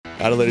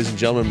Howdy, ladies and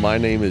gentlemen. My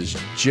name is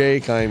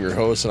Jake. I am your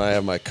host, and I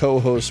have my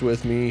co-hosts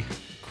with me,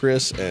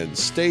 Chris and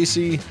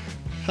Stacy.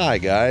 Hi,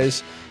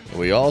 guys. And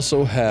we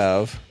also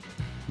have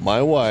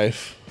my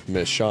wife,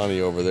 Miss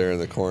Shawnee, over there in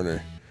the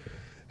corner.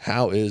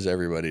 How is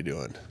everybody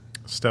doing?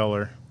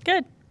 Stellar.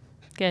 Good.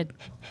 Tired.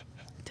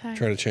 Trying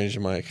to change the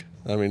mic.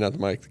 I mean, not the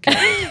mic, the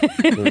camera.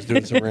 I was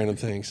doing some random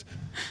things.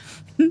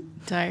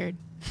 Tired.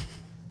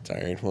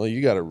 Well,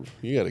 you got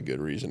a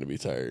good reason to be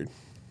tired.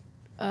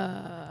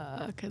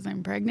 Because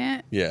I'm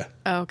pregnant? Yeah.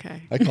 Oh,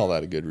 okay. I call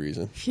that a good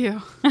reason.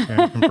 Phew.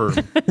 And confirm.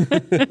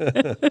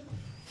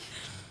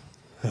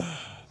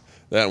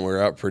 That and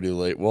we're out pretty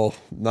late. Well,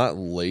 not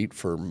late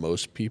for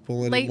most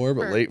people anymore,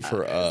 but late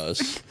for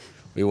us.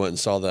 We went and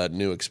saw that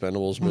new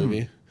Expendables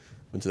movie.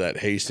 Went to that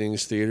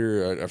Hastings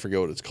theater. I forget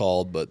what it's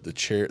called, but the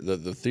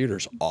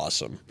theater's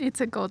awesome. It's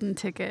a golden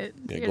ticket.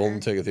 Yeah, theater. golden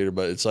ticket theater,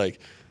 but it's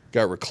like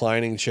got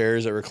reclining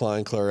chairs that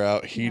recline clear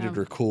out, heated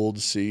or cooled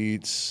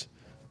seats.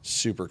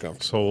 Super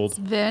comfortable. Sold.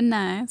 Very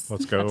nice.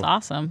 Let's go. That's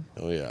awesome.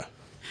 Oh, yeah.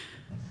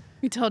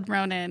 We told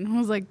Ronan, I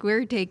was like,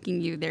 we're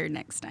taking you there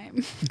next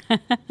time.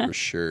 For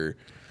sure.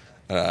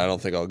 I don't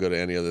think I'll go to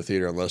any other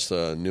theater unless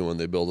the new one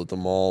they build at the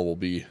mall will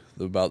be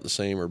about the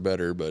same or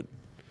better, but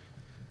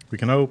We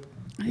can hope.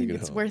 I think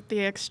it's worth the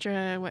extra,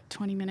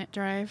 20-minute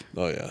drive?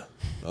 Oh,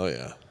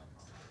 yeah.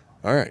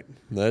 All right.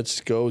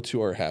 Let's go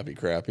to our Happy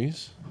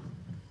Crappies.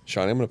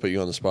 Shawnee, I'm going to put you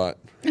on the spot.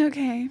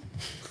 Okay.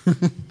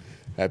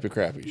 Happy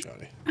Crappy,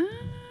 Shawnee.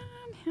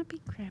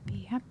 Happy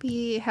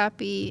crappy.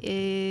 Happy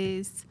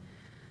is,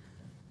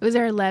 it was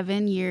our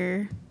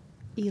 11-year,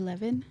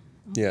 11?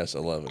 Yes,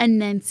 11.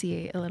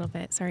 Enunciate a little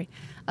bit, sorry.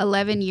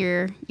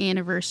 11-year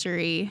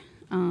anniversary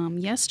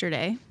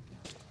yesterday.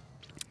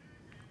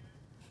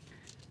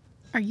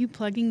 Are you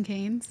plugging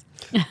Canes?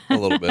 A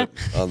little bit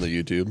on the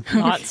YouTube.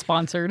 Not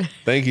sponsored.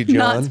 Thank you, John.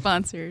 Not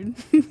sponsored.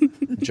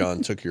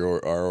 John took our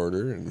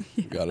order and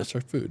got us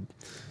our food.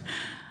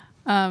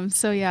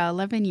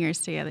 11 years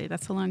together.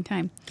 That's a long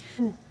time.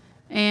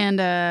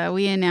 And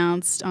we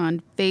announced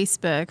on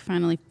Facebook,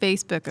 finally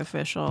Facebook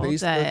official,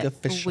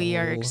 that we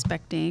are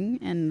expecting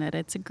and that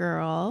it's a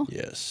girl.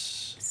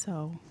 Yes.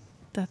 So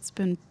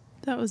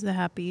that was the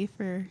happy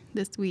for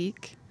this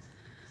week.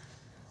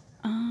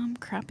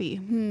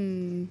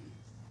 Crappy.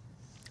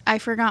 I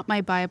forgot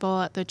my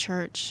Bible at the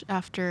church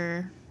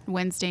after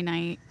Wednesday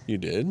night. You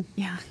did?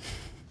 Yeah.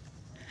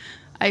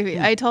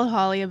 I told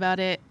Holly about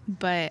it,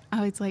 but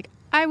I was like,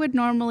 I would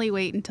normally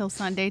wait until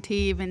Sunday to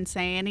even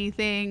say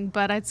anything,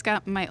 but it's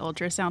got my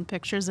ultrasound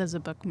pictures as a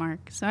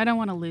bookmark, so I don't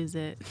want to lose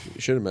it. You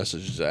should have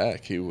messaged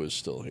Zach. He was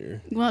still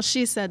here. Well,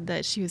 she said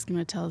that she was going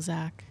to tell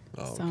Zach.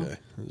 Oh, okay.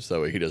 So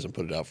that way he doesn't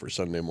put it out for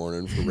Sunday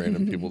morning for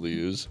random people to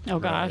use. Oh,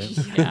 gosh.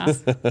 Yeah.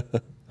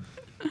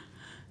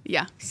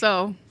 Yeah,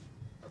 so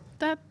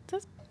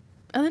that's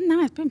other than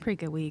that, it's been a pretty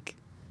good week.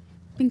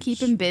 Been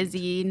keeping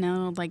busy,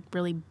 no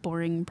really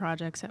boring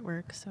projects at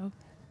work, so.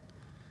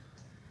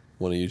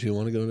 One of you two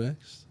want to go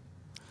next?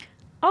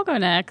 I'll go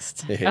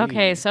next. Hey.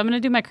 Okay, so I'm going to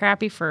do my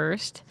crappy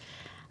first.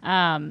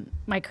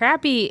 My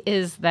crappy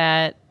is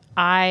that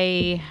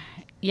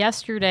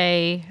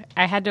yesterday,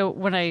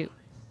 when I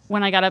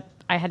got up,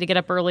 I had to get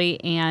up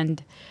early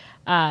and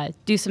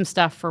do some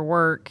stuff for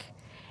work.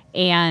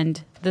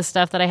 And the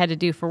stuff that I had to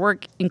do for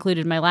work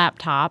included my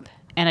laptop.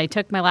 And I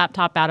took my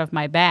laptop out of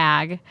my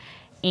bag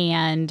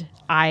and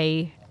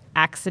I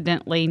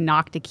accidentally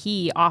knocked a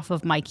key off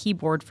of my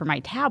keyboard for my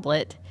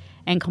tablet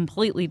and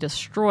completely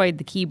destroyed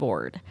the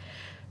keyboard.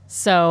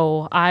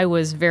 So I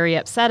was very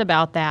upset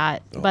about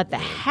that. But the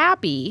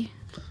happy,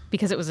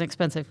 because it was an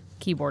expensive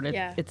keyboard,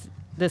 it's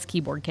this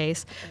keyboard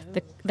case.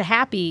 The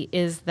happy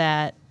is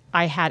that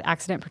I had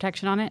accident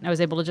protection on it, and I was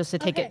able to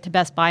take it to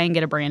Best Buy and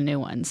get a brand new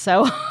one.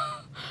 So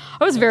I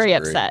was very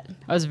upset.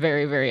 I was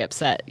very, very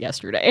upset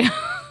yesterday.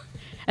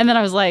 And then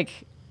I was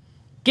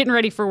getting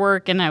ready for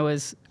work, and I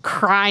was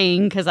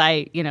crying because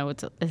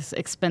it's an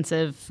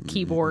expensive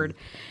keyboard.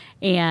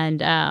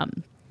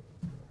 And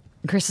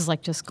Chris is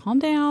like, just calm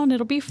down.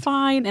 It'll be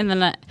fine. And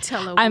then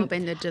tell a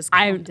woman to just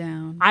calm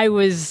down. I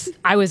was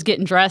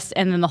getting dressed,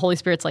 and then the Holy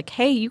Spirit's like,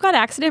 hey, you got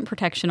accident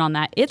protection on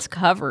that. It's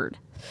covered.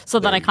 So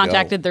then I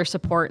contacted their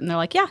support, and they're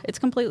like, yeah, it's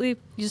completely, you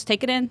just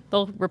take it in.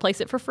 They'll replace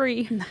it for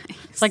free. Nice.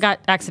 So I got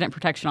accident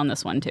protection on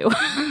this one, too.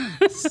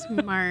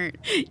 Smart.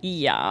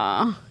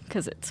 Yeah,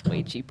 because it's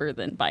way cheaper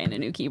than buying a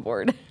new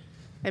keyboard.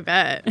 I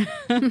bet.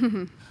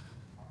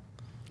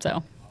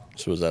 So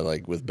was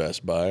that with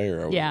Best Buy?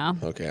 Yeah.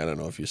 Okay, I don't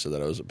know if you said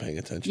that. I wasn't paying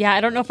attention. Yeah,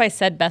 I don't know if I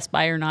said Best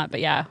Buy or not, but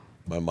yeah.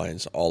 My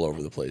mind's all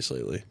over the place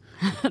lately.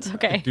 That's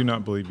okay. I do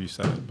not believe you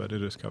said it, but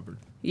it is covered.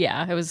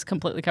 Yeah, it was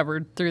completely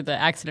covered through the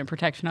accident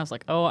protection. I was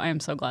like, oh, I am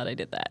so glad I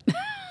did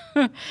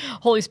that.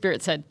 Holy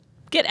Spirit said,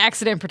 get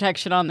accident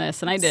protection on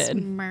this, and I did.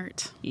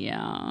 Smart.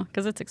 Yeah,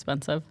 because it's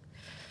expensive.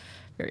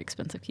 Very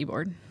expensive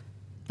keyboard.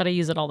 But I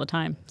use it all the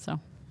time, so.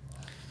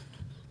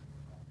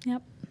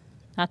 Yep,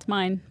 that's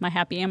mine. My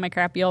happy and my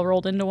crappy all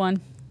rolled into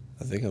one.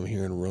 I think I'm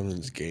hearing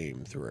Ronan's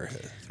game through our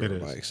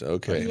mics.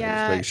 Okay,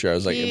 Yeah, just making sure. I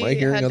was like, am I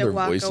hearing other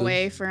voices? He had to walk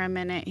away for a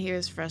minute. He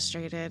was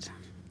frustrated.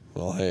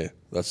 Well, hey,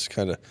 that's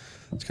kind of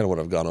what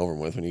I've gone over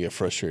with. When you get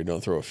frustrated,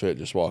 don't throw a fit.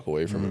 Just walk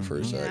away from it for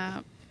a sec.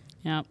 Yeah.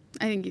 Yep.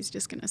 I think he's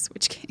just going to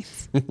switch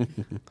games.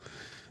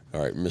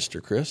 All right,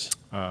 Mr. Chris.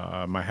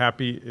 My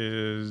happy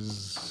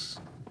is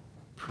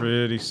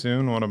pretty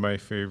soon. One of my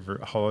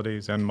favorite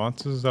holidays and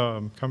months is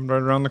coming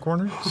right around the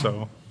corner.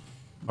 So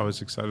I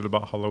was excited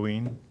about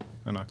Halloween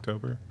in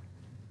October.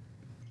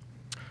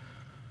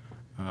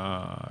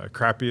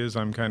 Crappy is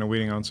I'm kind of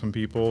waiting on some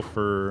people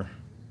for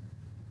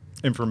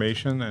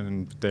information,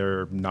 and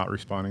they're not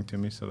responding to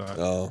me, so that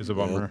is a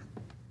bummer.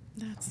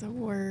 That's the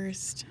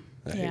worst.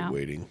 I Yeah. hate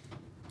waiting.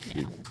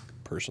 Yeah.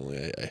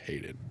 Personally, I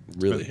hate it.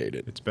 Really hate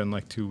it. It's been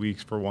like 2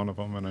 weeks for one of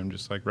them, and I'm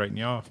just like writing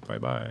you off.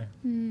 Bye-bye.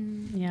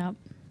 Yep.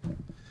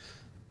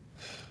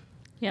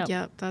 Yep.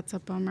 Yep, that's a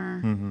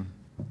bummer.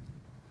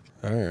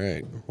 All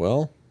right.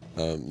 Well,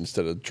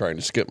 instead of trying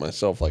to skip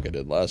myself like I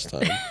did last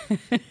time,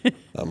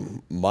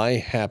 my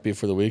happy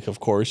for the week, of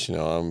course,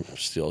 I'm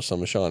still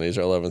some of Shawnee's,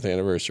 our 11th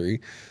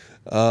anniversary.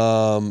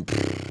 What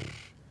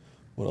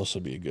else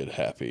would be a good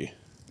happy?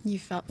 You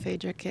felt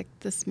Phaedra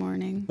kicked this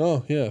morning.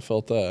 Oh, yeah, I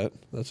felt that.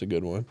 That's a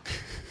good one.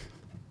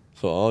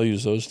 So I'll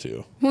use those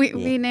two.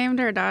 We named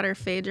our daughter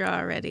Phaedra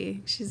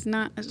already. She's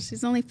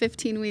only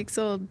 15 weeks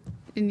old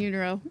in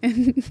utero,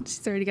 and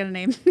she's already got a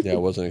name. Yeah, I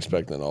wasn't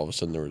expecting that all of a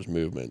sudden there was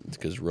movement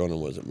because Ronan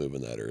wasn't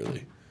moving that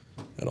early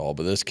at all.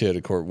 But this kid,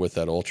 of course, with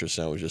that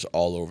ultrasound was just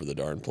all over the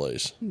darn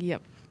place.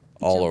 Yep.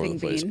 All over the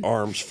Jumping place. bean.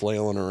 Arms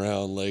flailing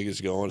around, legs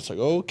going. It's like,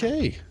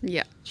 okay.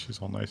 Yeah. She's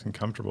all nice and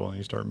comfortable, and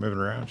you start moving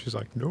around. She's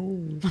like, no,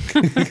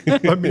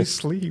 let me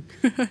sleep.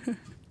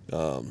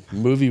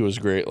 Movie was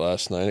great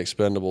last night.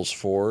 Expendables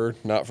 4,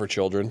 not for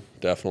children,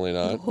 definitely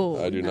not.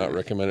 Oh, I do not no.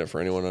 recommend it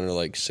for anyone under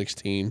like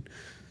 16.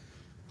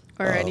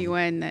 Or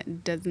anyone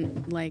that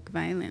doesn't like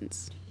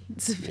violence.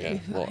 It's a very Yeah,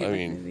 well, I violent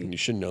mean, movie. you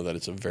should know that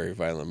it's a very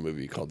violent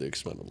movie called The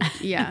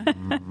Expendables. Yeah.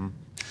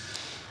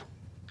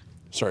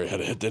 Sorry, I had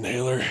to hit the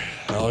inhaler.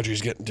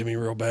 Allergies getting to me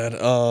real bad.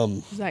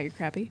 Is that your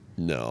crappy?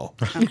 No.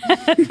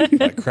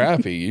 Like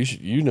crappy.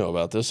 You know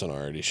about this one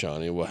already,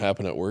 Shawnee. What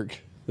happened at work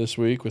this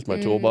week with my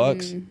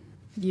toolbox?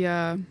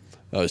 Yeah.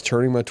 I was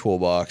turning my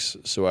toolbox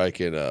so I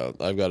could.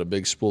 I've got a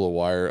big spool of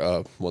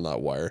wire. Well,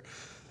 not wire.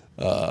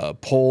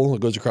 Pole that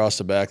goes across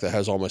the back that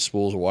has all my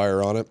spools of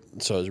wire on it.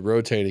 So I was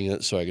rotating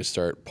it so I could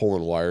start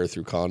pulling wire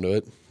through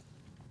conduit.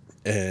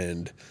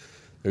 And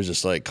there's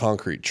this like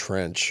concrete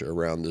trench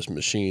around this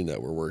machine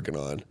that we're working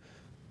on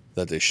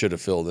that they should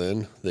have filled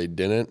in. They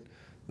didn't.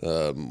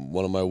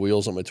 One of my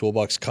wheels on my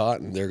toolbox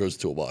caught, and there goes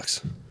the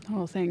toolbox. The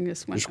whole thing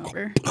just went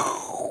over.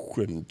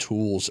 And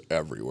tools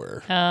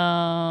everywhere,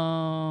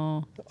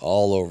 Oh.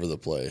 all over the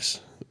place.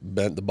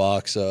 Bent the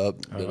box up.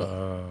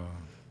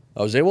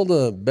 I was able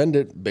to bend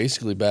it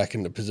basically back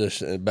into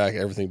position and back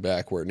everything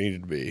back where it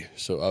needed to be.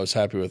 So I was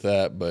happy with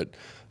that, but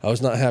I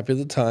was not happy at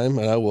the time.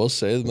 And I will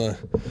say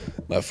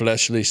my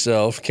fleshly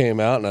self came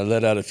out and I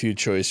let out a few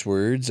choice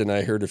words, and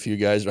I heard a few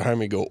guys behind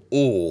me go,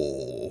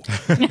 "Oh,"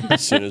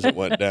 as soon as it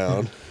went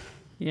down.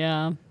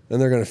 Yeah.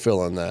 And they're going to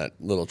fill in that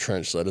little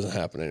trench so that doesn't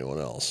happen to anyone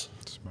else.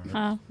 Smart.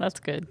 Oh, that's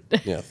good.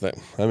 Yeah,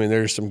 I mean,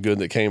 there's some good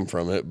that came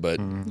from it, but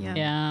Yeah.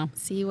 Yeah.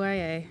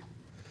 CYA.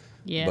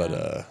 Yeah.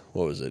 But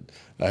what was it?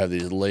 I have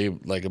these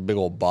like a big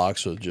old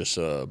box with just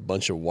a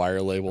bunch of wire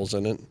labels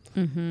in it.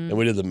 And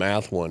we did the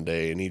math one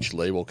day, and each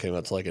label came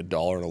out to like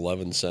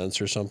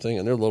 $1.11 or something.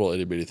 And they're little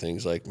itty bitty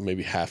things, like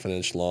maybe half an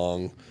inch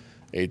long,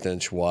 1/8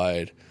 inch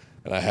wide.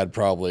 And I had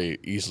probably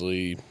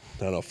easily,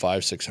 I don't know,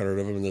 500-600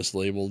 of them in this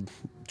labeled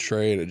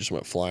tray, and it just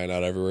went flying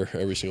out everywhere.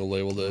 Every single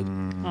label did.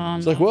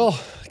 It's like, well,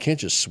 I can't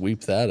just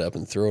sweep that up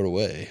and throw it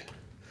away.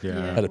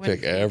 Yeah. I had to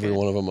pick Wouldn't feel every good.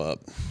 one of them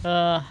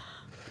up.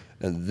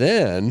 And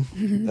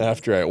then,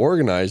 after I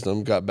organized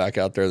them, got back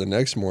out there the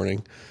next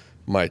morning,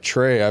 my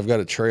tray, I've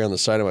got a tray on the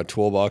side of my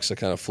toolbox that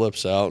kind of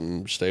flips out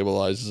and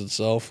stabilizes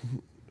itself.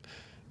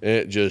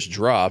 It just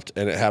dropped,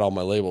 and it had all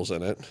my labels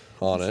in it,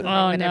 on it.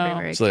 Oh, Went no.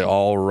 everywhere So they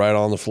all right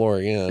on the floor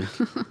again.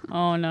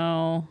 Oh,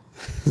 no.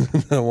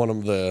 One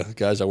of the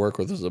guys I work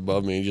with is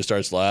above me. He just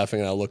starts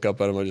laughing, and I look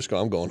up at him. I just go,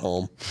 "I'm going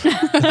home.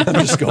 I'm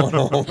just going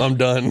home. I'm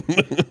done."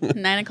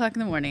 9 o'clock in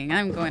the morning.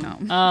 I'm going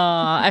home. I've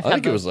I had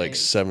think it those was like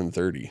days.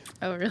 7:30.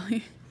 Oh,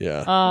 really?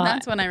 Yeah.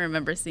 That's when I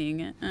remember seeing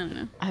it. I don't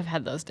know. I've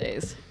had those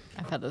days.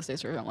 I've had those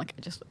days where I'm like,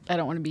 I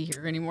don't want to be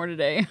here anymore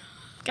today.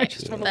 I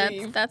just want to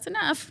leave. That's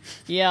enough.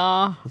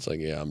 Yeah. It's like,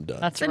 yeah, I'm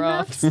done. That's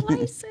Enough rough.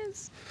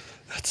 slices.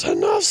 That's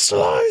enough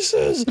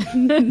slices.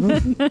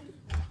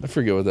 I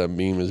forget what that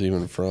meme is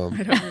even from.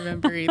 I don't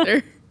remember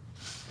either.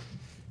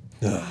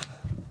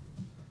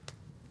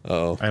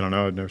 Oh, I don't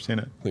know. I've never seen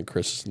it. I think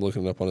Chris is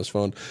looking it up on his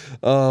phone.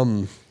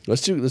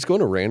 Let's go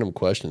into random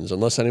questions.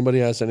 Unless anybody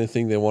has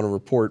anything they want to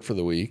report for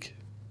the week.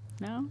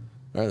 No?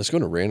 All right, let's go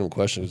into random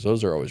questions.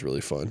 Those are always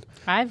really fun.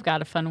 I've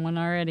got a fun one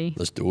already.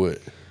 Let's do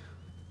it.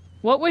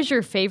 What was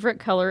your favorite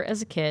color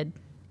as a kid?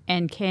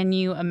 And can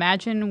you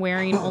imagine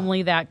wearing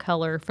only that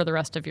color for the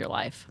rest of your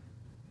life?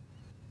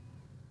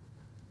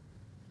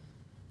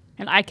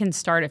 And I can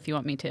start if you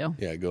want me to.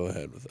 Yeah, go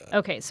ahead with that.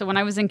 Okay, so when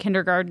I was in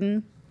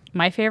kindergarten,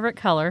 my favorite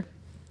color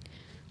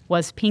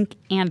was pink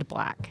and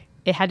black.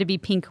 it had to be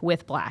pink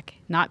with black,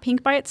 not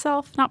pink by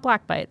itself, not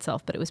black by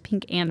itself, but it was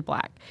pink and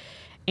black.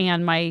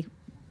 And my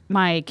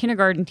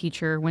kindergarten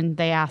teacher, when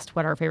they asked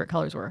what our favorite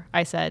colors were,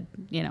 I said,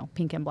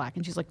 pink and black.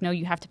 And she's like, no,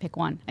 you have to pick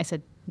one. I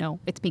said, no,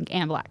 it's pink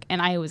and black.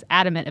 And I was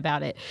adamant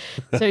about it.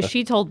 So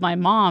she told my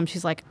mom,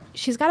 she's like,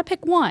 she's got to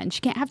pick one. She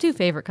can't have two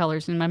favorite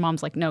colors. And my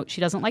mom's like, no, she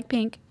doesn't like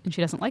pink and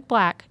she doesn't like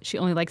black. She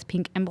only likes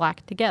pink and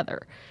black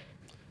together.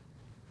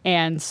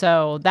 And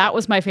so that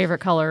was my favorite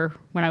color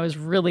when I was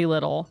really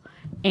little.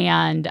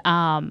 And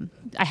I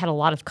had a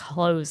lot of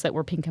clothes that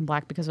were pink and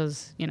black because I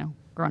was,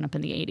 growing up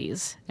in the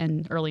 80s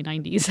and early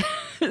 90s.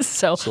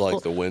 so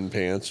like the wind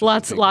pants.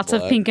 Lots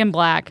of pink and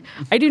black.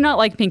 I do not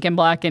like pink and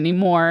black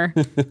anymore.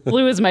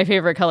 Blue is my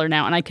favorite color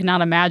now, and I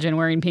cannot imagine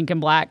wearing pink and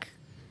black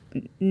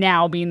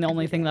now being the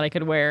only thing that I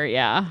could wear.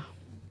 Yeah.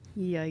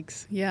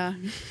 Yikes. Yeah.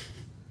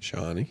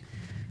 Shawnee?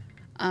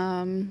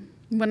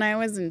 When I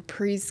was in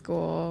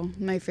preschool,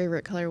 my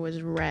favorite color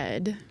was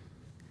red.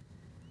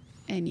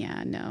 And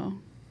yeah, no.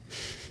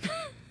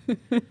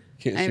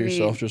 Can't see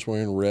yourself just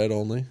wearing red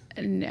only?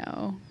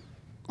 No.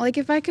 Like,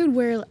 if I could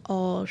wear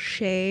all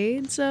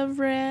shades of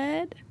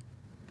red,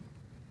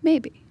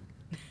 maybe.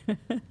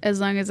 As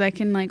long as I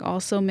can,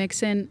 also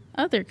mix in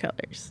other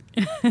colors.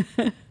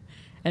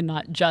 And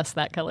not just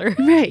that color.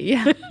 Right,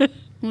 yeah.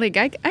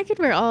 I could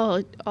wear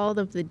all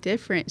of the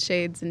different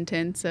shades and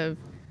tints of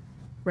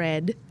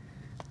red,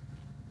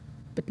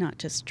 but not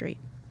just straight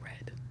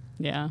red.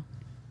 Yeah.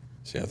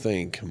 See, I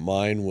think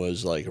mine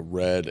was like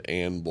red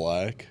and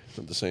black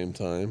at the same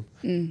time.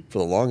 For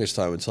the longest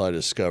time until I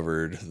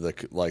discovered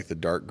the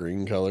dark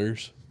green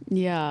colors.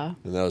 Yeah.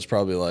 And that was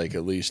probably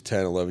at least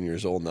 10, 11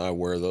 years old, and I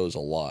wear those a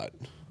lot.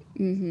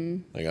 Mm-hmm.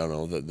 I don't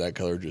know, that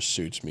color just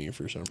suits me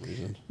for some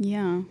reason.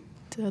 Yeah.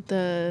 But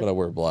I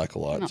wear black a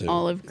lot, too.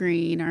 Olive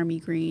green, army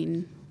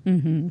green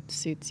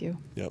suits you.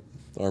 Yep.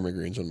 Army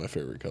green's one of my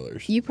favorite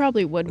colors. You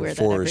probably would wear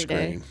that every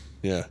day. Green.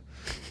 Yeah.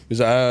 Because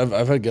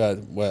I've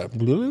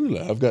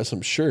got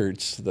some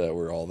shirts that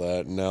were all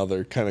that, and now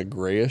they're kind of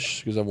grayish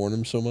because I've worn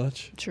them so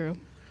much. True.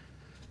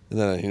 And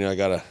then I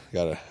gotta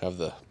have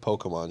the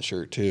Pokemon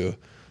shirt too.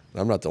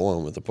 I'm not the only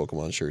one with the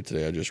Pokemon shirt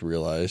today. I just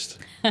realized.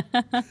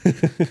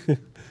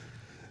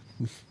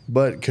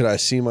 But could I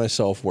see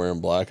myself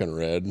wearing black and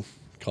red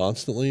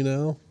constantly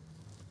now?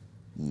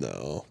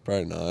 No,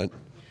 probably not.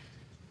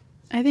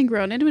 I think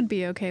Ronan would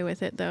be okay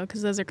with it though,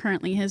 because those are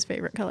currently his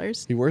favorite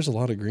colors. He wears a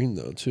lot of green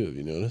though too. Have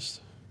you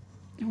noticed?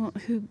 Well,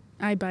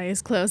 I buy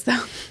his clothes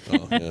though.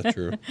 Oh, yeah,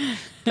 true.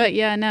 But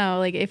yeah,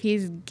 no, if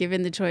he's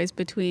given the choice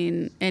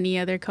between any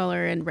other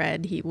color and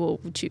red, he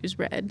will choose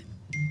red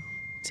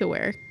to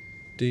wear.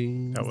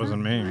 Ding. That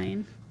wasn't me.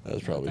 Mine. That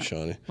was probably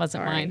Shawnee.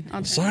 Wasn't mine. I'll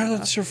turn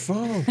Silence your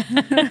phone.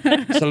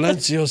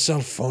 Silencio cell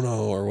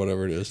phono, or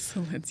whatever it is.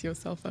 Silencio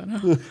cell phone.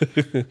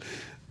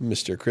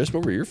 Mr. Chris,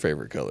 what were your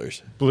favorite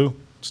colors? Blue.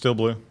 Still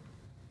blue.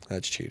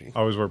 That's cheating.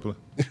 Always wear blue.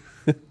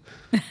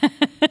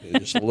 Yeah,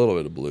 just a little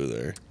bit of blue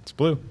there. It's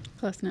blue.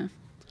 Close enough.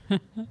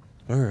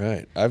 All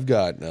right. I've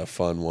got a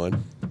fun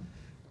one.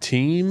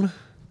 Team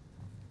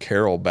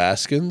Carol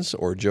Baskins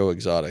or Joe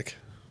Exotic?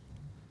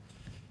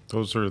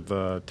 Those are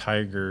the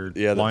tiger.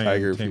 Yeah, the lion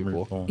tiger tamer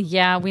people.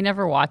 Yeah, we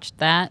never watched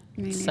that,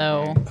 Me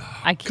so neither.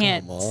 I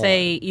can't Come on.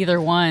 say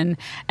either one,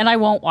 and I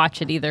won't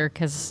watch it either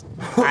because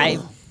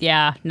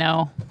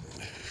no.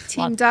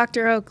 Team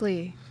Dr.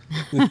 Oakley.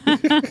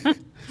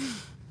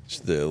 It's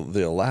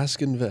the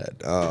Alaskan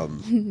vet.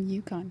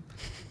 Yukon.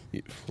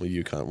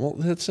 Yukon. Well,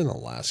 that's in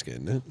Alaska,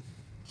 isn't it?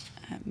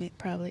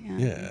 Probably.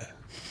 Yeah.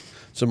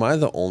 So am I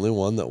the only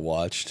one that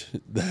watched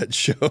that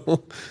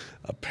show?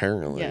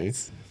 Apparently.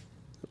 Yes.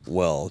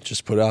 Well,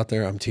 just put it out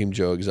there. I'm Team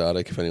Joe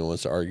Exotic. If anyone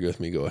wants to argue with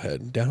me, go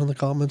ahead. Down in the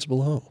comments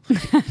below.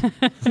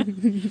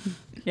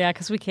 Yeah,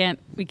 because we can't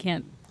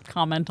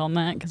comment on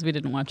that because we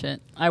didn't watch it.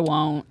 I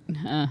won't.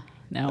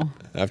 No.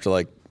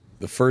 After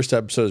the first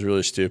episode is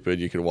really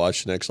stupid, you can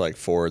watch the next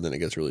 4, and then it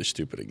gets really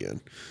stupid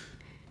again.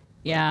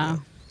 Yeah.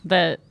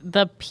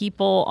 The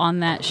people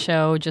on that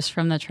show, just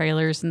from the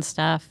trailers and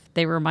stuff,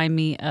 they remind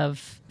me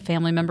of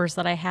family members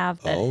that I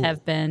have that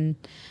have been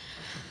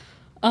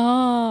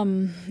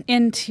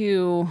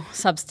into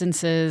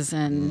substances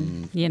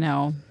and,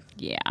 no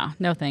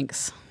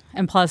thanks.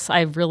 And plus,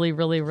 I really,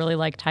 really, really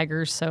like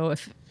tigers. So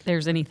if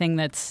there's anything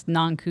that's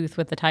non-couth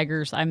with the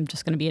tigers, I'm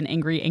just going to be an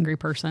angry, angry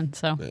person.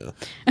 So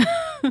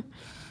Yeah.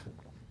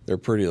 They're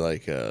pretty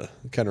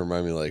kind of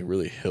remind me of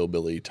really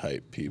hillbilly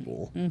type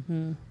people.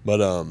 Mm-hmm.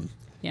 But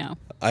yeah.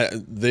 I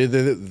need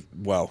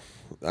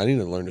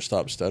to learn to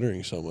stop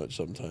stuttering so much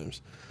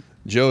sometimes.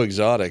 Joe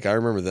Exotic, I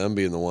remember them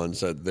being the ones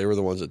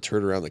that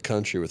toured around the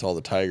country with all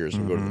the tigers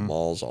and go to the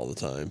malls all the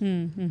time.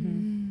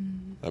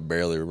 Mm-hmm. I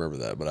barely remember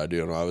that, but I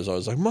do know I was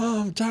always like,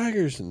 Mom,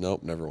 tigers, and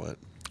nope, never went.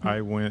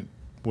 I went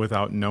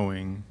without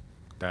knowing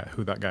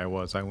who that guy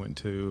was. I went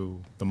to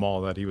the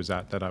mall that he was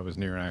at that I was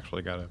near and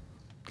actually got to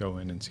go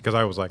in and see, because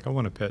I was like, I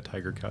want to pet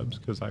tiger cubs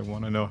because I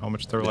want to know how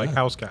much they're like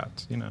house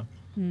cats,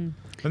 And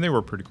they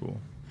were pretty cool.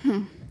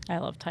 I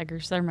love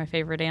tigers. They're my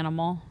favorite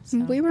animal. So.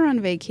 We were on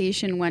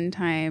vacation one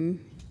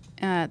time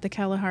at the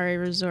Kalahari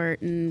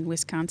Resort in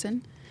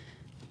Wisconsin,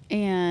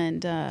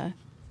 and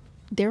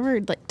there were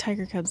like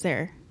tiger cubs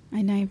there.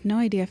 And I have no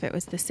idea if it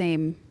was the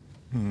same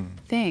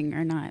thing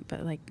or not,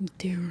 but like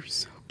they were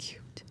so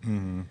cute.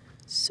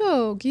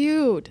 So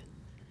cute.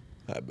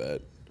 I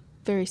bet.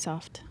 Very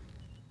soft.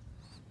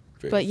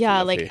 Very But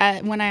yeah, fluffy.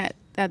 like when I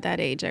at that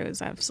age, I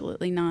was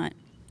absolutely not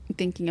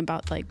thinking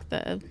about like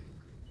the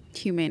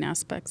humane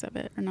aspects of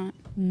it or not.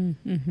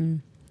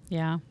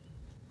 Yeah.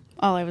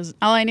 All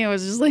I knew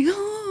was just like,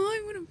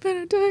 oh, I want to pet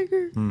a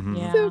tiger.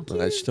 Yeah. So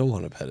But I still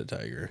want to pet a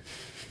tiger.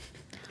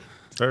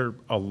 They're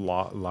a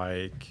lot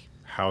like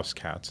house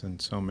cats in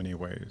so many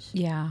ways.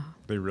 Yeah.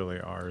 They really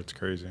are. It's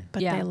crazy.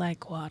 But Yeah. they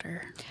like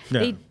water.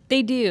 Yeah.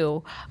 They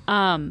do.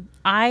 When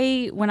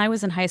I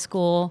was in high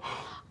school,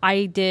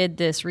 I did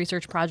this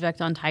research project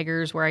on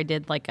tigers where I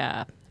did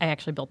I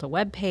actually built a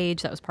web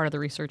page that was part of the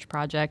research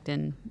project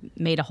and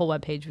made a whole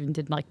web page and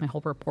did like my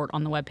whole report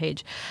on the web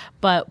page.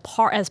 But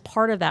as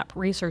part of that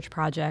research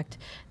project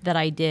that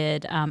I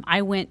did,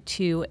 I went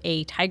to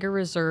a tiger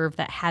reserve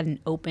that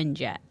hadn't opened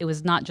yet. It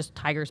was not just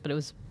tigers, but it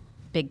was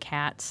big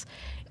cats.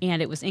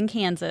 And it was in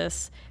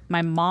Kansas.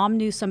 My mom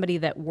knew somebody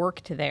that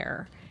worked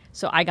there.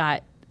 So I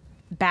got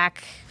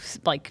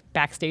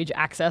backstage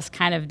access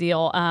kind of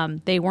deal.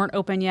 They weren't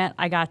open yet.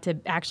 I got to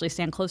actually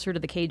stand closer to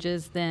the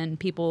cages than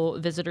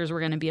visitors were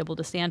going to be able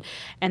to stand.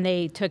 And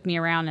they took me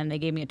around and they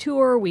gave me a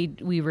tour. We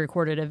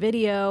recorded a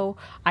video.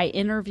 I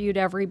interviewed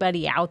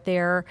everybody out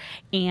there,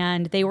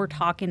 and they were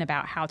talking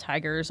about how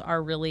tigers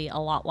are really a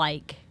lot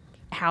like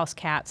house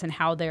cats and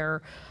how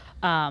they're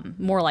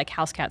more like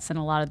house cats than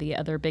a lot of the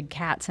other big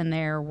cats. And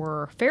there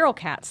were feral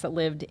cats that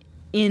lived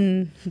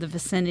in the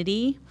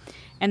vicinity,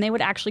 and they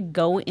would actually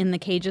go in the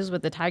cages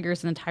with the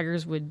tigers, and the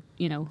tigers would,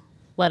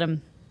 let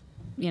them,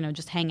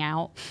 just hang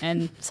out,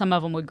 and some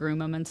of them would groom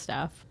them and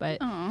stuff.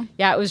 But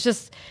yeah, it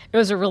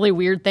was a really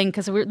weird thing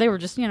because they were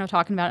just,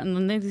 talking about it,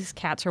 and then these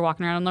cats are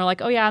walking around, and they're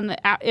like, oh yeah, and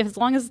as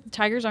long as the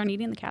tigers aren't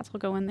eating, the cats will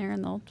go in there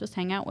and they'll just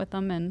hang out with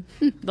them, and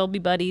they'll be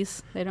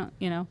buddies. They don't,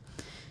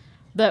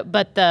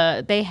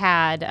 they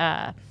had,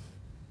 I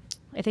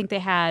think they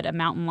had a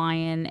mountain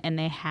lion, and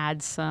they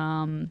had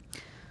some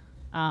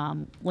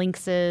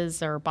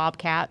lynxes or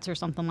bobcats or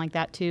something like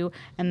that too.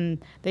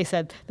 And they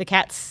said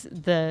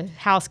the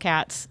house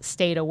cats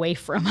stayed away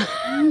from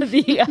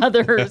the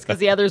others because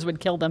the others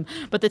would kill them.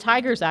 But the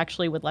tigers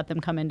actually would let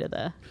them come into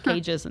the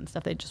cages and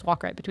stuff. They'd just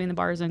walk right between the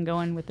bars and go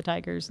in with the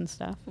tigers and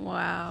stuff.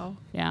 Wow.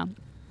 Yeah.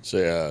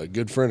 So a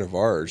good friend of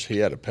ours, he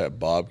had a pet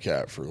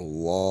bobcat for a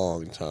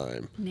long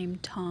time.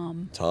 Named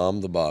Tom. Tom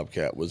the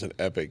bobcat was an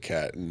epic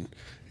cat, and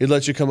he'd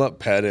let you come up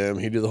pet him.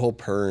 He'd do the whole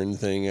purring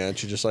thing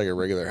at you just like a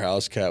regular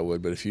house cat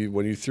would. But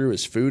when you threw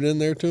his food in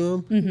there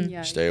to him,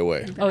 Yeah. stay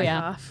away. Oh,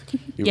 yeah. Off.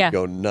 He Yeah. would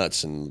go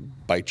nuts and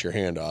bite your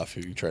hand off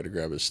if you tried to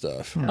grab his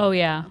stuff. Oh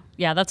yeah,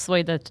 yeah. That's the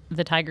way that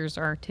the tigers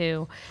are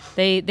too.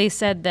 They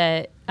said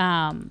that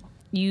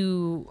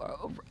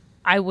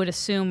I would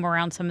assume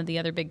around some of the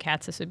other big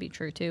cats this would be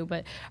true too,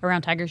 but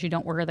around tigers you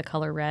don't wear the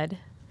color red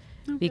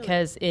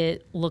because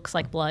it looks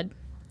like blood.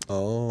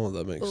 Oh,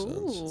 that makes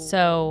sense.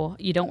 So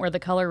you don't wear the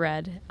color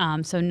red.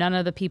 So none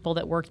of the people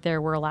that worked there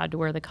were allowed to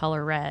wear the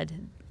color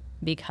red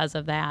because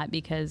of that.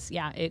 Because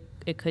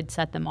it could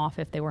set them off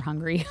if they were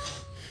hungry.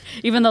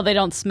 Even though they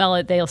don't smell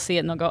it, they'll see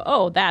it and they'll go,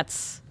 "Oh,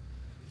 that's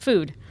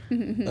food." I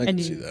can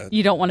see that.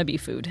 You don't want to be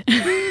food.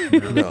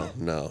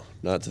 No,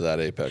 not to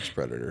that apex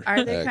predator.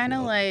 Are they Heck kind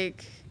of no.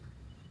 like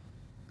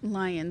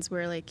lions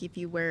where like if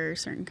you wear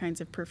certain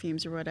kinds of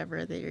perfumes or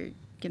whatever, they're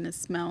going to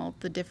smell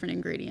the different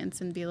ingredients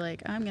and be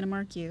like, I'm going to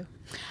mark you?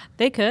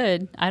 They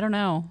could. I don't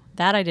know.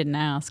 That I didn't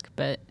ask,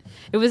 but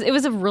it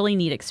was a really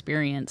neat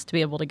experience to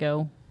be able to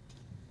go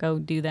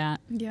do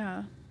that.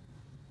 Yeah.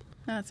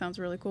 That sounds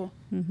really cool.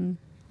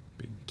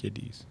 Big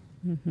kitties.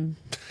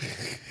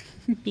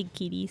 Big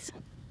kitties.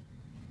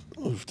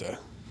 Oofta.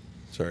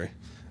 Sorry.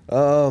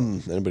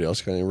 Anybody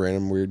else got any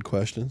random weird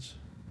questions?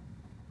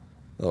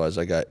 Otherwise,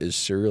 I got, is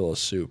cereal a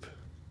soup?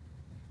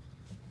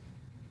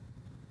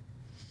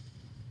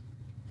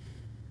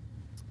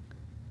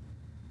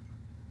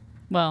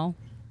 Well,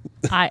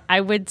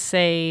 I would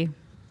say,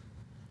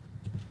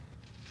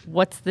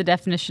 what's the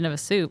definition of a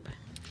soup?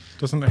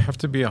 Doesn't it have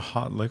to be a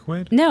hot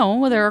liquid? No,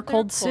 there are There are cold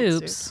cold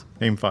soups. soups.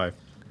 Name 5.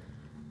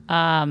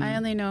 I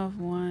only know of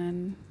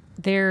one.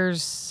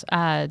 There's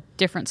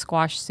different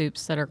squash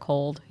soups that are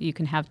cold. You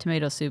can have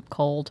tomato soup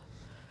cold.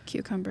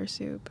 Cucumber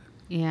soup.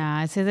 Yeah,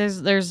 I'd say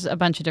there's a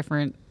bunch of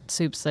different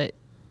soups that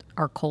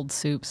are cold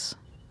soups.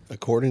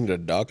 According to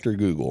Dr.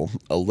 Google,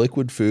 a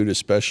liquid food,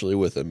 especially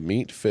with a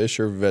meat, fish,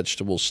 or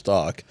vegetable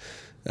stock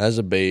as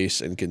a base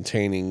and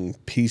containing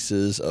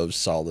pieces of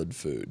solid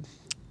food.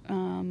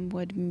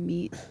 Would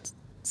meat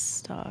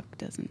stock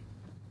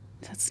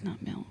that's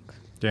not milk.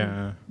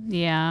 Yeah.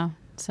 Yeah,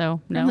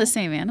 so They're no. the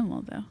same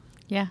animal though.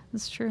 Yeah,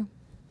 that's true.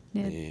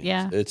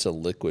 Yeah. It's a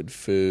liquid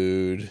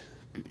food,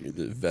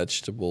 the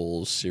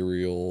vegetables,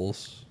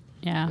 cereals.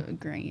 Yeah.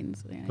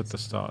 Grains. Yeah, But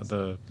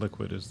the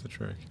liquid is the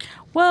trick.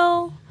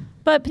 Well,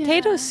 but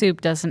potato Yeah.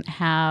 soup doesn't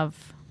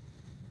have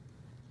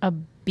a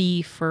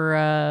beef or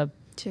a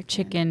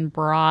chicken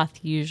broth.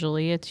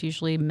 Usually, it's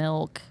usually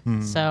milk.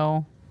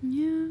 So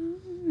Yeah.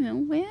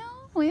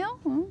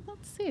 Well,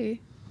 let's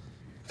see.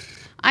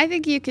 I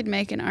think you could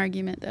make an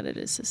argument that it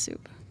is a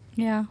soup.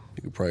 yeah,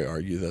 You could probably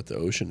argue that the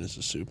ocean is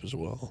a soup as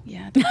well.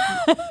 Yeah,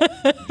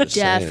 Just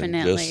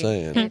definitely.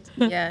 Saying.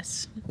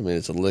 Yes. I mean,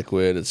 it's a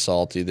liquid. It's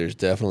salty. There's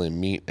definitely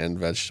meat and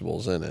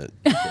vegetables in it.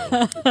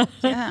 So,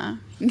 Yeah.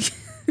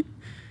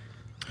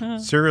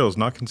 Cereal is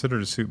not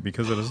considered a soup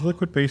because it is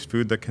liquid-based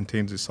food that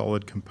contains a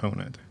solid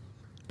component.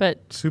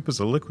 but Soup is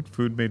a liquid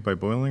food made by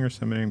boiling or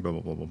simmering, blah,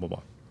 blah, blah, blah, blah,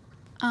 blah.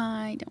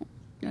 I don't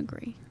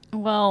agree.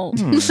 well,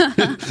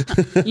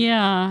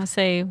 yeah.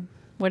 Say,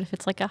 what if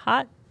it's like a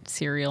hot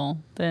cereal?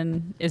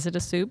 Then is it a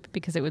soup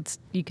because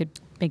you could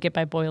make it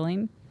by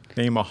boiling?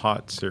 Name a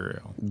hot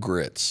cereal.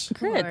 grits,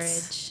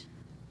 Grits,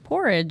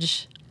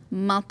 porridge.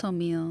 Malto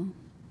meal.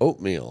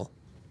 oatmeal.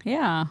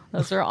 Yeah,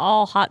 those are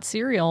all hot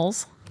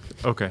cereals.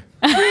 Okay.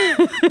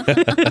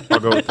 I'll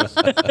go with this.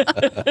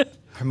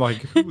 I'm like,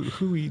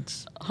 who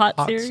eats Hot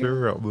hot cereal?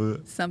 cereal?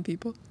 Blech. Some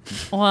people.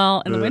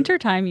 Well, in the Bleh.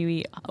 wintertime, you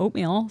eat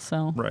oatmeal,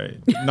 so Right.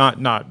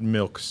 Not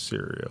milk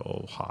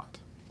cereal hot.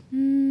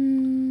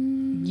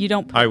 you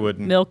don't put I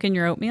wouldn't. milk in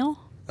your oatmeal?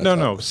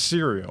 No,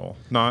 cereal,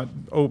 not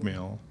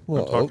oatmeal.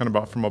 Well, I'm talking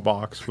about from a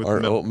box with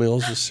Aren't milk.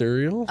 oatmeals a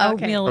cereal? Okay.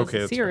 Oatmeal is Okay,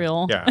 a that's fine.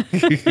 cereal.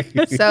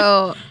 Yeah.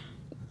 So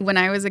when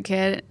I was a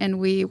kid and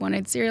we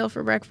wanted cereal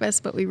for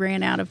breakfast, but we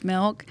ran out of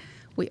milk,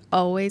 we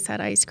always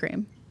had ice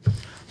cream.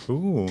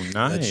 Ooh,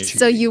 nice. cheap.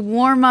 So you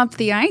warm up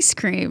the ice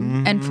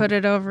cream and put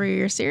it over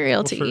your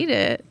cereal to sure. eat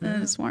it,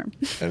 and it's warm.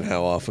 And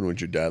how often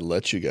would your dad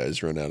let you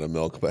guys run out of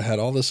milk, but had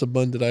all this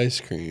abundant ice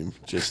cream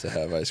just to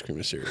have ice cream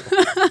and cereal?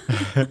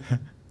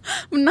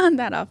 Not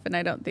that often,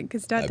 I don't think,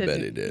 because Dad I didn't.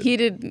 bet he did. He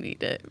didn't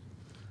eat it.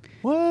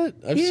 What?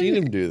 I've He seen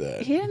didn't- him do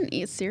that. He didn't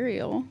eat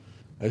cereal.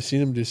 I've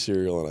seen him do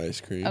cereal and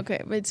ice cream.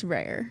 Okay, but it's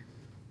rare.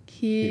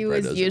 He He probably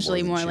was does it more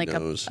usually than more she like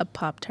knows. a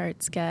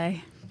Pop-Tarts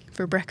guy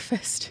for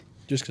breakfast.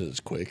 Just because it's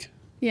quick.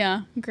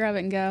 Yeah, grab it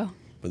and go.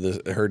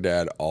 But her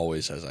dad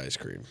always has ice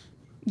cream.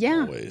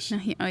 Yeah. Always. No,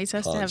 he always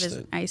has to have his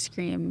Constant. ice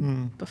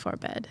cream before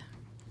bed.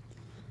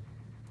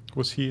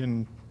 Was he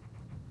in?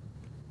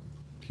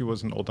 He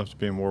wasn't old enough to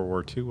be in World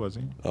War II, was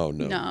he? Oh,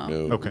 no. No.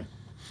 Okay.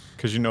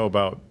 Because you know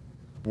about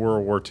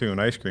World War II and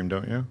ice cream,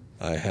 don't you?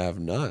 I have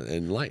not.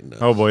 Enlightened us.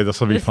 Oh boy,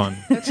 this will be fun.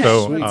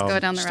 So, Let's go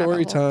down the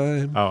Story rabbit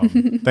hole.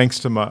 time. thanks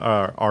to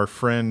our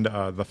friend,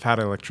 the Fat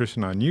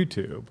Electrician on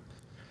YouTube,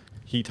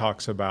 he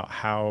talks about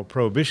how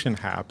Prohibition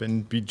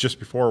happened just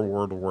before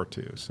World War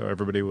II. So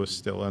everybody was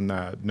still in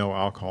that no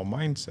alcohol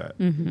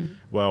mindset.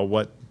 Well,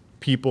 what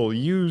people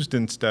used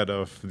instead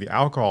of the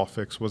alcohol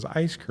fix was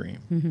ice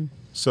cream.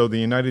 So the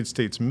United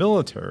States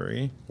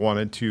military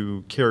wanted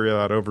to carry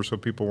that over so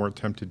people weren't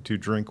tempted to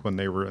drink when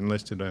they were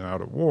enlisted and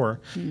out at war.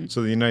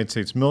 So the United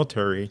States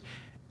military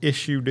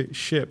issued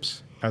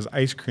ships as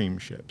ice cream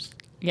ships.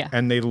 Yeah.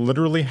 And they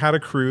literally had a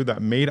crew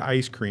that made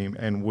ice cream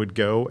and would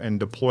go and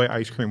deploy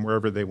ice cream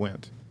wherever they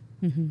went.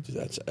 Dude,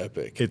 that's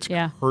epic. It's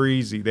Yeah.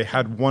 crazy. They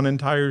had one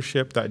entire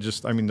ship that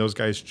those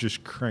guys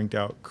just cranked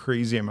out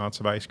crazy amounts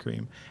of ice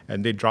cream.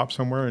 And they'd drop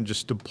somewhere and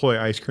just deploy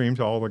ice cream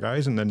to all the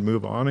guys and then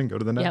move on and go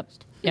to the Yep.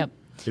 next. Yep.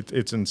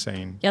 It's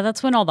insane. Yeah,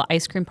 that's when all the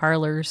ice cream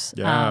parlors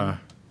Yeah.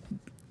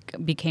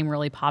 became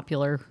really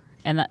popular,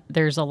 and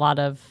there's a lot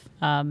of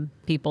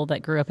people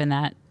that grew up in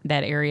that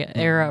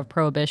era of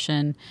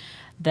Prohibition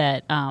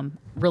that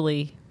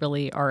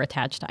really are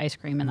attached to ice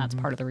cream, and that's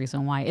part of the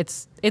reason why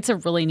it's a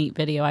really neat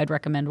video. I'd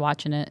recommend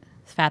watching it.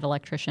 Fat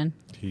Electrician.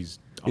 He's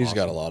He's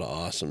got a awesome. lot of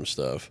awesome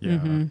stuff.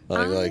 Yeah.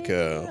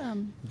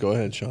 Go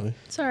ahead, Shawnee.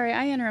 Sorry,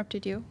 I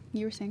interrupted you.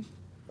 You were saying.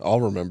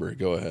 I'll remember.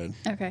 Go ahead.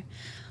 Okay.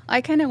 I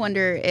kind of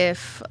wonder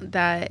if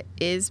that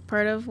is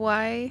part of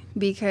why,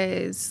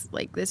 because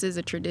like this is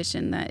a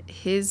tradition that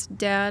his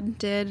dad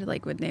did,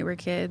 like when they were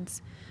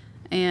kids,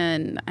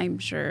 and I'm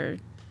sure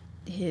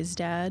his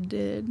dad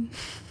did,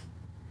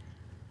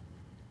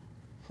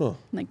 Huh.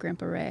 like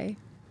Grandpa Ray.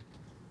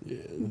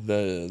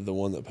 The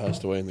one that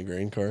passed away in the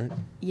grain cart.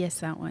 Yes,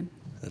 that one.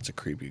 That's a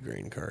creepy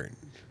grain cart.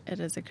 It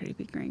is a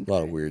creepy green. A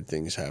lot of weird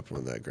things happen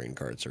when that grain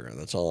cart's around.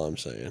 That's all I'm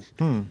saying.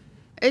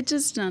 It's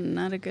just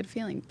not a good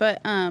feeling.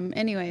 But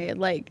anyway,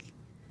 like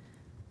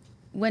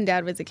when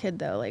Dad was a kid,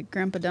 though, like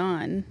Grandpa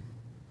Don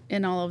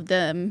and all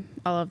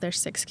of their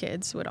 6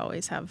 kids would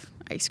always have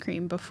ice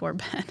cream before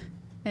bed,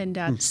 and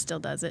Dad still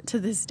does it to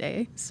this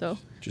day. So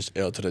Just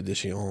el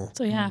tradition.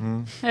 So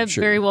yeah, it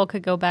Sure. very well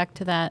could go back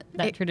to that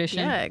tradition.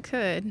 Yeah, it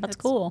could. That's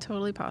cool.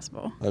 Totally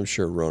possible. I'm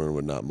sure Ronan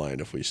would not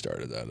mind if we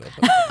started that up.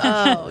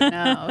 Oh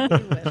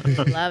no, he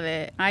would love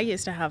it. I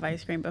used to have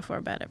ice cream before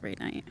bed every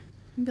night.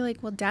 I'd be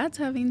like, well, Dad's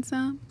having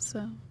some,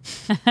 so.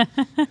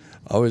 I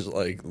always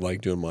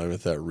like doing mine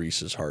with that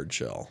Reese's hard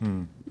shell.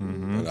 And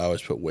I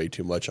always put way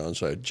too much on,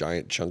 so I had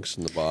giant chunks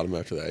in the bottom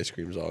after the ice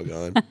cream's all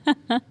gone.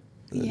 And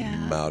Yeah.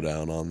 mow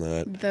down on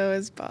that.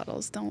 Those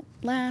bottles don't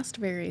last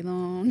very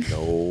long.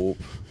 Nope.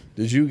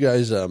 Did you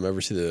guys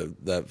ever see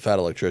that fat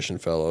electrician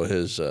fellow?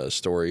 His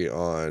story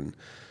on,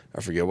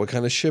 I forget what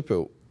kind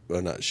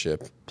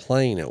of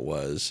plane it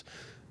was,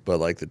 but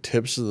like the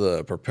tips of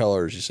the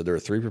propellers, you said there were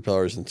 3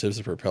 propellers, and the tips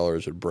of the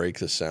propellers would break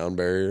the sound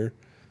barrier.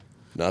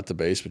 Not the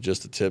base, but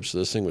just the tips. So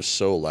this thing was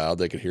so loud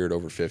they could hear it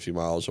over 50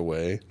 miles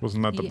away.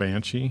 Wasn't that the Yeah.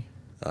 Banshee?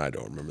 I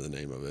don't remember the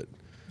name of it.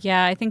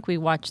 Yeah, I think we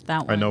watched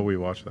that one. I know we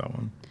watched that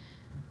one.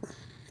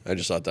 I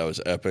just thought that was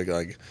epic.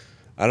 Like,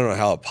 I don't know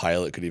how a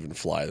pilot could even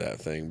fly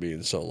that thing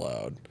being so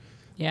loud.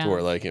 Yeah. To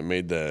where like it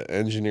made the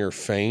engineer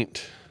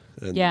faint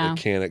and Yeah. the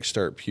mechanics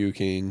start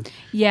puking.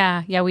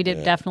 Yeah, we did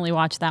Yeah. definitely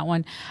watch that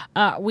one.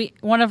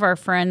 One of our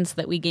friends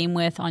that we game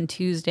with on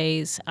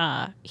Tuesdays,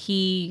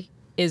 he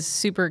is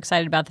super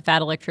excited about the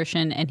Fat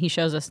Electrician, and he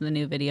shows us the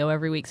new video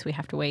every week, so we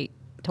have to wait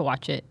to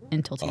watch it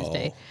until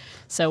Tuesday. Oh.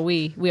 So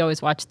we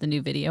always watch the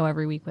new video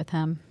every week with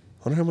him.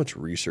 I wonder how much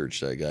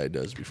research that guy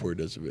does before he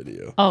does a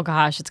video. Oh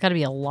gosh, it's got to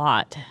be a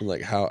lot. And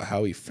like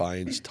how he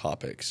finds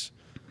topics.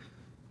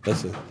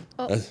 That's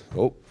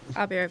Oh.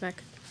 I'll be right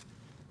back.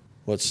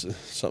 What's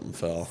something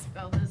fell?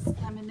 Spell this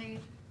lemonade.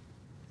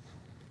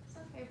 It's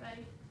okay,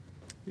 buddy.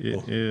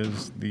 It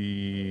is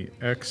the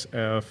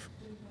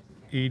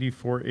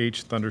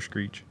XF84H Thunder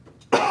Screech.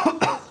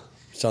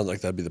 Sounds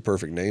like that'd be the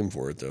perfect name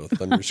for it though.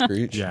 Thunder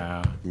Screech.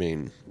 Yeah. I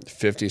mean,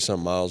 50 some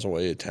miles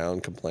away a town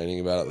complaining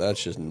about it.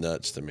 That's just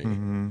nuts to me.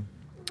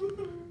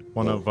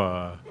 One of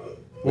the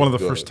Go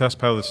first ahead. test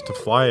pilots to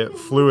fly it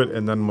flew it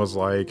and then was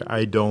like,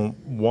 I don't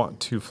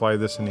want to fly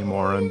this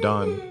anymore. I'm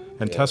done.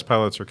 And Yeah. test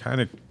pilots are kind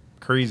of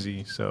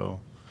crazy, so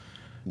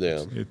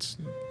Yeah.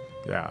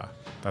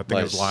 that thing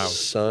My is loud.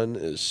 son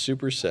is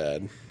super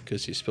sad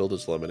because he spilled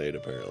his lemonade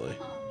apparently.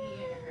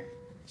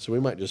 So we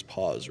might just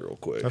pause real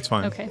quick That's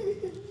fine. Okay.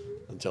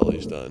 until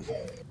he's done.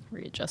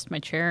 Readjust my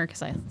chair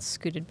because I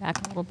scooted back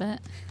a little bit.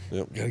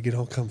 Yep, gotta get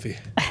all comfy.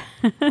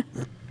 Well,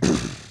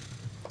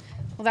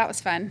 that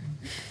was fun.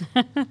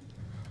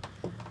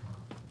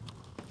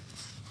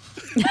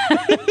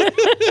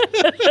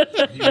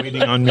 You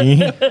waiting on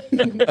me?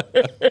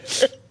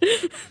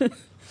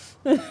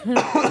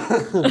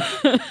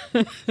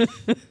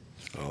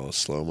 Oh,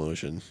 slow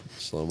motion.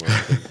 Slow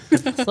motion.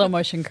 Slow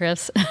motion,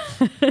 Chris.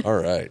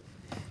 All right.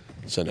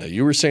 So now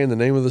you were saying the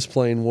name of this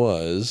plane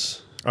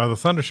was The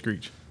Thunder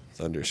Screech.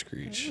 Thunder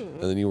Screech.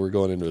 And then you were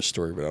going into a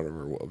story, but I don't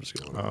remember what was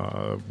going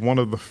on. One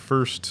of the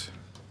first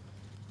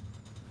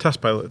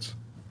test pilots,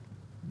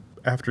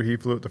 after he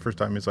flew it the first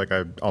time, he's like,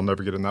 I'll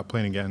never get in that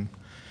plane again.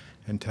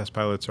 And test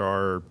pilots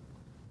are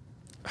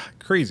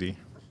crazy.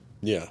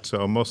 Yeah.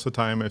 So most of the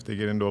time, if they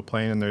get into a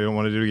plane and they don't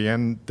want to do it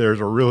again, there's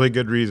a really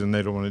good reason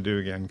they don't want to do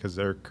it again because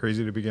they're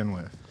crazy to begin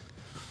with.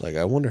 Like,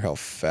 I wonder how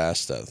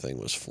fast that thing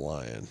was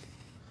flying.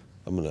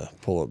 I'm going to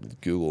pull up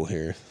Google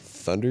here.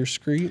 Thunder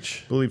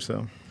Screech? Believe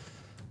so.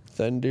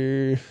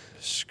 Thunder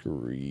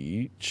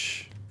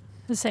Screech.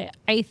 To say,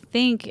 I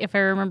think if I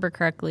remember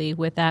correctly,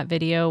 with that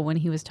video when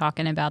he was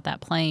talking about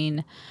that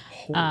plane,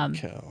 Holy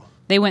cow.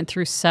 they went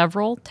through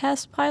several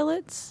test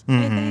pilots.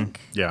 I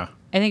think. Yeah.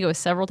 I think it was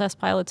several test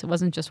pilots. It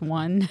wasn't just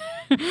one,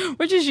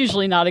 which is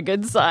usually not a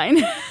good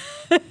sign.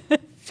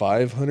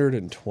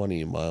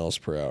 520 miles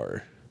per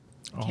hour.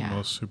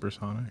 Almost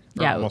supersonic.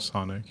 Or Yeah. almost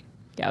sonic.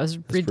 Yeah, it was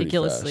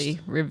pretty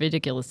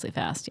ridiculously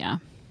fast. Yeah.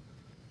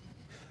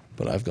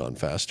 But I've gone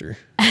faster.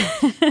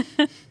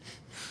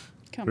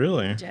 Come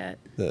Really? on, Jet.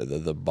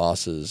 The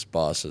boss's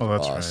Oh,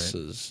 that's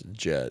boss's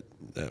jet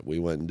that we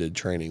went and did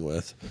training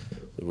with,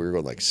 we were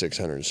going like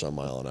 600 and some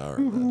mile an hour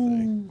in that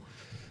thing.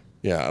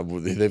 Yeah,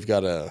 they've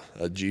got a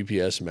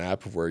GPS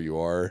map of where you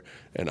are,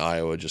 and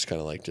Iowa just kind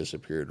of like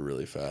disappeared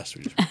really fast.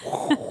 We just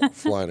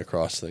flying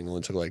across the thing. It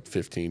only took like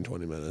 15,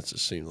 20 minutes, it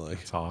seemed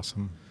like. It's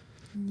awesome.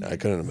 I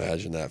couldn't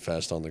imagine that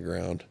fast on the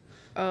ground.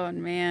 Oh,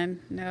 man.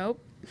 Nope.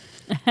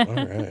 All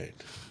right.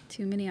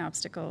 Too many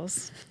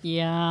obstacles.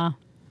 Yeah.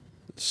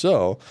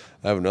 So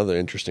I have another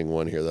interesting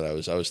one here that I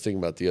was thinking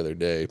about the other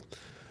day.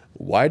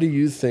 Why do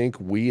you think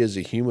we as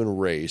a human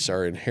race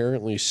are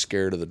inherently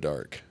scared of the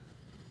dark?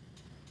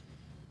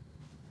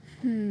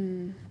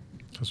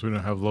 Because we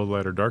don't have low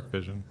light or dark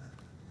vision.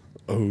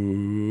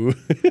 Oh,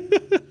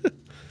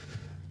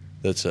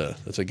 that's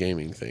a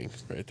gaming thing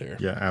right there.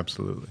 Yeah,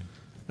 absolutely.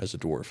 As a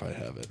dwarf, I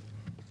have it.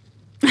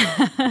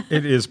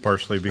 It is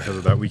partially because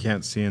of that. We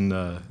can't see in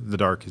the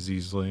dark as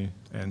easily.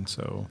 And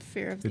so,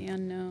 Fear of the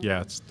unknown.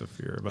 yeah, it's the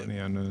fear about the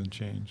unknown and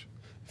change.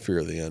 Fear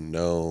of the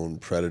unknown,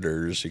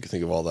 predators. You can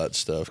think of all that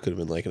stuff. Could have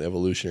been like an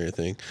evolutionary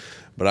thing,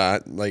 but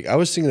I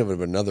was thinking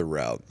of another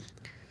route.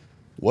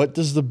 What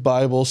does the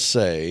Bible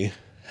say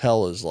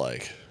hell is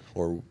like?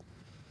 Or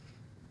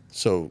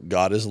so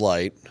God is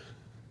light,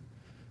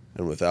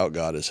 and without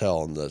God is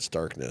hell, and that's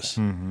darkness.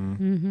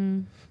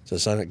 So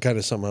it's kind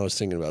of something I was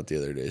thinking about the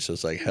other day. So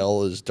it's like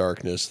hell is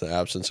darkness, the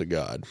absence of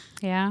God.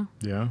 Yeah.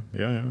 Yeah.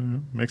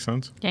 Makes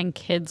sense. And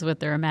kids with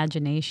their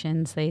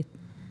imaginations, they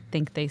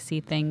think they see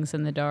things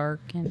in the dark.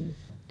 And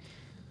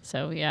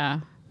so, yeah,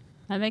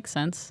 that makes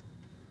sense.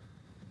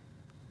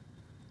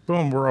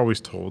 Well, and we're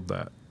always told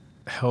that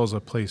hell's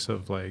a place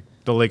of like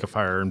the lake of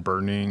fire and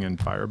burning and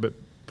fire, but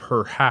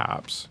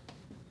perhaps,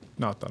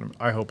 not that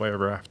I hope I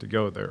ever have to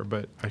go there,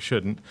 but I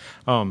shouldn't.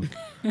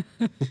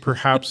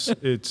 Perhaps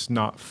it's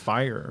not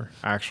fire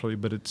actually,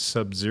 but it's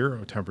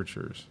sub-zero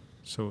temperatures.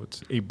 So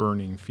it's a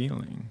burning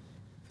feeling.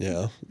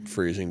 Yeah,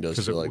 freezing does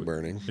 'Cause feel it like would-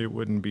 burning. It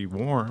wouldn't be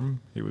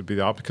warm. It would be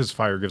the opposite because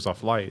fire gives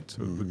off light.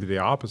 So it would be the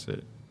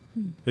opposite.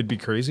 It'd be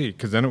crazy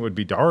because then it would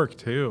be dark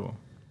too.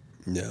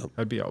 Yeah.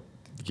 That'd be a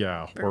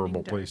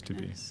horrible place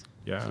darkness. to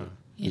be. Yeah.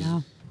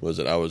 Yeah. Was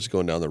it? I was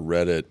going down the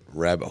Reddit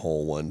rabbit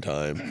hole one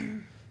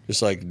time,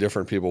 just like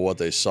different people what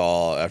they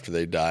saw after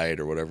they died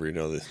or whatever. You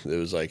know, it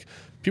was like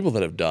people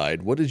that have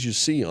died. What did you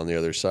see on the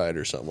other side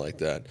or something like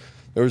that?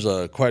 There was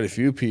quite a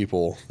few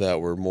people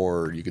that were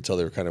more. You could tell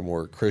they were kind of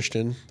more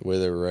Christian the way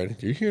they were writing.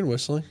 Are you hearing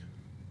whistling?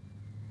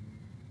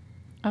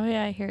 Oh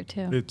yeah, I hear it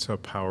too. It's a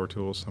power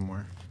tool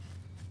somewhere.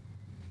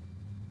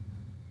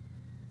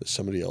 Is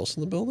somebody else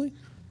in the building?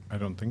 I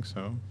don't think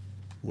so.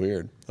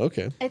 Weird.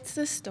 Okay. It's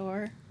the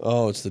store.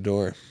 Oh, it's the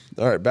door.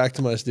 All right, back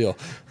to my deal.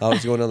 I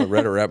was going down the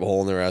Reddit rabbit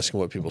hole, and they were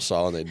asking what people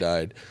saw when they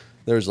died.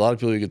 There was a lot of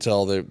people you could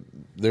tell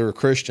they were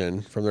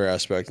Christian from their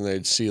aspect, and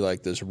they'd see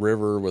like this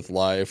river with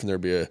life, and there'd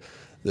be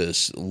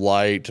this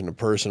light and a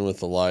person with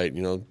the light,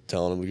 you know,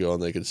 telling them to go,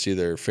 and they could see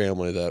their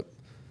family that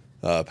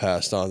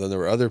passed on. Then there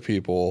were other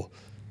people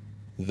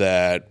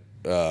that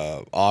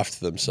offed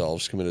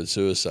themselves, committed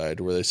suicide,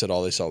 where they said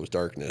all they saw was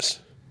darkness,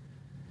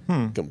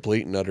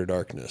 complete and utter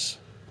darkness.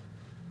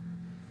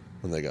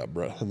 And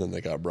then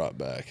they got brought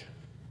back.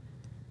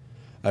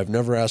 I've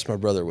never asked my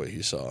brother what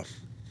he saw.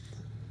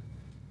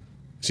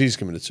 He's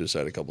committed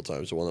suicide a couple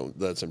times. The one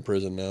that's in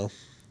prison now,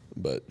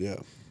 but yeah.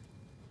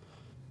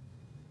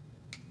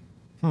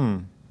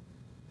 It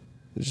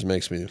just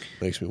makes me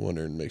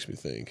wonder and makes me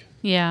think.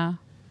 Yeah.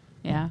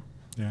 Yeah.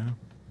 Yeah.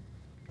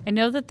 I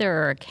know that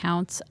there are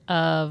accounts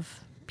of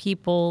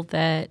people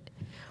that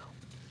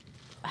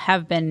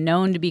have been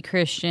known to be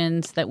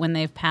Christians that when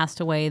they've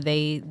passed away,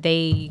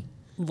 they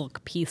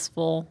look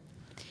peaceful,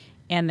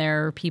 and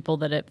there are people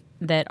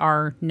that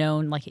are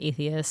known like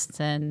atheists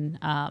and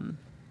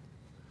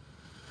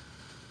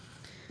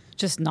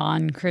just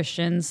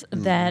non-Christians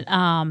that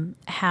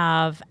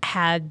have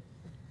had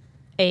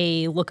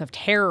a look of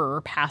terror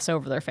pass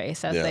over their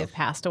face as they've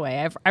passed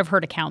away. I've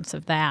heard accounts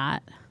of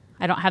that.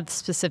 I don't have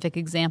specific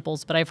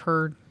examples, but I've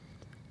heard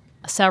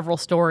several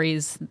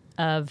stories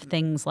of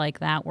things like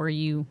that where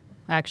you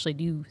actually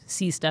do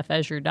see stuff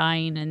as you're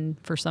dying, and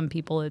for some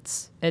people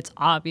it's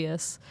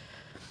obvious.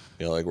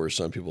 You know, like where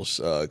some people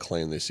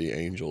claim they see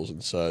angels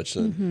and such.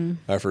 And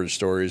I've heard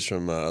stories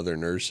from other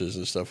nurses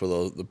and stuff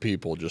where the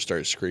people just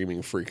start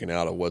screaming, freaking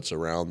out at what's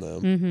around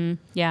them.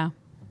 Yeah.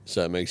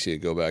 So that makes you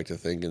go back to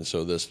thinking,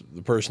 so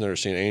the person that are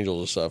seeing angels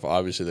and stuff,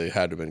 obviously they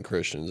had to have been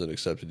Christians and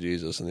accepted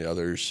Jesus, and the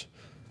others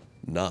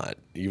not.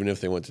 Even if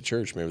they went to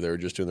church, maybe they were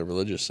just doing the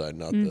religious side,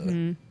 not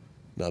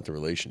the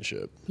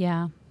relationship.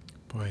 Yeah.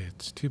 Boy,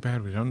 it's too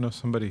bad we don't know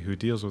somebody who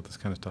deals with this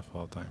kind of stuff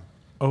all the time.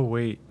 Oh,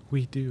 wait,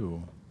 we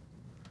do.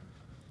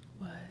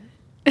 What?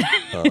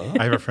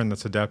 I have a friend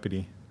that's a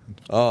deputy.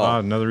 Oh.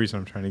 Another reason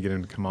I'm trying to get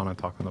him to come on and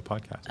talk on the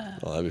podcast.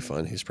 Well, that'd be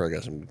fun. He's probably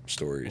got some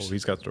stories. Well,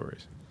 he's got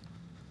stories.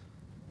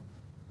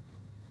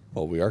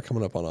 Well, we are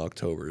coming up on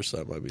October, so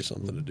that might be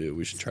something to do.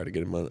 We should try to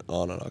get him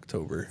on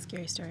October.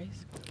 Scary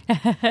stories.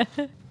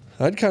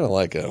 I'd kind of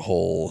like a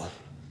whole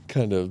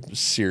kind of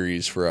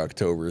series for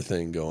October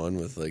thing going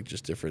with like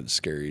just different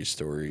scary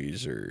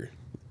stories or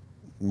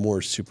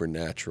more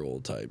supernatural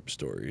type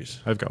stories.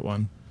 I've got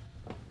one.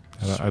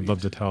 I'd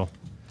love to tell.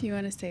 Do you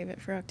want to save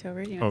it for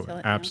October? Do you Oh, want to tell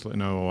it now? absolutely.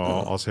 No,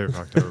 I'll save it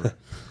for October.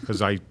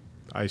 Because I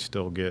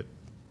still get,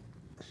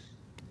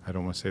 I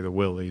don't want to say the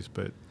willies,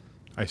 but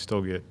I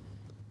still get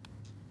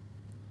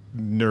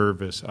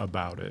nervous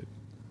about it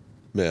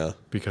Yeah,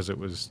 because it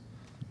was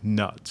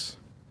nuts.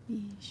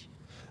 Yeesh.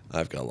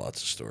 I've got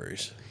lots of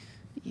stories.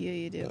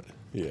 You do.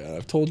 Yeah,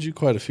 I've told you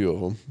quite a few of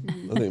them.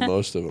 I think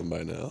most of them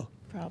by now.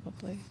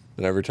 Probably.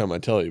 And every time I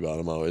tell you about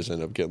them, I always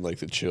end up getting like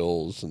the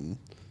chills and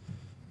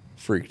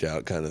freaked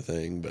out kind of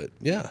thing. But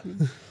yeah.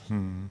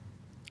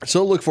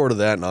 So look forward to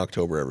that in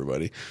October,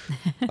 everybody.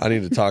 I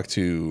need to talk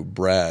to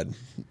Brad,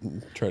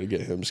 try to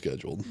get him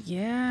scheduled.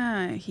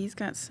 Yeah, he's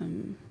got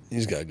some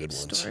He's got good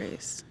ones.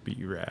 stories.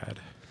 Be rad.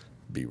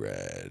 Be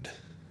rad.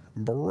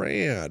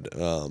 Brad.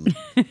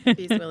 If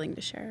he's willing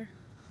to share.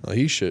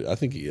 He should. I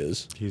think he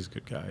is. He's a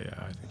good guy,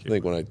 yeah. I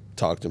think when I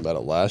talked to him about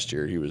it last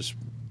year, he was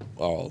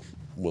all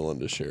willing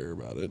to share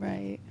about it.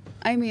 Right.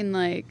 I mean,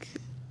 like,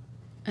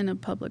 in a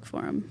public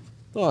forum.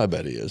 Oh, I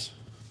bet he is.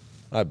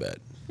 I bet.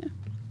 Can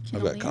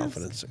I've got only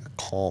confidence.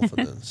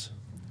 Confidence.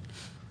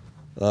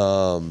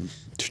 Well,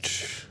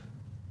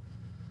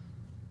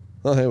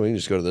 hey, we can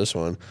just go to this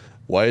one.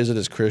 Why is it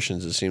as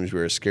Christians it seems we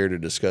are scared to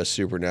discuss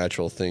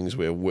supernatural things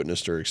we have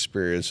witnessed or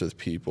experienced with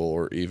people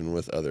or even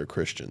with other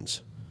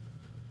Christians?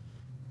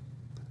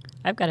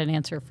 I've got an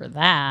answer for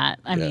that.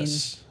 I mean,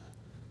 Yes.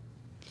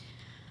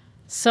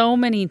 so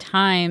many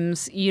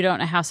times you don't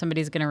know how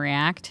somebody's going to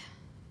react,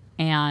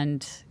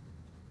 and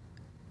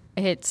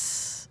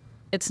it's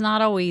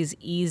not always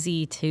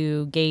easy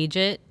to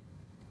gauge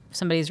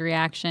somebody's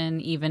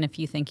reaction, even if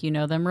you think you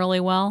know them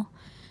really well,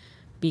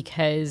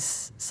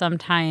 because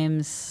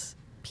sometimes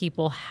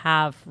people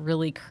have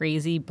really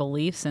crazy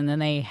beliefs and then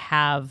they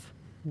have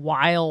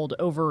wild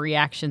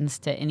overreactions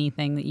to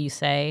anything that you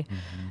say,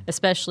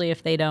 especially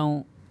if they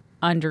don't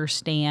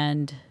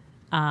understand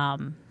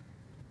some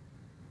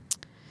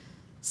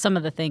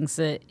of the things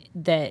that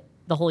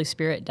the Holy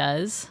Spirit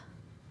does.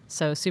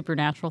 So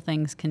supernatural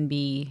things can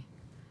be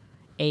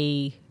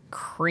a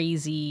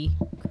crazy,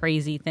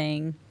 crazy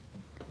thing,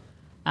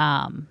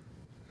 for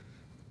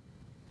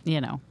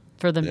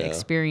them to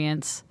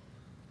experience.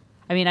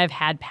 I mean, I've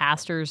had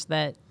pastors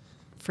that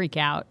freak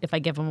out if I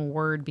give them a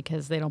word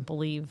because they don't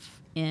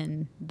believe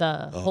in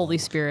the Holy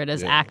Spirit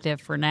as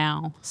active for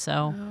now.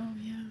 So,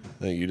 I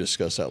think you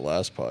discussed that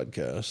last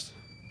podcast.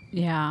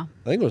 yeah.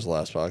 I think it was the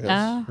last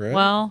podcast, right?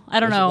 Well, I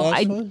don't Was it know.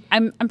 last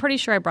one? I'm pretty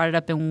sure I brought it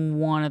up in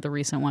one of the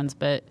recent ones,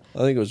 but I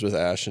think it was with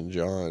Ash and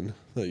John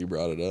that you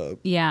brought it up.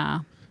 yeah.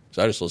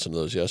 So I just listened to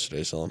those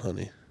yesterday selling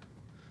honey.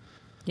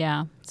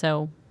 Yeah.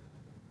 So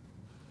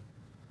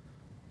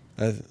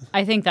I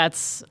I think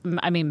that's,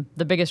 I mean,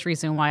 the biggest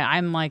reason why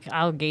I'm like,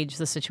 I'll gauge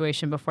the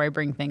situation before I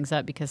bring things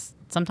up, because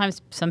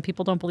sometimes some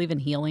people don't believe in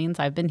healings.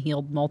 I've been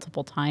healed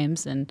multiple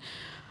times, and,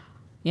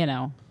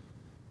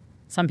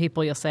 some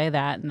people you'll say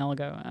that and they'll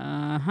go,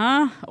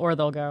 uh-huh, or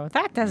they'll go,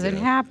 that doesn't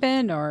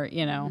happen, or,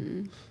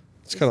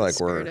 It's kind of like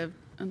spirit where of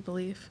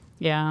unbelief.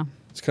 yeah.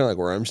 it's kind of like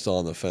where I'm still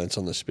on the fence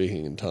on the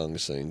speaking in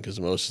tongues thing, because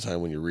most of the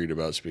time when you read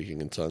about speaking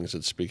in tongues,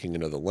 it's speaking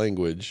another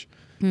language,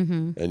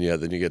 and then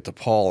you get to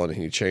Paul and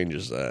he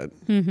changes that,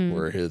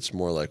 where it's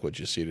more like what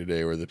you see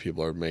today, where the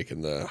people are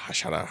making the ha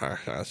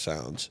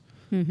sounds.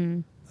 I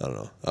don't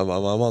know. I'm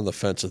on the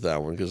fence with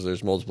that one, because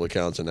there's multiple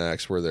accounts in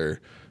Acts where they're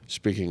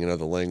speaking in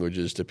other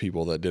languages to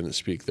people that didn't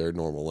speak their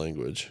normal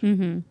language.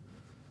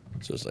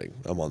 So it's like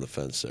I'm on the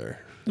fence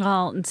there.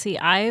 Well, and see,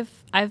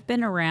 I've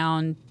been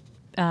around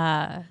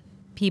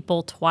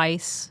people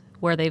twice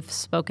where they've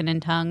spoken in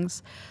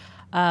tongues.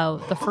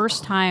 The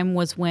first time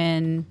was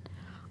when,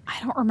 I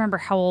don't remember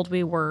how old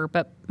we were,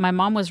 but my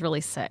mom was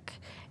really sick,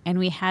 and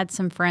we had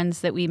some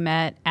friends that we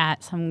met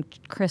at some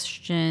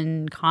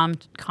Christian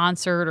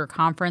concert or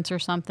conference or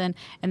something,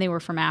 and they were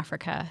from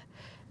Africa.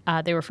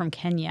 They were from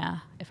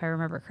Kenya, if I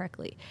remember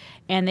correctly.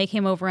 And they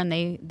came over and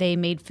they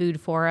made food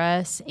for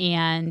us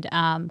and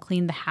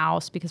cleaned the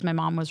house because my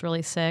mom was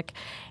really sick.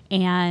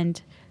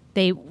 And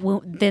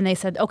then they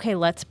said, okay,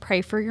 let's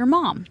pray for your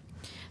mom.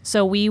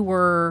 So we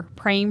were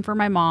praying for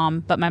my mom,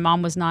 but my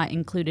mom was not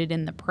included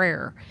in the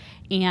prayer.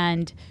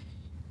 And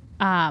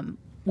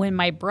when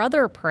my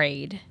brother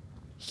prayed,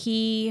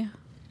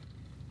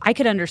 I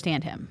could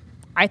understand him.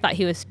 I thought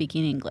he was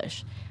speaking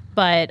English.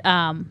 But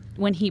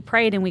when he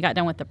prayed and we got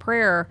done with the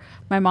prayer,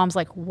 my mom's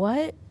like,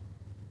 what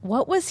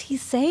was he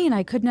saying?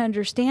 I couldn't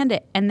understand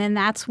it. And then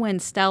that's when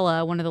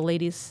Stella, one of the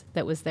ladies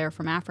that was there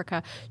from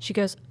Africa, she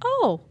goes,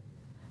 oh,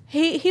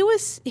 he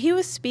was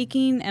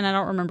speaking, and I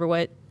don't remember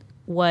what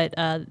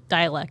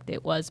dialect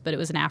it was, but it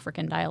was an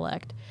African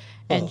dialect.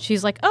 And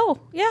she's like, oh,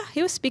 yeah,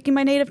 he was speaking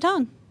my native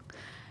tongue.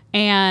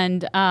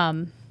 And,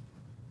 I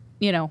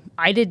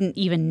didn't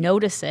even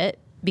notice it,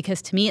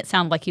 because to me it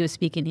sounded like he was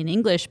speaking in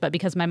English, but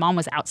because my mom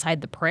was outside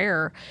the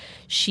prayer,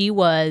 she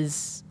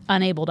was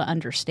unable to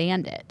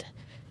understand it.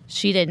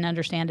 She didn't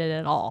understand it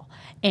at all.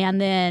 And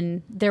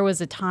then there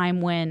was a time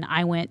when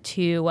I went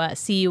to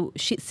see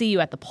you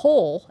at the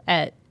pole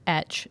at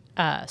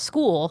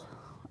school,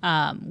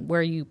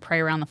 where you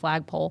pray around the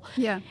flagpole.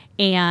 Yeah.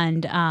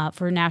 And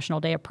for National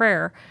Day of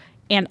Prayer.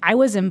 And I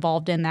was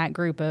involved in that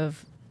group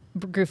of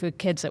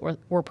kids that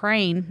were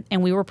praying,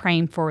 and we were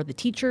praying for the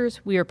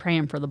teachers, we were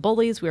praying for the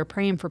bullies, we were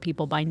praying for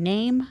people by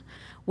name,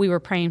 we were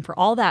praying for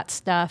all that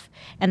stuff.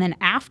 And then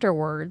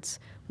afterwards,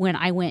 when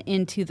I went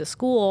into the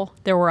school,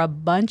 there were a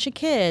bunch of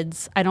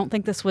kids. I don't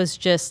think this was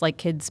just like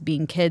kids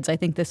being kids. I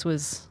think this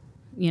was,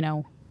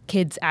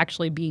 kids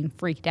actually being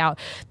freaked out.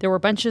 There were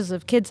bunches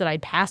of kids that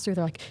I'd passed through.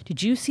 They're like,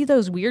 did you see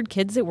those weird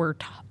kids that were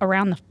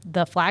around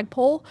the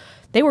flagpole?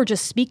 They were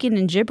just speaking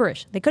in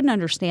gibberish. They couldn't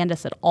understand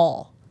us at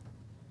all,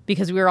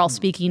 because we were all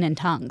speaking in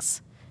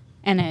tongues.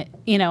 And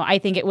I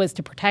think it was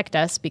to protect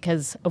us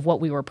because of what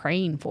we were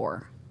praying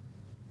for.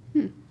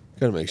 Kind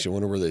of makes you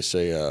wonder where they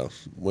say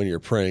when you're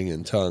praying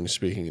in tongues,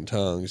 speaking in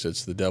tongues,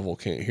 it's the devil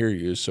can't hear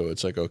you. So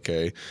it's like,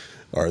 okay,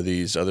 are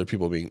these other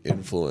people being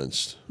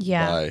influenced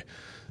by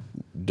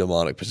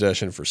demonic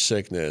possession, for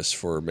sickness,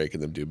 for making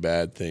them do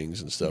bad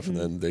things and stuff? And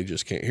then they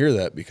just can't hear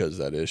that because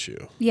of that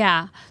issue.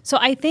 Yeah. So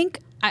I think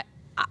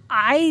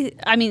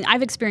I mean,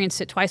 I've experienced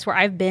it twice where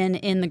I've been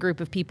in the group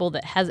of people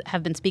that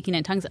have been speaking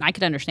in tongues, and I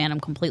could understand them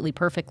completely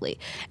perfectly.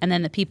 And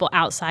then the people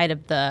outside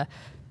of the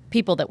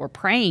people that were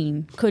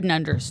praying couldn't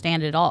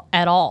understand it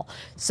at all.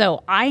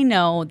 So I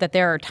know that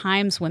there are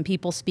times when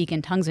people speak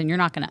in tongues and you're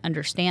not going to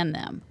understand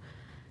them.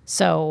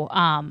 So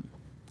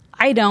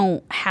I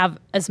don't have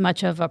as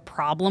much of a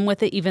problem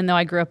with it, even though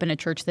I grew up in a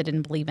church that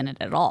didn't believe in it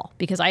at all,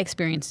 because I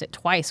experienced it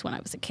twice when I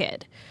was a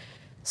kid.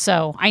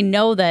 So I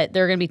know that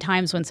there are going to be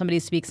times when somebody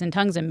speaks in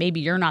tongues and maybe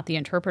you're not the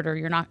interpreter.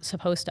 You're not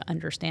supposed to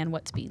understand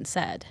what's being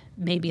said.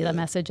 Maybe the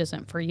message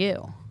isn't for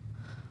you.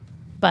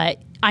 But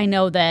I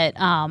know that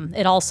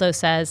it also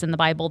says in the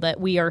Bible that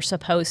we are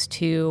supposed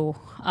to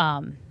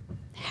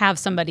have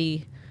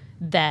somebody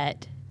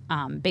that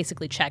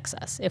basically checks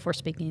us if we're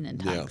speaking in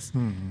Yeah. tongues.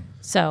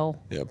 So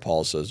Yeah,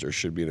 Paul says there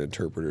should be an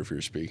interpreter if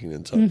you're speaking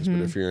in tongues. Mm-hmm.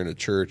 But if you're in a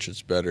church,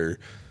 it's better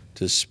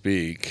to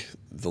speak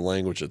the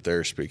language that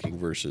they're speaking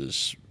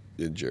versus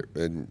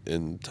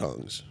in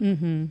tongues.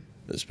 Mm-hmm.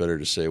 It's better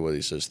to say what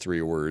he says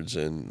 3 words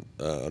in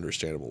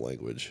understandable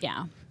language.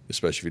 yeah,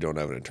 Especially if you don't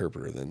have an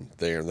interpreter, then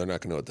they're not going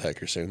to know what the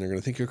heck you're saying. They're going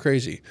to think you're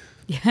crazy.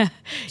 yeah,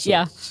 So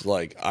yeah. it's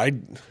like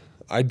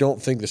I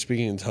don't think the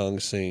speaking in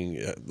tongues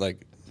thing,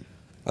 like,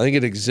 I think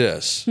it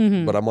exists,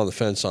 but I'm on the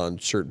fence on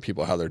certain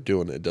people, how they're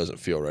doing it. It doesn't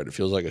feel right. It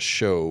feels like a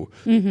show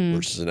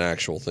versus an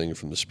actual thing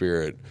from the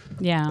Spirit.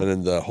 Yeah. And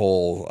then the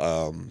whole,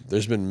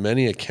 there's been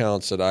many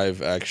accounts that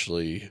I've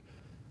actually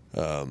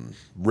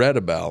read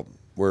about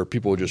where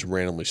people would just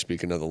randomly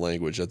speak another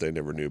language that they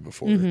never knew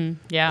before.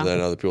 Yeah. And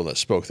then other people that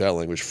spoke that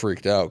language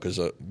freaked out because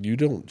you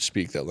don't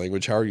speak that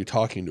language. How are you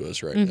talking to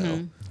us right now?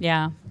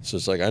 Yeah. So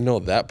it's like, I know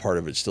that part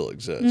of it still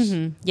exists.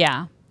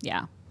 Yeah.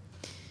 Yeah.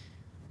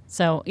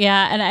 So,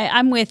 yeah, and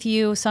I'm with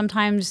you.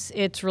 Sometimes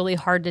it's really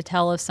hard to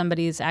tell if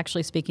somebody's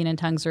actually speaking in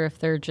tongues or if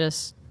they're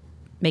just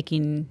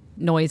making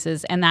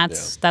noises. And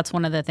that's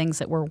one of the things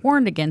that we're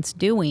warned against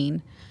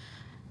doing.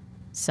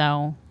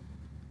 So,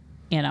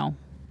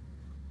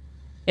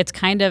 it's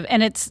kind of,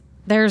 and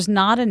there's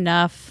not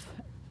enough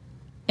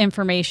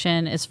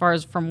information as far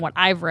as from what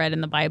I've read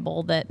in the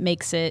Bible that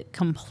makes it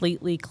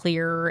completely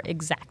clear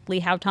exactly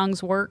how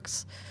tongues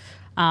works.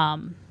 I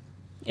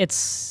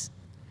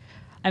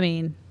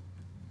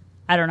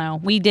don't know.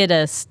 We did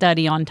a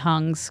study on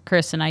tongues,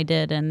 Chris and I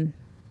did, and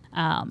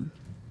the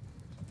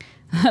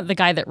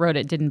guy that wrote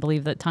it didn't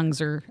believe that tongues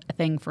are a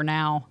thing for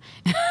now.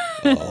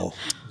 Oh, he's one of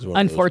those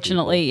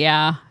Unfortunately,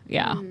 yeah.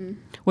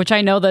 Which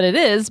I know that it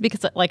is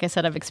because, like I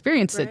said, I've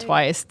experienced it Right.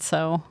 twice,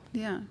 so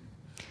Yeah.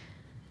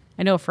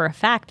 I know for a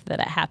fact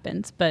that it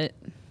happens, but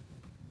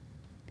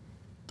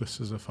This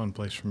is a fun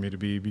place for me to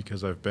be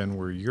because I've been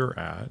where you're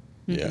at,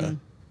 people. Yeah.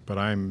 but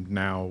I'm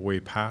now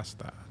way past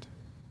that.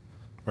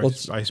 Well,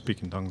 it's- I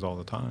speak in tongues all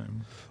the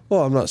time.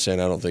 Well, I'm not saying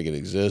I don't think it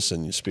exists,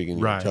 and speaking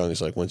in Right.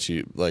 tongues, like once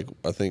you, like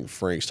I think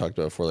Frank's talked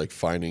about before, like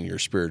finding your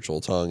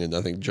spiritual tongue, and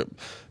I think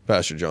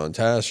Pastor John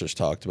Tasser's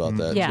talked about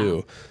that Yeah.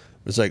 too.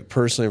 It's like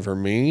personally for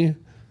me,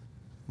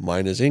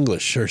 mine is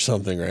English or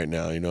something right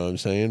now. You know what I'm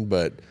saying?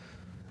 But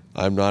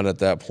I'm not at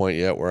that point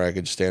yet where I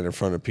could stand in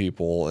front of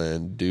people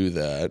and do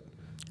that.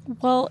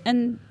 well,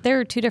 and there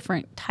are 2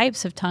 different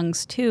types of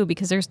tongues too,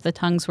 because there's the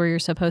tongues where you're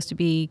supposed to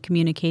be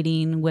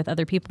communicating with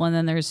other people, and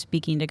then there's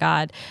speaking to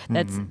God.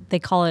 They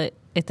call it,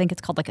 I think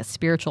it's called like a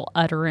spiritual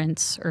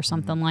utterance or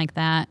something like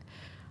that.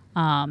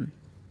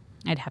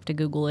 I'd have to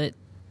Google it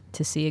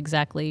to see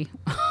exactly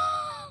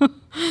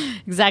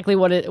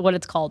what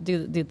it's called.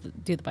 Do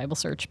the Bible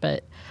search,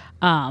 but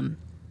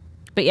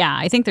yeah,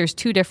 I think there's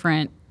two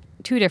different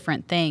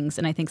things,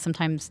 and I think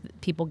sometimes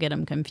people get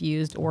them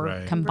confused or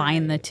Right.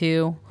 combine the Right.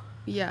 two.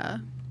 Yeah.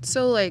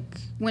 So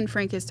like when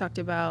Frank has talked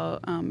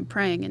about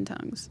praying in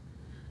tongues,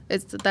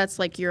 that's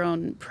like your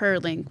own prayer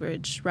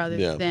language rather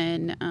Yeah.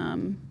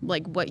 than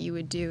like what you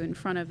would do in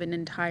front of an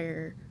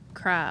entire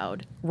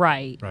crowd.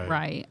 Right.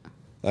 Right.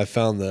 I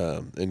found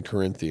in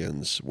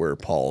Corinthians where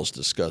Paul's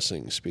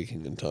discussing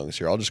speaking in tongues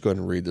here. I'll just go ahead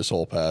and read this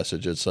whole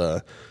passage. It's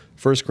 1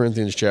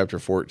 Corinthians chapter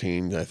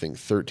 14, I think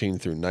 13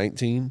 through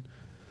 19.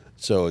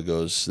 So it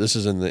goes, this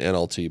is in the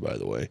NLT, by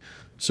the way.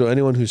 So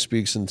anyone who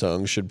speaks in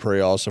tongues should pray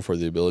also for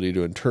the ability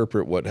to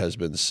interpret what has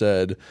been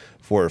said.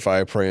 For if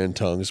I pray in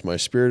tongues, my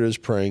spirit is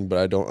praying, but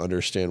I don't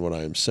understand what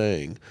I am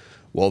saying.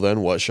 Well,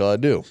 then what shall I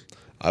do?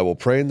 I will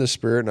pray in the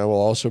spirit, and I will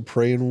also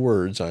pray in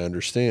words I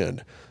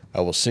understand.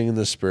 I will sing in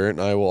the spirit,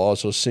 and I will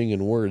also sing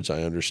in words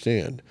I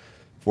understand.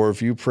 For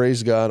if you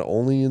praise God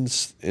only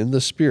in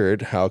the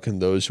spirit, how can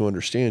those who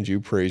understand you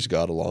praise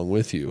God along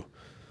with you?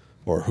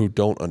 Or who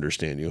don't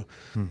understand you?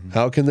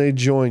 How can they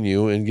join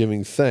you in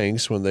giving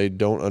thanks when they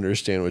don't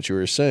understand what you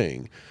are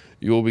saying?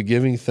 You will be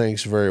giving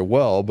thanks very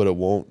well, but it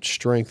won't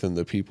strengthen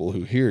the people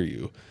who hear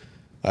you.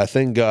 I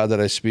thank God that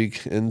I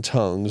speak in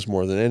tongues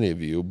more than any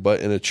of you, but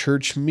in a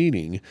church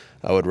meeting,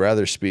 I would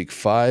rather speak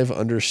 5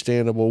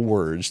 understandable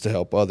words to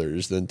help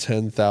others than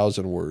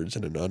 10,000 words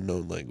in an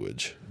unknown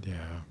language.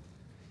 Yeah.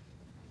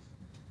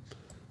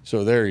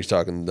 So there he's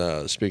talking,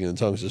 speaking in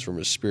tongues is from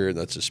his spirit.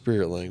 That's his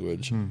spirit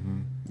language.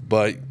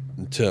 But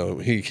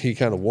he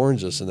kind of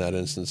warns us in that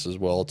instance as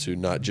well to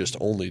not just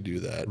only do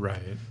that. Right.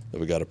 That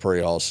we got to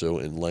pray also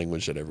in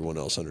language that everyone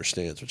else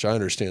understands, which I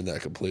understand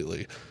that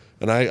completely.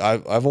 And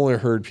I've only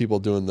heard people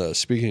doing the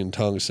speaking in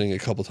tongues thing a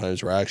couple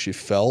times where I actually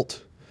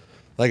felt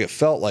like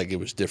it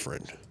was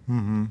different.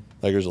 Mm-hmm.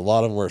 Like there's a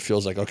lot of them where it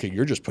feels like, okay,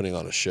 you're just putting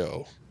on a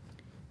show,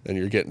 and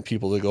you're getting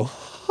people to go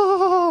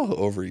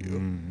over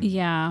you.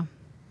 Yeah.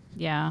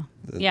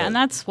 And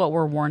that's what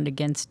we're warned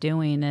against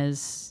doing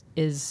is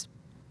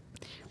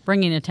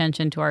bringing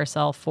attention to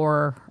ourselves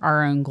for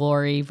our own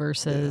glory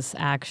versus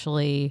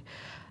actually,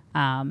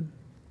 being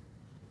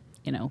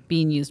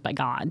used by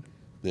God.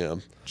 Yeah.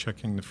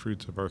 Checking the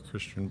fruits of our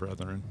Christian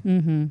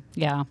brethren.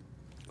 Yeah.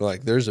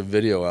 Like there's a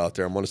video out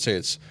there. I'm going to say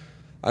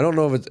I don't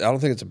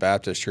think it's a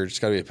Baptist church. It's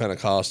got to be a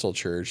Pentecostal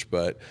church,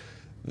 but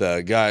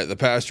the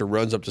pastor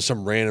runs up to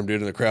some random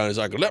dude in the crowd and he's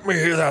like, let me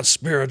hear that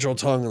spiritual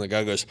tongue. And the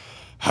guy goes,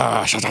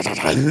 ha,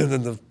 and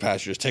then the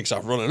pastor just takes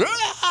off running.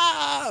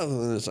 Ah!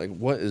 And it's like,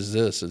 what is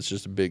this? It's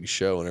just a big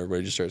show, and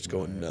everybody just starts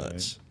going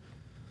nuts.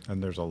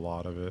 And there's a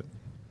lot of it.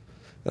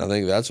 And I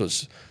think that's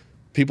what's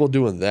people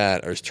doing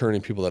that is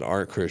turning people that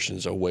aren't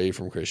Christians away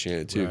from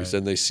Christianity too, because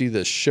then they see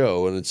this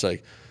show and it's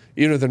like,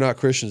 even if they're not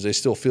Christians, they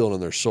still feel it in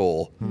their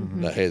soul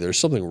that, hey, there's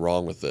something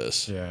wrong with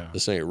this. Yeah.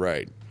 This ain't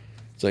right.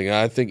 It's like,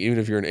 I think even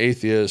if you're an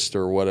atheist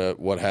or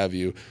what have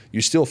you,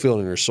 you still feel it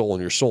in your soul,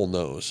 and your soul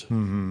knows.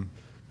 Mm-hmm.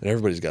 And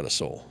everybody's got a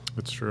soul.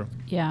 It's true.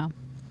 Yeah.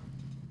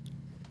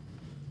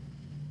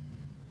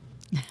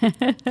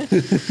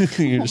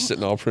 You're just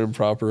sitting all prim and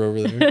proper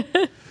over there.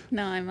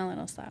 No, I'm a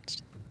little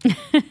slouched.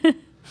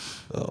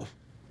 Oh,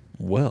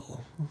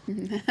 well.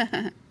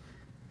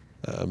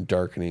 I'm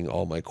darkening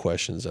all my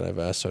questions that I've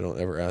asked so I don't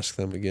ever ask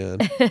them again.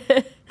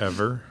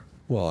 Ever?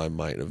 Well, I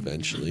might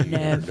eventually.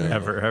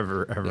 Never.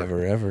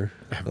 Ever.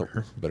 Oh,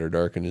 better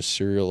darken his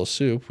cereal a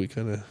soup. We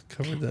kind of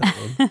covered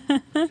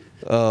that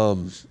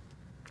one.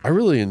 I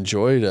really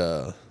enjoyed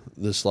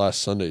this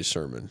last Sunday's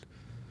sermon,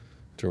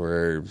 to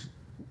where,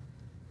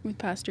 With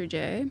Pastor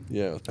Jay.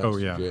 yeah, with Oh,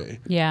 Pastor yeah. Jay.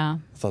 Yeah.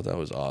 I thought that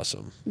was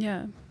awesome.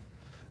 Yeah.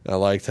 I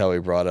liked how he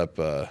brought up.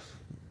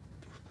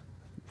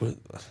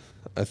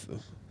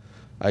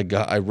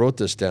 I wrote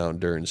this down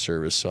during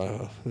service,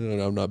 so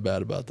I'm not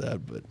bad about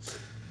that. But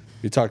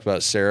he talked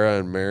about Sarah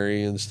and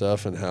Mary and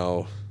stuff, and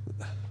how.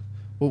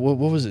 What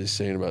was he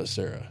saying about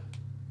Sarah?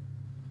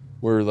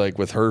 Where, like,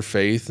 with her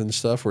faith and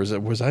stuff, or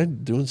was I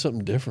doing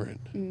something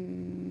different? I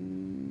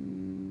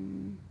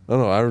don't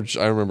know.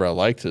 I remember I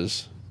liked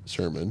his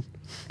sermon.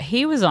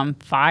 He was on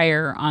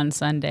fire on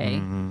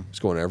Sunday. It's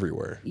going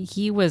everywhere.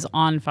 He was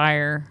on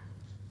fire.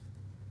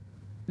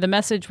 The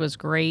message was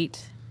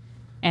great,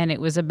 and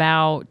it was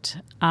about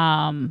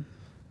part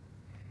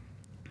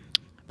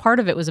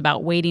of it was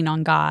about waiting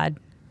on God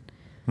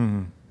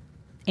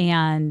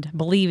and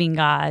believing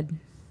God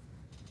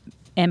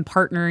and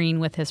partnering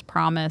with his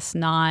promise,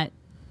 not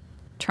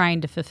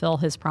trying to fulfill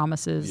his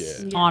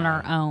promises on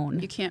our own.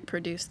 You can't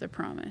produce the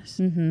promise.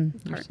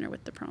 Partner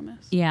with the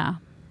promise. Yeah.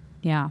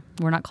 Yeah.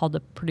 We're not called to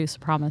produce a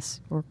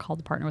promise. We're called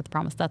to partner with the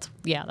promise. That's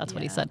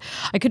what he said.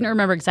 I couldn't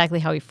remember exactly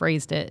how he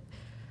phrased it.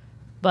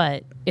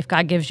 But if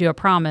God gives you a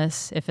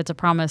promise, if it's a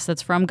promise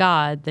that's from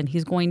God, then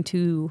he's going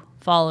to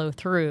follow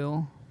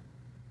through.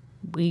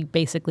 We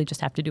basically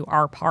just have to do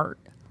our part.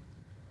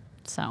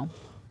 So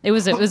it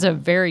was a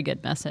very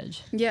good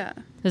message. Yeah.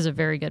 It was a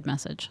very good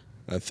message.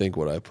 I think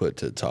what I put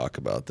to talk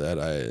about that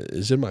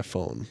is in my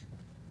phone,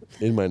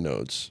 in my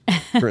notes,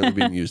 currently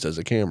being used as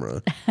a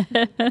camera,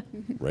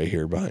 right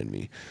here behind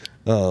me.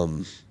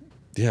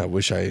 I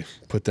wish I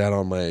put that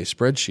on my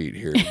spreadsheet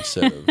here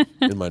instead of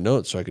in my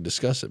notes so I could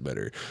discuss it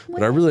better.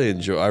 But I really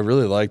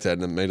liked that,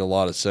 and it made a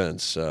lot of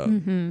sense.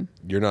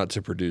 You're not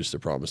to produce the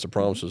promise. The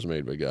promise was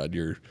made by God.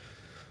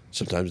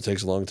 Sometimes it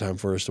takes a long time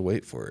for us to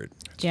wait for it.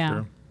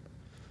 True.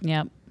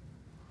 Yep.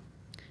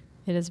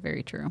 It is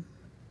very true.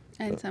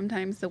 And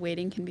sometimes the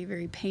waiting can be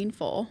very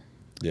painful,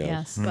 Yeah.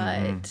 Yes.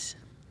 but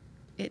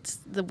it's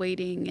the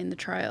waiting and the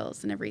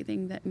trials and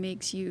everything that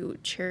makes you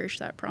cherish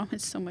that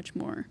promise so much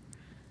more.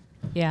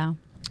 Yeah.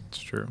 It's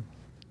true.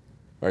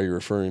 Are you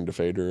referring to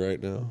Fader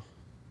right now?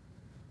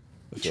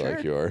 I feel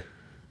like you are.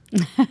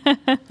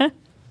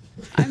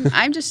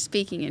 I'm just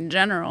speaking in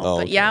general, Oh,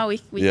 but okay. yeah, we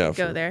could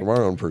go there. From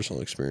our own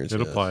personal experience. It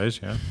yes.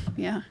 applies, yeah.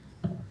 Yeah.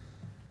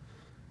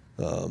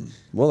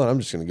 Well, then I'm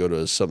just going to go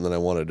to something that I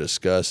want to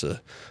discuss.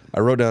 I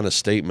wrote down a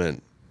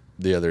statement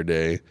the other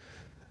day,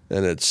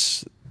 and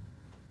it's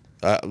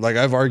like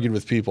I've argued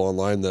with people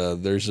online.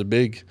 There's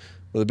one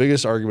of the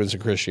biggest arguments in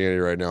Christianity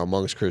right now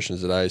amongst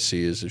Christians that I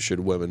see is should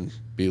women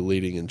be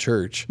leading in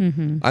church?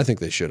 Mm-hmm. I think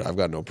they should. I've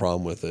got no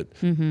problem with it.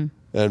 Mm-hmm.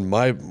 And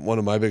one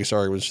of my biggest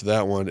arguments for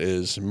that one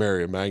is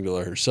Mary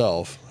Magdalene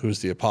herself, who's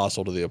the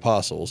apostle to the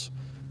apostles,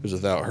 because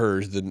without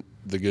her,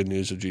 the good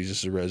news of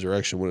Jesus'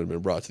 resurrection wouldn't have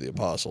been brought to the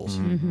apostles.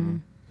 Mm-hmm.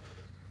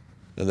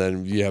 And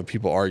then you have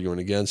people arguing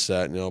against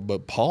that,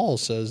 but Paul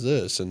says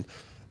this. And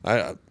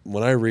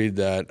when I read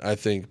that, I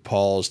think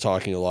Paul is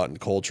talking a lot in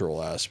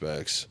cultural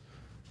aspects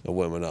of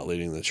women not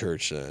leading the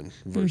church then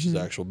versus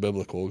actual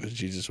biblical, because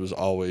Jesus was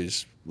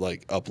always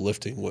like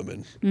uplifting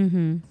women.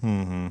 Mm-hmm.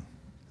 Mm-hmm.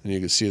 And you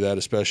can see that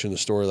especially in the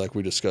story like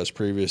we discussed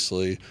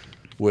previously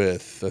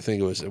with, I think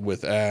it was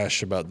with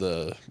Ash, about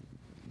the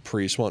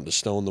priest wanting to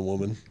stone the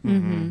woman.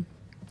 Mm-hmm.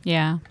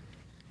 Yeah.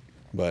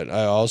 But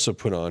I also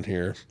put on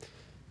here,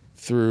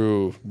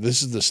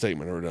 this is the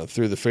statement I wrote down,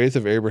 through the faith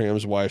of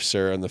Abraham's wife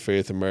Sarah and the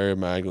faith of Mary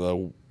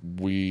Magdalene,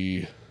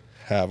 we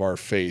have our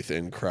faith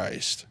in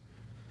Christ,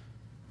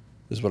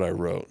 is what I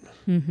wrote.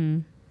 Mm-hmm.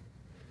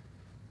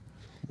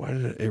 Why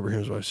did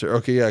Abraham's wife Sarah?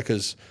 Okay, yeah,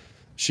 because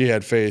she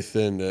had faith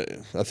in,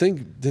 I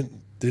think,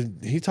 did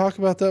he talk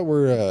about that,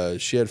 where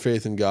she had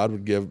faith in God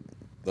would give,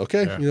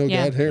 Yeah.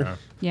 God, here,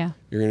 Yeah.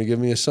 you're going to give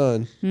me a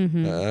son.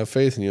 Mm-hmm. I have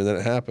faith in you, and then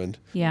it happened.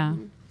 Yeah.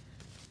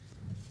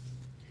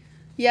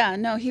 Yeah,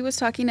 no, he was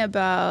talking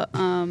about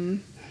I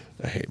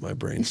hate my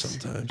brain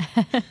sometimes.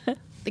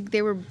 like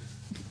they were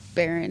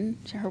barren.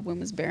 Her womb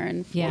was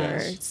barren for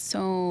Yes.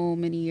 so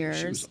many years.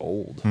 She was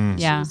old.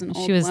 Yeah, was an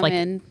old she was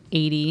woman. like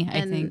 80, I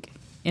And think,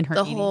 in her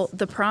the 80s.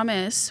 the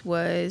promise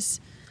was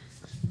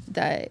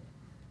that,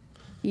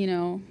 you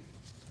know,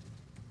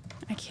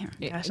 I can't.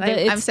 Gosh, I'm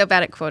It's- so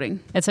bad at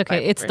quoting. It's okay.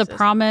 Bible It's the verses.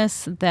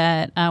 promise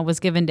that was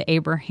given to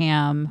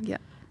Abraham Yeah.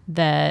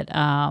 that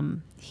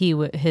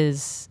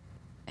his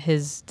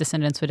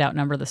descendants would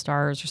outnumber the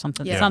stars or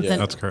something. Yeah. Something, Yeah,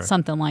 that's correct.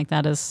 Something like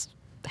that is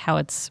how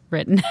it's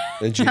written.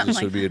 And Jesus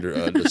like would be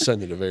a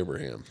descendant of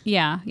Abraham.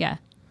 yeah.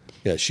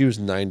 Yeah, she was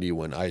 90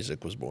 when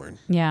Isaac was born.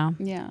 Yeah.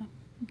 Yeah.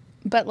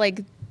 But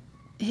like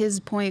his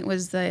point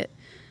was that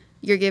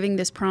you're giving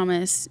this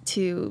promise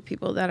to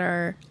people that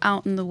are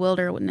out in the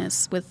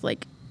wilderness with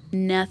like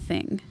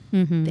nothing.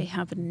 Mm-hmm. They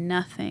have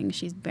nothing.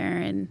 She's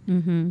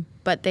barren.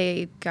 But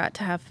they got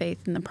to have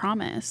faith in the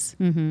promise.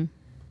 Mm-hmm.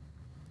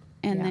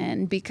 And Yeah.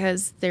 then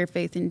because their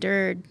faith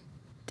endured,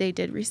 they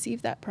did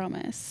receive that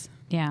promise.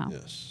 Yeah.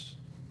 Yes.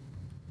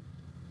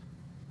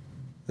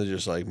 It's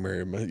just like Mary.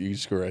 You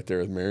just go right there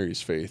with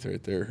Mary's faith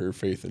right there. Her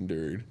faith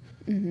endured.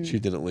 She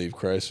didn't leave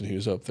Christ when he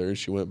was up there.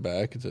 She went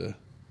back to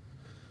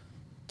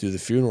do the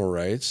funeral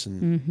rites.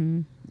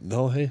 And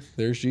no, hey,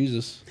 there's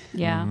Jesus.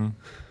 Yeah.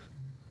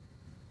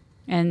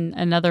 And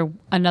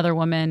another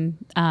woman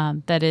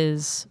that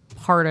is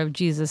part of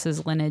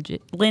Jesus's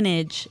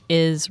lineage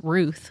is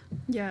Ruth.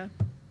 Yeah.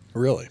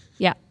 Really?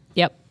 Yeah.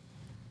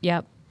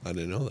 Yep. I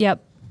didn't know that.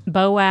 Yep.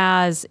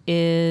 Boaz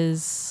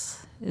is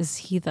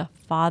he the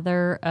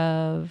father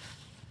of,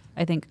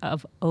 I think,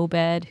 of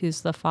Obed,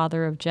 who's the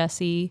father of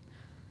Jesse,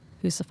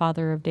 who's the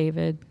father of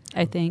David,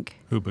 I think.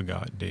 Who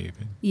begot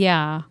David?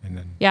 Yeah. And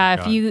then Yeah,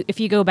 begot- if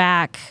you go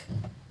back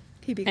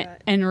He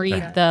begot. and read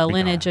Yeah. the Begot.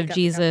 lineage of Begot.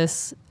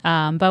 Jesus,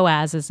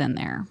 Boaz is in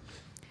there.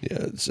 Yeah,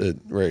 it's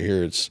right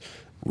here. It's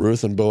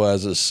Ruth and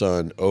Boaz's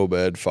son,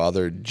 Obed,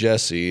 fathered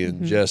Jesse,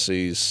 and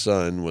Jesse's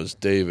son was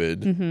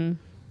David, and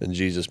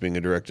Jesus being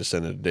a direct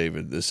descendant of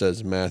David. This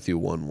says Matthew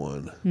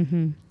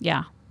 1:1.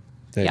 Yeah.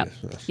 Hey, Yep.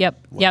 uh,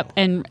 Yep. wow. Yep.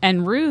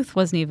 And Ruth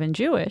wasn't even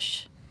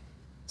Jewish.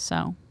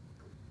 So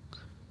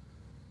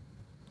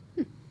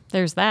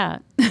there's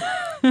that.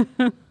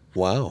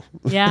 Wow.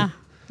 Yeah.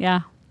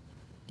 Yeah.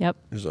 Yep.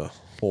 There's a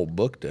whole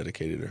book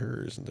dedicated to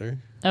her, isn't there?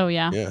 Oh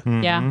yeah. Yeah.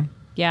 Yeah.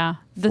 Yeah.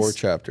 4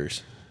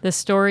 chapters. The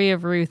story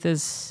of Ruth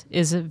is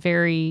a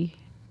very,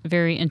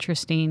 very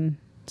interesting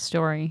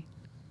story.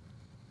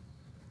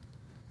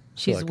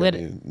 I feel She's like I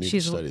need to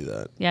she's study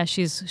that. Yeah,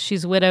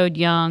 she's widowed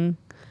young,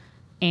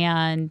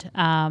 and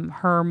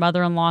her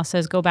mother-in-law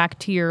says, "Go back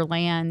to your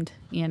land.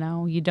 You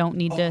know, you don't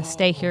need to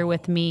stay here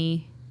with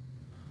me."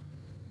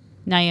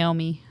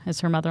 Naomi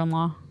is her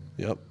mother-in-law.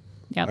 Yep.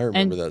 Yep. I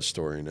remember that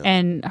story now.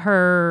 And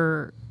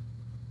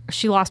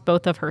she lost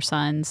both of her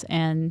sons,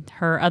 and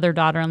her other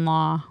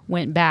daughter-in-law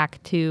went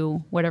back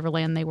to whatever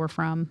land they were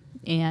from,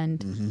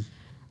 and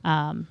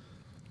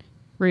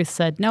Ruth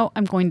said, "No,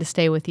 I'm going to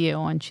stay with you,"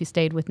 and she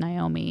stayed with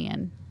Naomi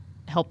and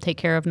helped take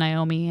care of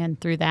Naomi, and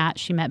through that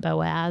she met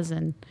Boaz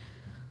and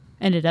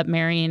ended up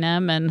marrying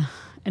him and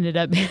ended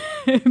up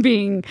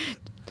being,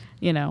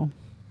 you know,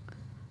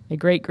 a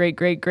great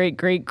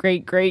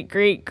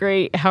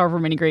however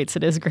many greats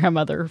it is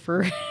grandmother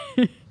for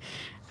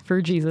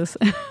for Jesus.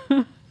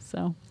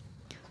 So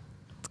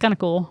it's kind of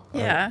cool.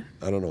 Yeah.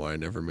 I don't know why I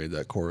never made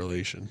that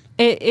correlation.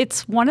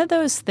 It's one of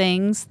those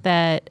things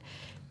that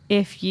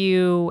if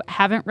you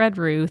haven't read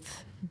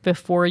Ruth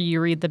before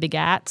you read the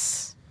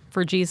Begats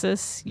for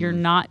Jesus, you're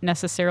not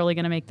necessarily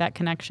going to make that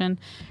connection,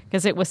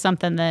 because it was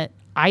something that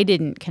I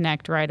didn't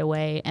connect right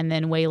away. And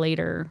then way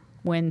later,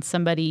 when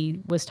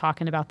somebody was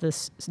talking about the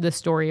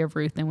story of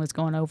Ruth and was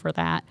going over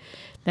that,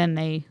 then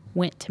they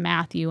went to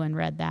Matthew and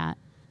read that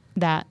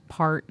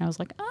part. And I was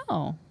like,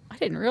 oh, I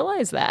didn't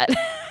realize that.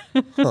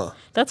 Huh.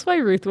 That's why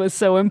Ruth was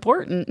so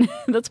important.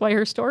 That's why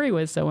her story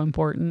was so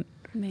important.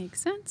 Makes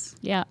sense.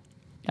 Yeah.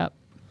 Yep.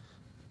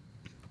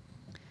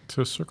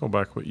 To circle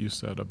back what you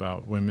said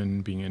about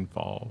women being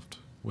involved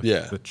with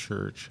Yeah. the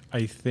church,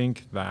 I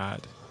think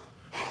that,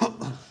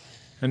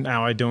 and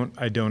now I don't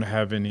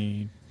have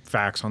any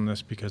facts on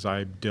this because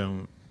I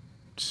don't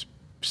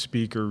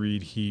speak or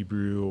read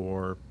Hebrew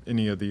or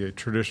any of the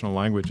traditional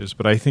languages,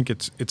 but I think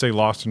it's a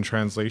lost in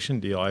translation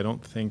deal. I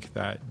don't think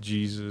that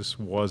Jesus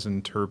was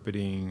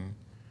interpreting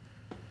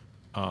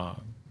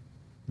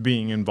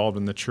being involved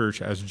in the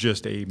church as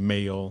just a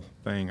male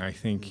thing. I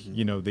think,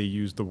 they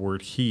use the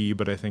word he,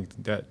 but I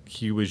think that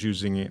he was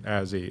using it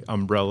as a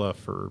umbrella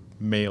for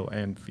male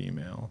and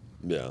female,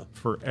 Yeah.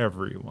 for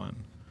everyone.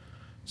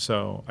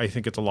 So I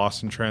think it's a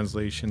lost in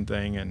translation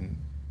thing, and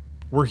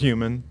we're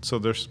human. So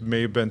there's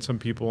may have been some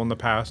people in the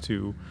past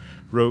who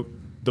wrote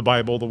the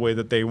Bible the way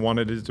that they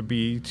wanted it to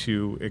be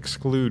to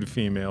exclude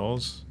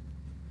females,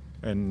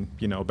 and,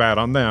 bad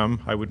on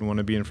them. I wouldn't want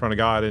to be in front of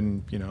God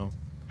and,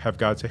 have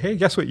God say, hey,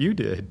 guess what you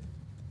did?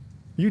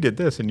 You did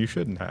this and you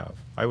shouldn't have.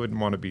 I wouldn't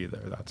want to be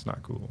there. That's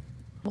not cool.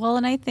 Well,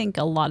 and I think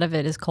a lot of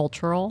it is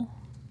cultural.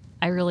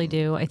 I really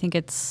do. I think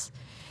it's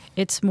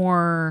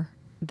more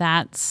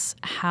that's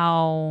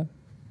how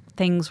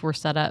things were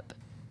set up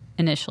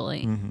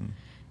initially.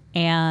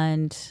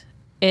 And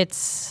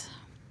it's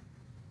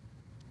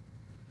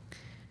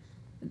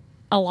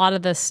a lot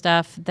of the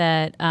stuff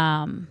that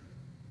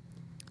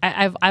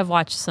I've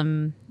watched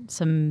some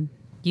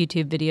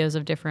YouTube videos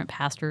of different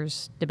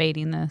pastors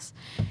debating this,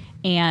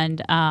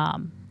 and I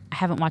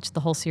haven't watched the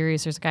whole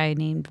series. There's a guy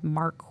named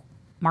Mark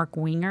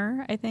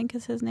Winger, I think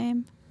is his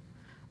name.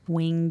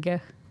 Wing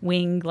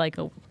like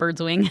a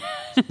bird's wing.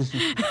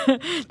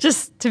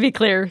 Just to be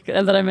clear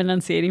that I'm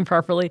enunciating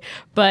properly,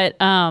 but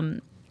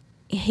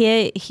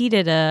he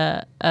did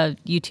a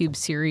YouTube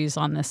series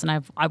on this, and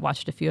I've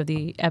watched a few of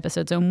the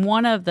episodes. And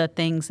one of the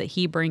things that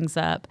he brings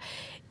up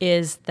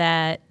is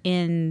that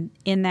in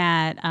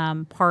that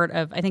part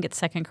of, I think it's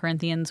 2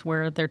 Corinthians,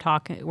 where they're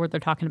talking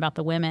about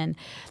the women,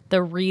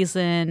 the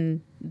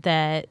reason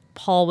that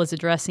Paul was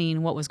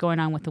addressing what was going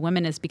on with the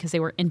women is because they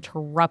were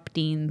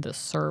interrupting the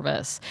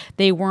service.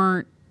 They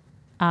weren't.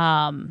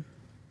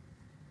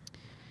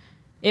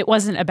 It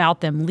wasn't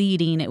about them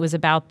leading. It was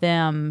about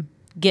them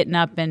getting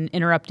up and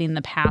interrupting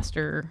the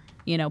pastor,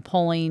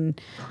 pulling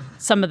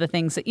some of the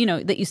things that,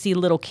 that you see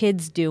little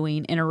kids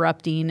doing,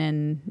 interrupting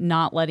and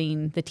not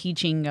letting the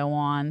teaching go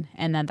on.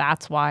 And then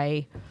that's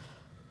why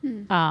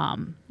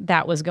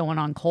that was going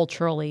on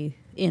culturally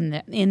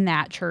in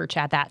that church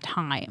at that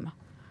time.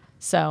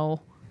 So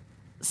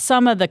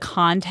some of the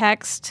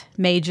context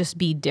may just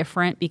be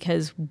different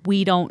because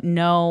we don't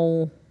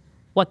know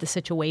what the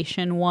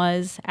situation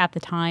was at the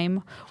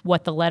time,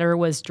 what the letter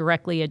was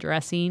directly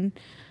addressing.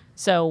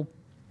 So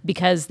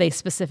because they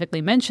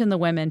specifically mention the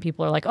women,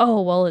 people are like,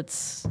 oh, well,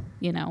 it's,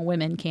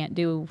 women can't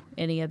do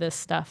any of this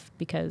stuff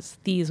because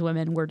these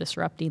women were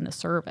disrupting the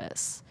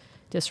service,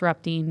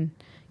 disrupting,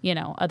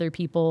 other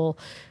people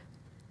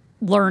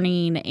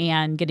learning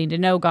and getting to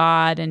know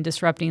God and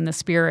disrupting the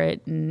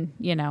spirit. And,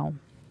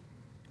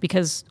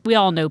 because we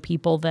all know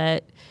people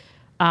that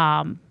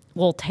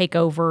will take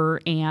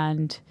over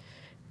and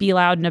be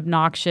loud and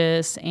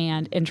obnoxious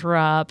and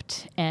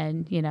interrupt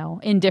and,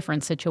 in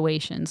different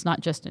situations,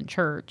 not just in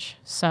church.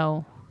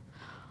 So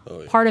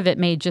part of it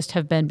may just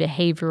have been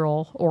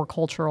behavioral or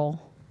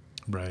cultural.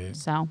 Right.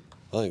 So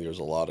I think there's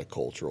a lot of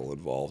cultural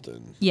involved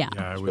in Yeah,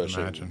 I would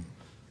especially imagine.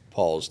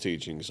 Paul's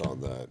teachings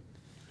on that,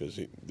 because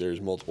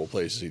there's multiple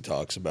places he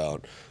talks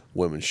about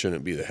women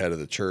shouldn't be the head of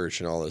the church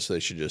and all this.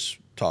 They should just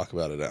talk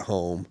about it at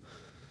home.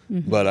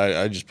 Mm-hmm. But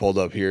I just pulled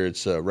up here.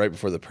 It's right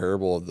before the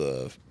parable of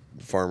the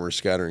farmer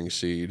scattering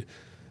seed.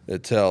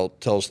 It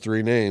tells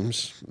 3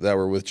 names that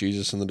were with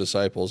Jesus and the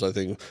disciples. I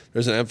think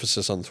there's an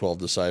emphasis on the 12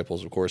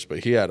 disciples, of course,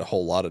 but he had a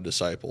whole lot of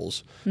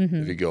disciples.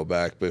 Mm-hmm. If you go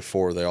back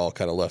before they all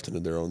kind of left into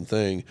their own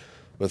thing.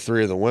 But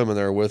 3 of the women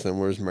that were with him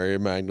was Mary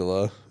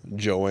Magdala,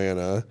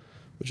 Joanna,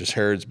 which is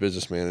Herod's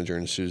business manager,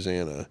 and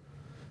Susanna.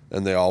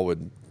 And they all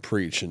would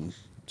preach and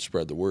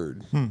spread the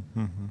word.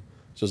 Mm-hmm.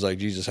 So it's like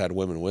Jesus had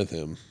women with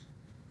him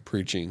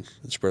preaching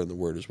and spreading the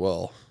word as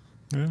well.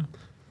 Yeah.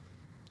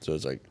 So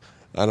it's like,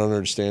 I don't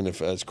understand if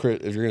you're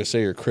going to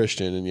say you're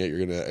Christian and yet you're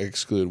going to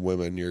exclude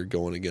women, you're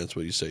going against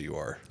what you say you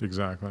are.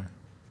 Exactly.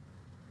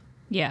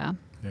 yeah.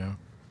 Yeah.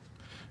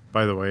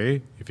 By the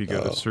way, if you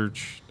go to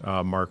search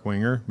Mark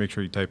Winger, make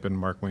sure you type in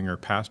Mark Winger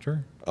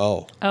pastor.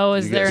 Oh,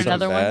 is there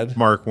another one?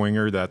 Mark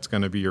Winger, that's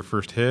going to be your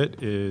first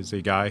hit, is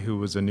a guy who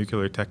was a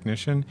nuclear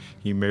technician.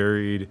 He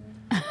married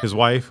his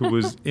wife, who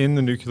was in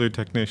the nuclear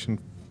technician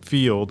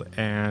field,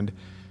 and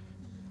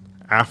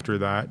after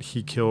that,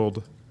 he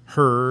killed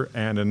her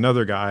and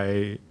another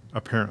guy,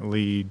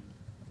 apparently.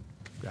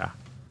 Yeah.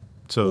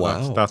 So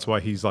Wow. that's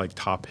why he's like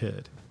top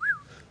hit.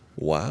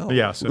 Wow.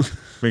 Yeah, so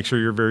make sure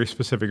you're very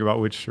specific about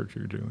which church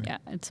you're doing. Yeah,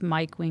 it's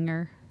Mike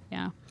Winger.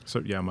 Yeah.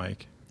 So, yeah,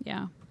 Mike.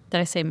 Yeah.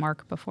 Did I say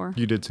Mark before?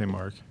 You did say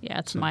Mark. Yeah,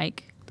 it's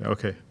Mike.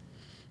 Okay.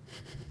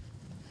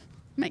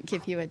 Might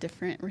give you a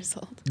different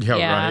result. Yeah,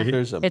 Yeah. right.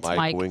 There's a It's Mike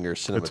Mike. Winger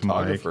It's Mike.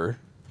 cinematographer.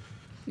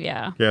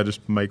 Yeah. Yeah,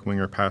 just Mike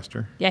Winger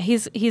pastor. Yeah,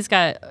 he's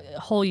got a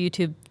whole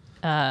YouTube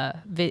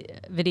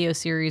video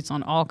series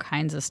on all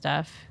kinds of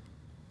stuff.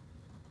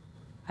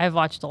 I've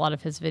watched a lot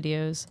of his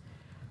videos.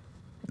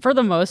 For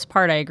the most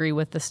part, I agree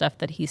with the stuff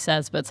that he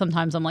says, but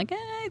sometimes I'm like,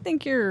 I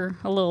think you're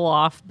a little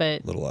off.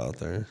 But A little out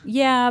there.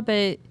 yeah,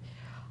 but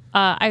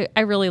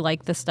I really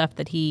like the stuff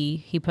that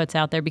he puts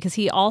out there, because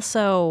he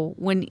also,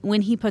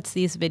 when he puts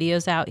these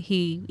videos out,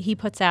 he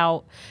puts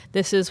out,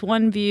 this is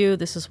one view,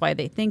 this is why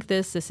they think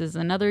this is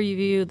another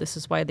view, this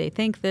is why they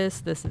think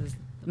this is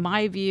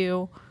my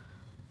view,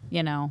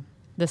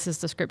 this is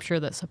the scripture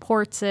that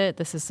supports it,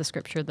 this is the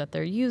scripture that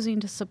they're using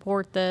to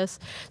support this.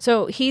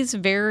 So he's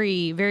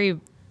very, very,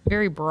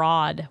 very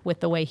broad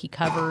with the way he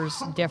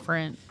covers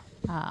different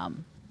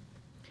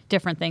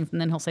things,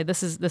 and then he'll say,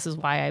 this is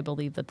why I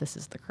believe that this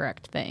is the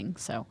correct thing.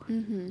 So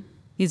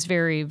he's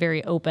very,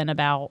 very open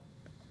about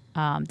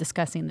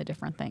discussing the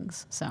different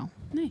things. So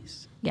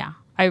Nice. yeah,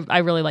 I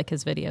really like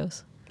his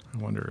videos. I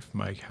wonder if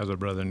Mike has a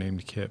brother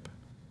named Kip.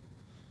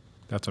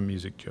 That's a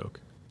music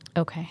joke.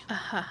 Okay.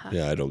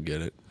 Yeah, I don't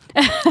get it.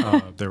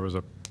 There was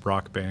a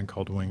rock band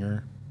called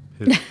Winger.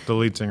 The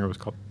lead singer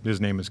his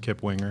name is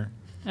Kip Winger.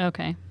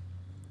 Okay.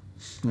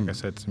 Like I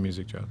said, it's a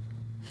music joke.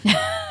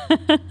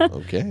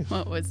 Okay.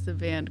 What was the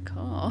band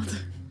called?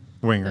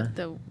 Winger.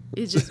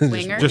 It's just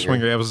Winger. Just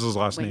Winger. That was his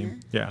last Winger? name.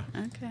 Yeah.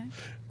 Okay.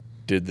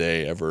 Did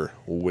they ever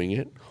wing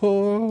it?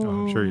 Oh,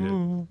 I'm sure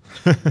you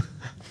did.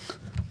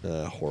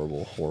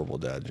 Horrible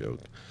dad joke.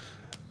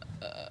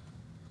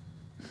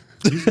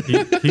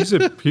 He's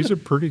a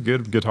pretty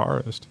good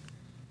guitarist,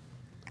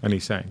 and he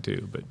sang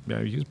too. But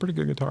yeah, he's a pretty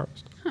good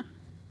guitarist.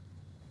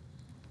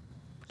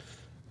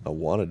 I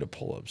wanted to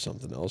pull up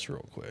something else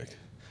real quick.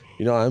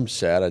 You know, I'm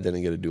sad I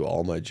didn't get to do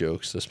all my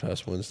jokes this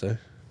past Wednesday.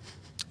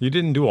 You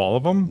didn't do all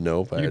of them?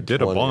 Nope. You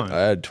did 20, a bunch.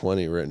 I had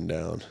 20 written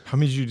down. How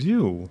many did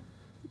you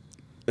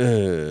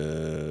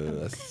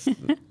do?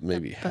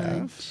 Maybe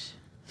half.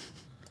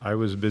 I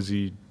was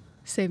busy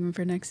Save them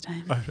for next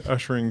time.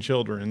 ushering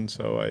children,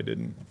 so I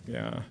didn't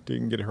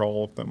get her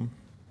all of them.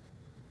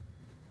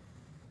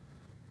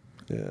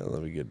 Yeah,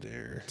 let me get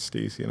there.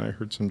 Stacy and I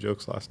heard some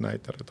jokes last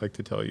night that I'd like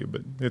to tell you,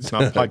 but it's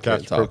not Can't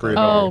podcast talk appropriate.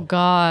 about Oh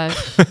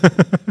gosh.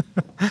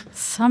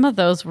 Some of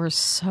those were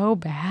so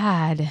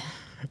bad.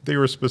 They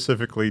were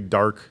specifically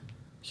dark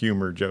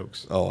humor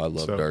jokes. Oh, I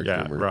love dark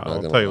yeah, humor. Right, Not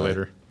I'll gonna tell you lie.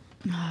 later.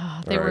 They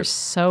All were right.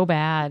 so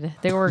bad.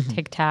 They were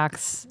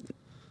TikToks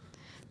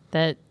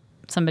that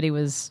somebody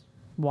was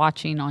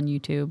watching on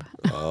YouTube.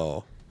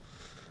 Oh.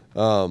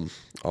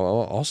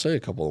 I'll say a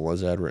couple of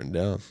ones I had written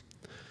down.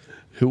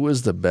 Who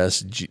was the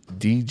best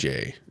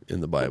DJ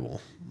in the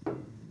Bible?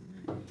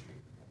 It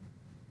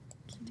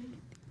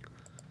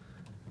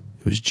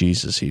was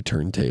Jesus. He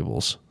turned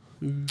tables.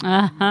 Nice.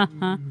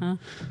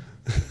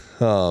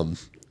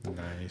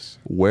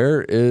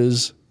 Where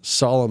is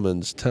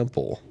Solomon's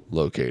temple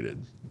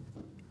located?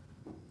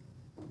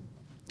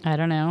 I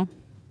don't know.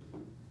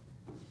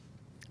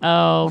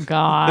 Oh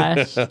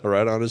gosh.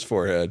 Right on his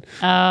forehead.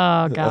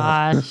 Oh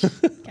gosh.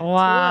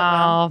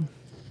 Wow.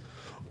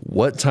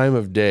 What time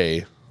of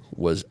day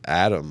was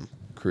Adam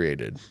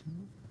created?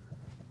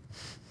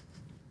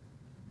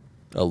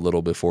 A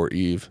little before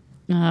Eve.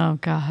 Oh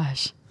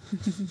gosh.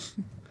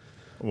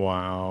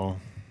 Wow.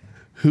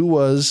 Who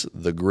was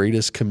the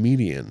greatest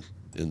comedian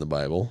in the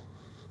Bible?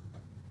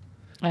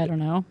 I don't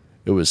know.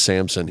 It was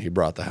Samson. He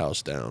brought the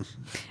house down.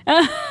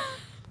 Oh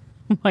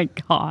my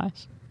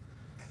gosh.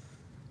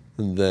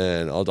 And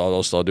then I'll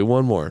do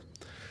one more.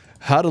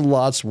 How did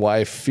Lot's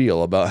wife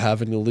feel about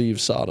having to leave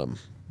Sodom?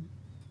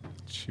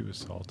 She was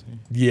salty.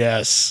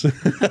 Yes.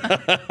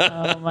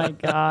 Oh my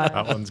god.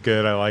 That one's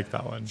good. I like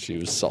that one. She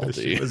was She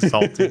salty. was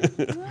salty.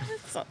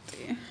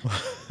 Salty.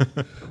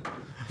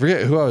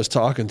 Forget who I was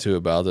talking to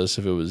about this,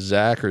 if it was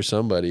Zach or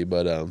somebody,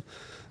 but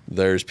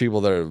there's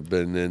people that have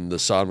been in the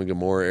Sodom and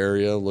Gomorrah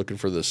area looking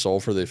for the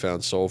sulfur. They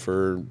found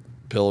sulfur,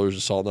 pillars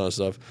of salt and all that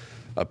stuff.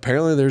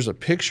 Apparently there's a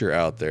picture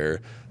out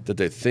there that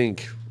they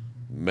think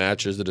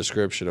matches the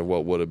description of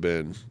what would have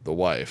been the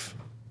wife.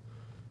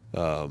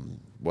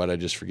 Why'd I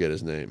just forget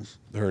his name?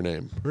 Her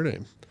name.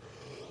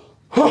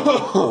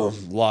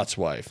 Lot's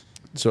wife.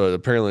 So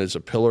apparently it's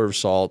a pillar of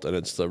salt, and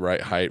it's the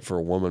right height for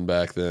a woman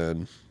back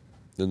then.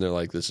 And they're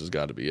like, this has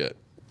got to be it.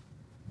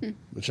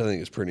 Which I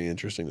think is pretty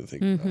interesting to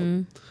think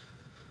about.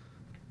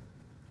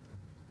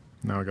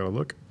 Now I gotta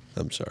look.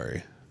 I'm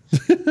sorry.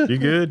 You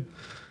good?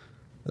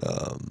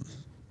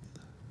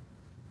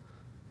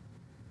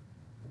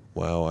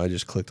 Wow, I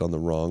just clicked on the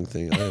wrong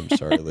thing. I am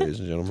sorry, ladies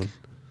and gentlemen.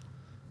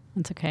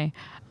 That's okay.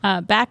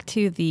 Back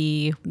to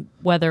the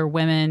whether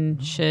women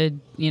should,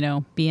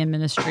 be in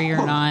ministry or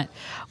not.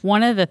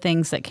 One of the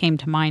things that came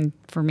to mind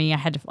for me, I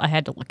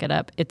had to look it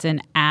up. It's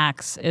in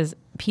Acts. Is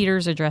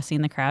Peter's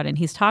addressing the crowd, and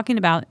he's talking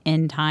about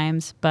end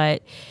times.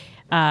 But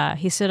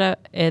he stood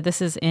up.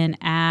 This is in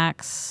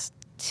Acts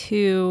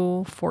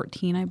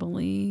 2:14, I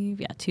believe.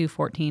 Yeah,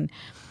 2:14.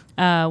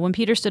 When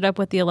Peter stood up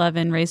with the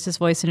 11, raised his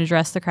voice and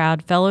addressed the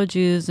crowd, "Fellow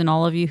Jews and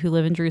all of you who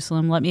live in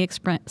Jerusalem, let me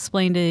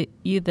explain to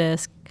you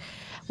this.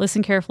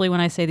 Listen carefully when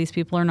I say these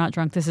people are not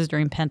drunk." This is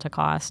during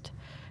Pentecost.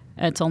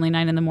 It's only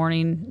 9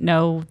 a.m.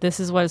 No, this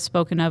is what is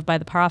spoken of by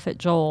the prophet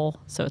Joel.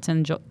 So it's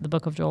in the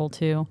book of Joel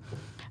too.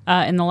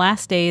 In the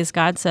last days,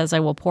 God says, "I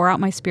will pour out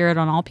my spirit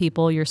on all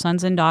people. Your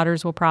sons and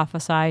daughters will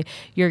prophesy.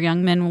 Your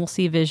young men will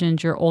see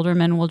visions. Your older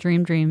men will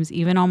dream dreams.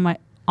 Even on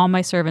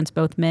my servants,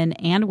 both men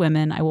and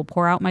women, I will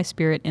pour out my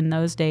spirit in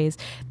those days.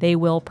 They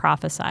will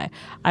prophesy.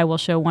 I will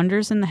show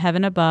wonders in the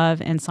heaven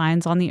above and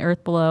signs on the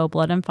earth below,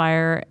 blood and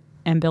fire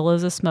and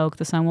billows of smoke.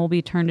 The sun will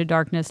be turned to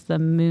darkness, the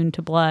moon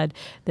to blood.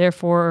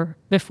 Therefore,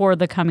 before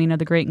the coming of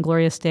the great and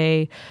glorious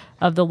day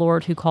of the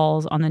Lord, who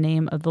calls on the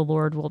name of the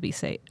Lord will be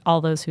saved.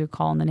 All those who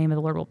call on the name of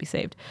the Lord will be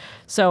saved."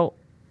 So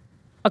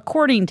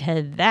according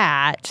to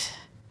that,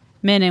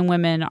 men and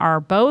women are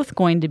both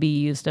going to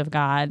be used of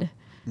God.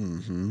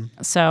 Mm-hmm.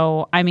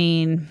 So, I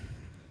mean,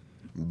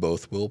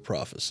 Both will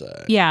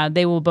prophesy. yeah,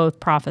 they will both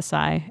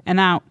prophesy. And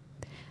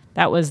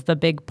that was the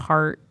big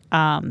part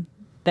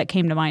that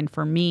came to mind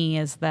for me,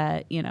 is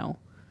that,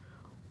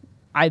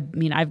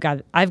 I've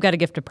got a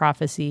gift of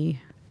prophecy.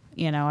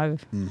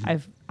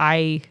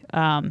 I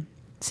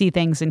see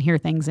things and hear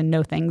things and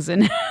know things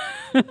and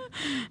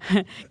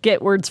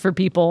get words for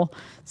people.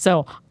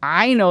 So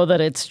I know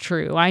that it's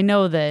true. I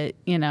know that,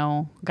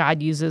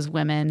 God uses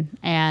women,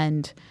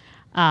 and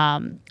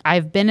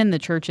I've been in the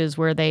churches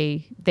where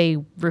they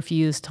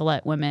refuse to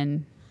let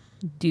women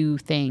do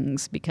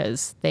things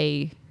because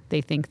they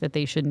think that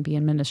they shouldn't be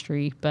in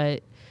ministry,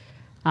 but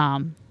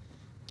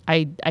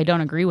I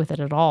don't agree with it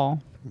at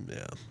all.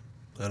 Yeah,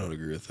 I don't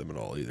agree with them at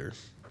all either.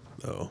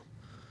 Oh,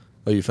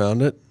 you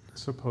found it?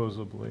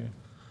 Supposedly.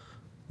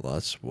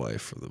 Lot's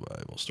wife for the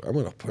Bible story. I'm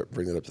gonna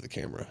bring that up to the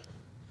camera.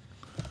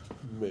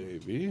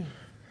 Maybe.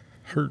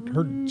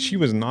 She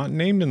was not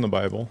named in the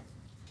Bible.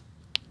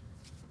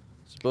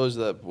 Suppose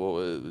that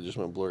it just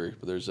went blurry,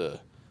 but there's a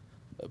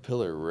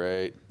pillar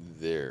right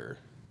there.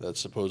 That's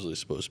supposedly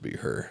supposed to be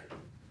her.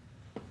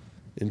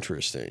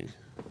 Interesting.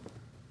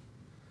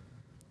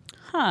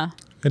 Huh.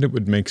 And it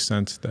would make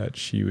sense that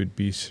she would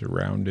be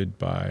surrounded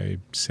by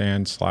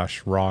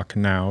sand/rock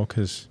now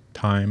because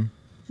time.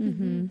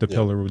 Mm-hmm. The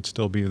pillar would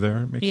still be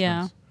there. It makes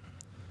sense.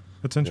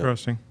 That's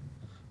interesting.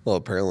 Well,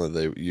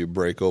 apparently you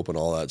break open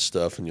all that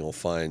stuff and you'll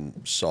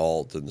find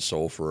salt and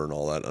sulfur and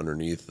all that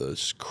underneath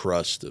this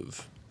crust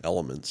of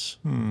elements.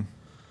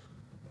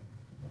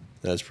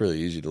 That's pretty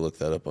easy to look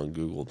that up on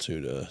Google too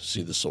to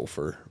see the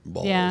sulfur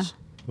balls. Yeah.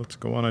 Let's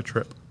go on a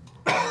trip.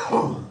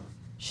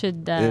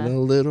 Should In a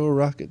little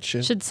rocket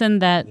ship. should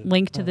send that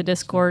link to the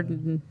Discord,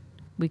 and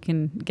we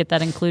can get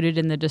that included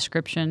in the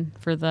description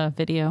for the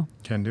video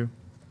Can do.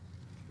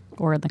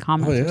 or in the Oh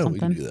comments or yeah, we something.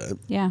 can do that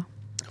Yeah.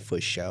 for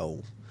sure.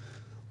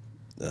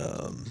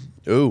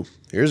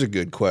 Here's a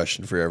good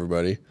question for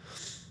everybody.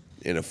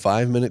 In a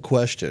 5-minute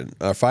question,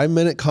 a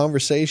 5-minute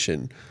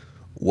conversation,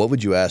 what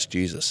would you ask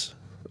Jesus?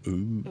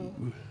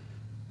 Ooh.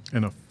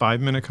 In a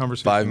 5-minute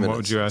conversation, 5 minutes. what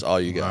would you ask? That's all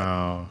you got.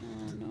 Wow.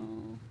 Oh,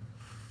 no.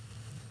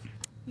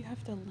 You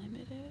have to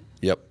limit it.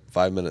 Yep,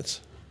 5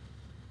 minutes.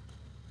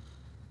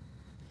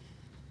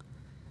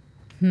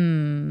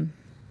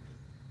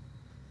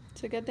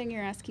 It's a good thing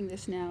you're asking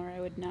this now, or I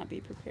would not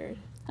be prepared.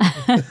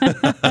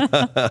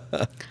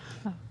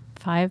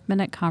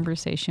 5-minute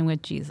conversation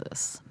with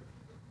Jesus.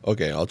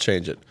 Okay, I'll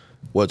change it.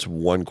 What's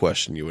one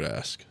question you would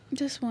ask?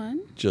 Just one?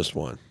 Just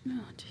one.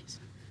 Oh, jeez.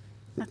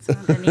 That's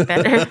not any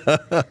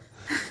better.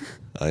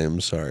 I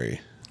am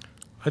sorry.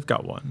 I've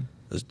got one.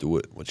 Let's do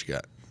it. What you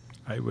got?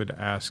 I would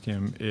ask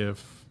him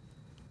if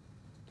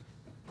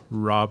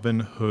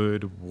Robin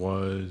Hood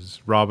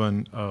was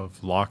Robin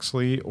of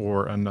Locksley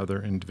or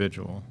another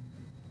individual.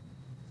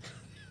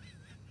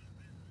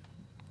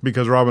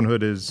 Because Robin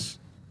Hood is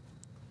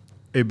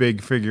a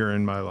big figure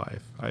in my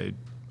life. I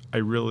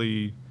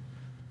really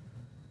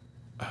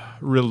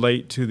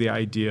relate to the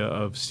idea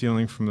of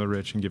stealing from the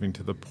rich and giving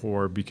to the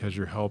poor because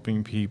you're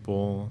helping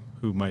people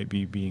who might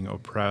be being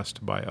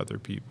oppressed by other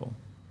people.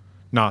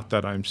 Not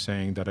that I'm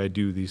saying that I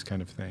do these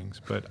kind of things,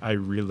 but I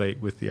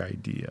relate with the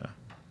idea.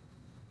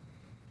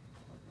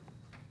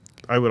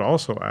 I would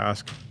also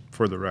ask,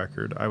 for the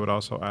record,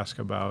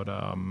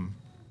 about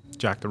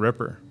Jack the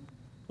Ripper,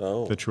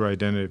 Oh, the true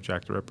identity of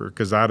Jack the Ripper,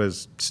 because that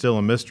is still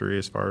a mystery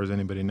as far as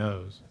anybody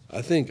knows.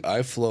 I think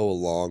I flow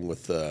along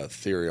with the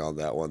theory on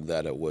that one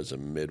that it was a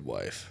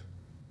midwife.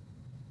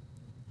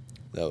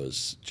 That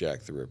was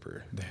Jack the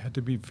Ripper. They had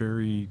to be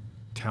very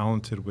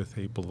talented with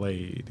a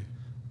blade.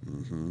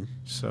 Mm-hmm.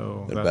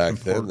 So And that's back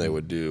important. then they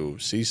would do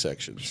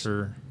C-sections.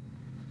 Sure.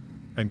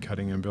 And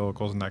cutting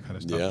umbilicals and that kind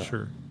of stuff. Yeah.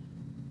 Sure.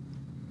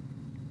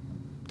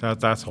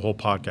 That's a whole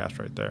podcast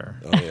right there.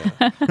 Oh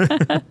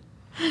yeah.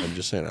 I'm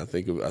just saying. I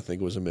think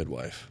it was a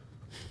midwife.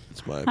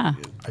 That's my Huh.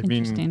 opinion. I mean,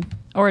 Interesting.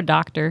 Or a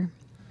doctor.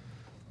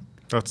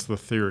 that's the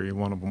theory.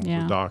 One of them was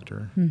Yeah. a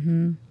doctor.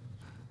 Mm-hmm.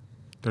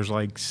 There's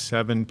like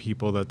 7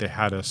 people that they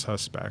had as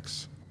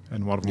suspects.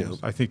 And one of them, Yeah.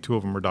 was, I think 2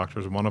 of them were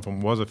doctors. And one of them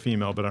was a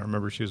female, but I don't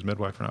remember if she was a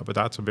midwife or not. But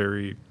that's a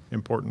very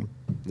important.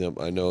 Yep,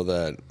 I know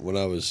that when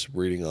I was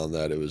reading on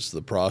that, it was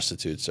the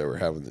prostitutes that were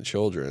having the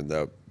children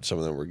that some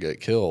of them would get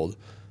killed.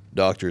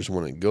 Doctors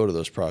wouldn't go to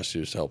those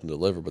prostitutes to help them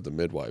deliver, but the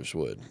midwives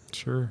would.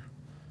 Sure.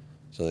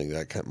 So I think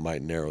that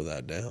might narrow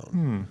that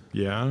down.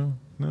 Yeah.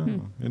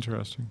 No.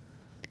 Interesting.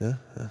 Yeah.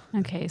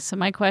 Okay, so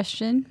my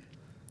question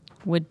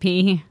would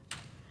be,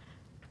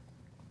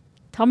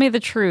 tell me the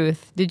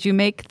truth. Did you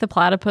make the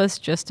platypus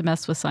just to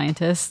mess with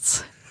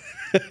scientists?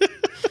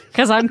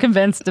 Because I'm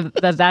convinced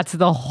that that's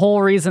the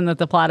whole reason that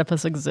the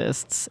platypus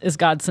exists, is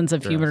God's sense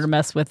of humor Yes. to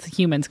mess with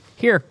humans.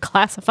 Here,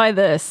 classify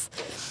this.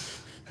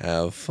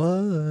 Have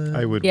fun.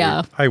 I would.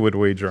 Yeah. I would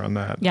wager on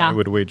that. Yeah. I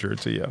would wager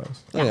it's a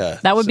yes. Yeah.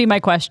 That would be my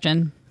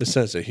question. The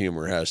sense of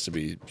humor has to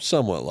be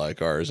somewhat like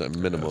ours at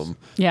minimum.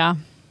 Yeah.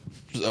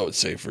 I would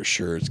say for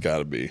sure it's got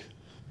to be.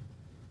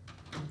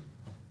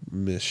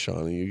 Miss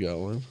Shawnee, you got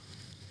one?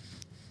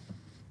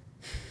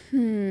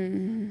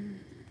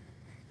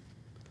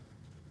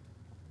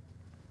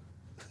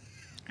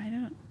 I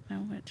don't know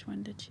which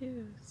one to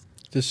choose.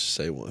 Just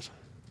say one.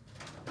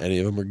 Any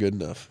of them are good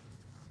enough.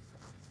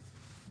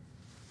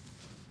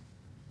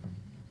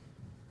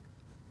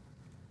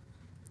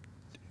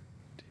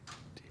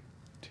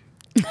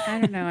 I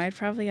don't know. I'd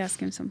probably ask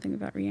him something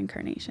about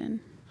reincarnation.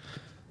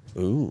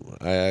 Ooh,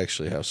 I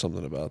actually have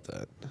something about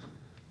that.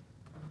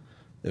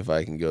 if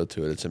I can go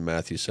to it. It's in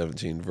Matthew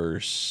 17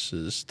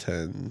 verses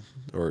 10,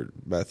 or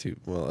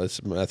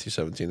it's Matthew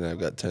 17, and I've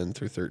got 10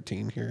 through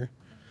 13 here.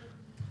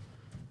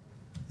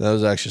 That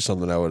was actually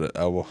something I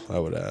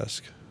would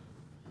ask.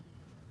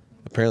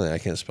 Apparently, I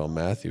can't spell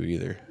Matthew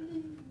either.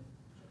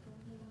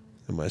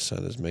 And my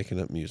son is making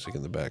up music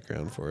in the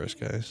background for us,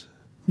 guys.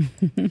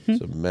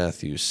 So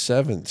Matthew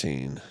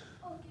 17.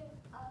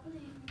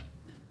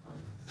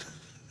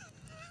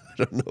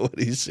 I don't know what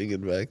he's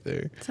singing back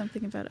there.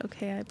 Something about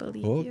okay, I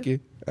believe you. Okay,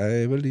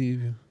 I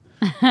believe you.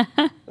 Okay,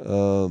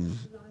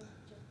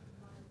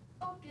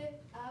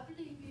 I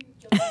believe you.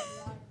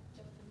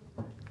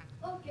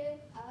 Okay,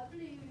 I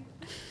believe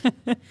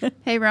you.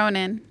 Hey,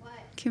 Ronan,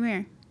 come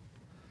here.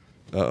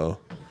 Uh-oh.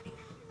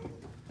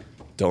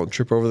 Don't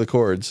trip over the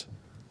cords.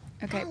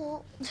 Okay.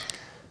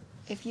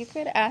 If you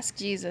could ask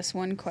Jesus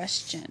one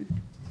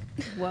question,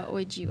 what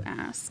would you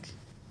ask?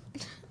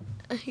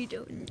 I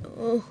don't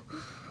know.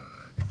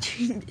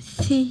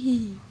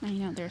 I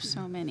know there's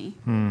so many.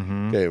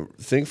 Okay,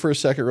 think for a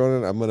second,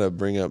 Ronan. I'm going to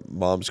bring up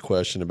Mom's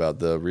question about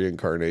the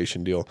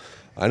reincarnation deal.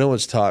 I know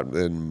it's taught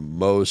in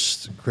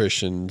most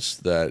Christians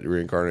that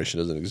reincarnation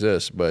doesn't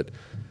exist, but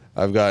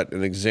I've got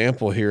an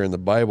example here in the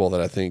Bible that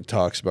I think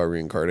talks about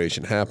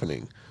reincarnation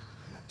happening.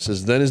 It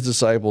says, then his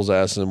disciples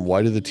asked him,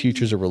 why do the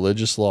teachers of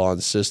religious law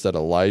insist that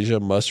Elijah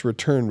must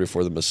return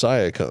before the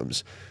Messiah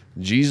comes?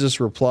 Jesus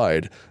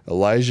replied,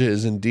 Elijah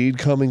is indeed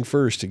coming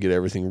first to get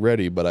everything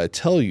ready, but I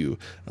tell you,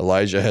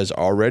 Elijah has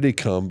already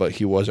come, but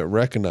he wasn't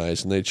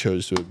recognized, and they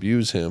chose to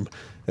abuse him.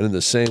 And in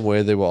the same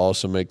way, they will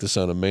also make the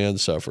Son of Man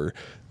suffer.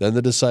 Then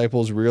the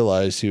disciples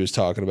realized he was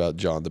talking about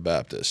John the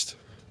Baptist.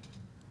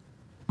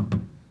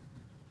 And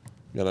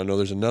I know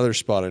there's another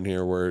spot in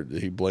here where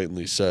he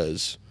blatantly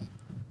says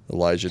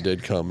Elijah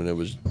did come, and it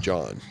was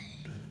John.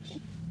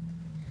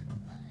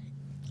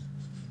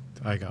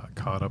 I got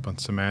caught up on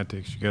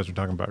semantics. You guys were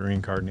talking about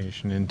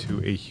reincarnation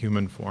into a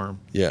human form.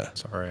 Yeah.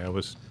 Sorry, I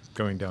was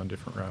going down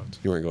different routes.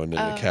 You weren't going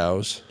into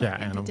cows? Yeah,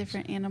 Into animals.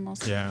 different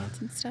animals Yeah.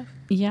 and stuff.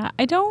 Yeah,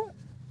 I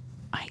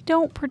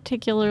don't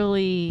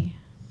particularly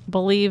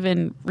believe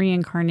in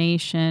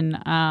reincarnation,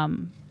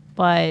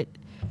 but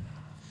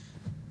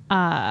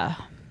that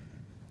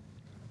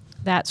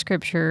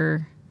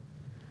scripture,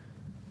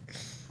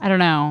 I don't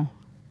know.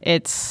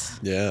 It's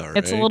Yeah,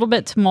 it's a right. little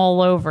bit to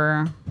mull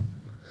over.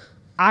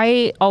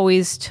 I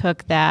always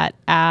took that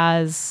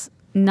as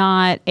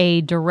not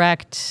a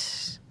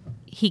direct,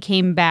 he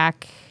came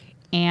back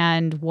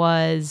and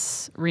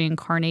was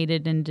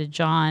reincarnated into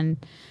John.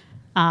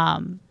 I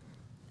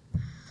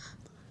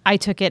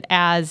took it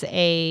as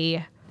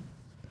a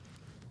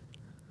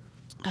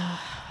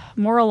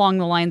more along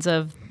the lines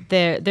of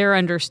their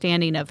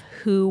understanding of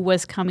who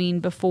was coming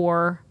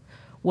before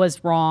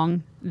was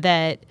wrong,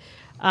 that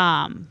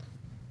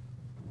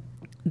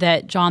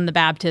that John the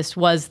Baptist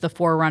was the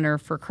forerunner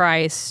for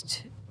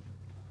Christ,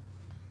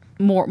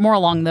 more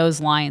along those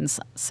lines.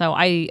 So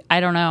I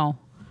don't know.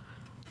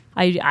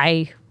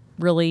 I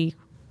really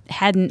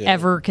hadn't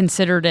ever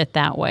considered it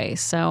that way.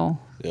 So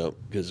Yep,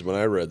 because when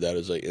I read that, it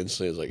was like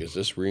instantly, I was like, is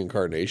this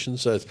reincarnation?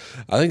 So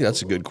I think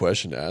that's a good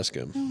question to ask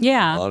him.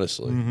 yeah,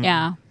 Honestly.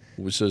 yeah,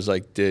 Which is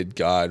like, did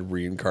God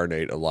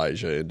reincarnate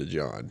Elijah into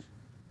John?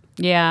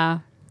 yeah,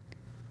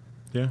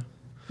 Yeah.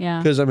 yeah,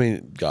 Because, I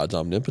mean, God's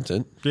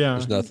omnipotent. Yeah.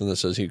 There's nothing that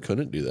says he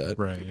couldn't do that.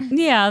 Right.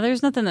 yeah.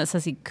 There's nothing that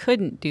says he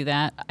couldn't do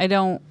that. I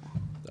don't.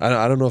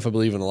 I don't know if I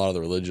believe in a lot of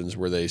the religions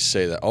where they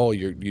say that, oh,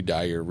 you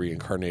die, you're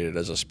reincarnated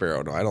as a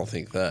sparrow. No, I don't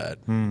think that.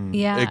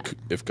 Yeah.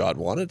 If God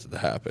wanted it to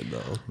happen,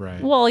 though.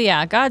 Right. Well,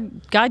 yeah. God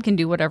can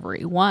do whatever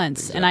he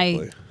wants,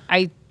 Exactly.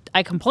 and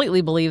I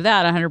completely believe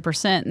that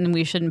 100%. And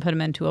we shouldn't put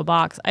him into a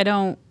box. I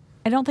don't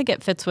think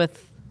it fits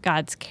with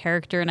God's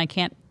character, and I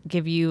can't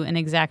give you an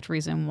exact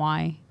reason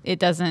why. It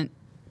doesn't.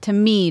 To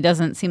me,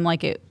 doesn't seem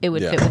like it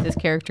would Yeah. fit with his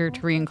character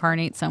to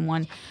reincarnate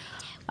someone.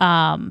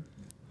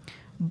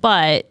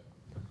 But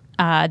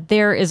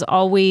there is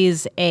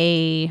always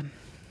in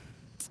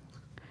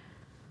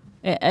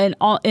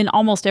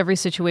almost every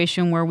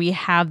situation where we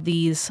have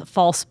these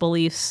false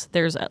beliefs,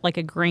 there's like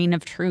a grain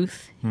of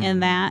truth in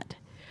that.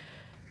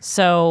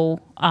 So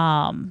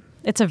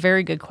it's a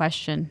very good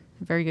question.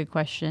 Very good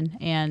question.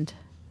 And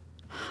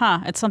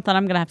it's something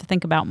I'm going to have to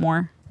think about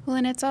more. Well,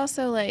 and it's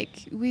also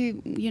like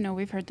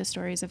we've heard the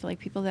stories of like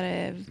people that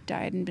have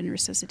died and been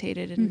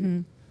resuscitated,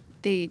 and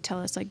they tell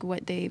us like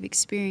what they've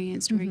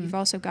experienced. Or you've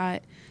also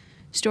got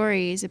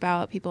stories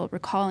about people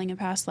recalling a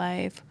past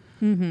life,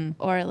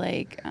 or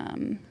like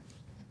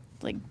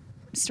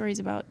stories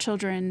about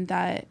children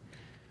that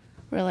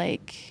were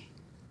like,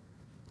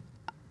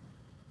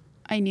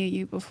 I knew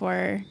you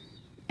before,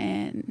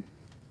 and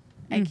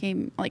I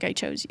came, like I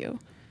chose you.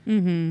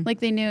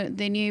 Like they knew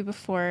you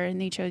before, and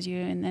they chose you,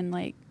 and then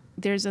like.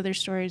 There's other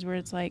stories where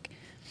it's like,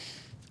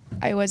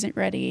 I wasn't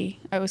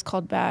ready. I was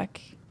called back,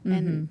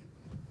 and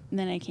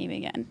then I came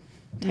again,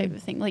 type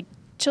of thing. Like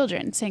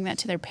children saying that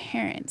to their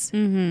parents,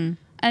 and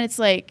it's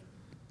like,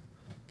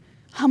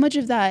 how much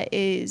of that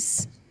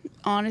is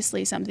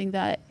honestly something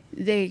that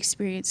they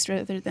experienced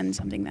rather than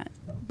something that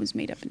was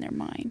made up in their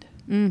mind?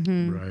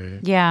 Right.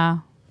 Yeah.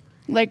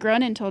 Like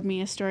Ronan told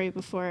me a story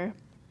before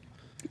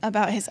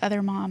about his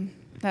other mom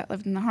that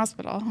lived in the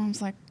hospital. And I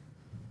was like,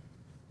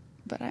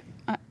 but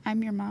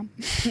I'm your mom.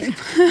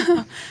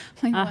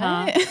 Like,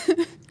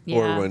 what? Yeah.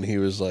 Or when he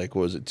was like,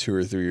 was it 2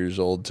 or 3 years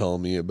old,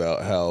 telling me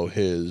about how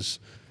his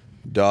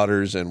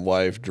daughters and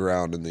wife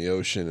drowned in the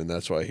ocean, and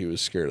that's why he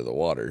was scared of the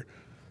water.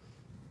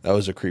 That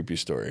was a creepy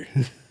story.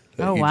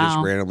 That Oh, he just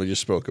wow. randomly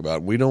just spoke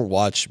about. We don't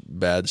watch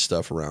bad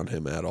stuff around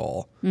him at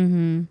all.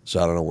 Mm-hmm.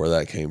 So I don't know where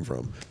that came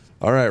from.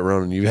 All right,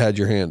 Ronan, you had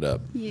your hand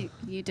up. You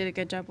did a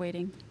good job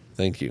waiting.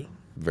 Thank you.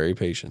 Very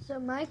patient. So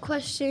my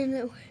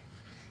question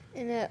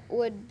and it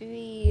would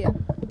be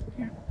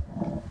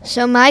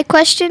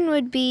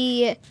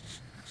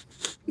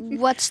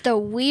what's the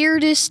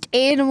weirdest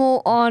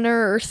animal on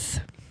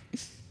earth?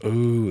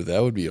 Ooh,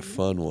 that would be a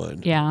fun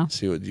one. Yeah.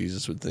 See what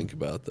Jesus would think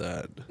about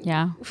that.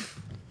 Yeah.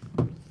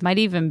 Might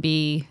even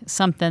be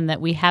something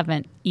that we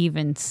haven't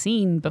even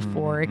seen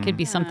before. It could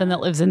be something that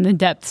lives in the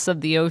depths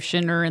of the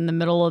ocean or in the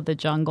middle of the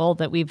jungle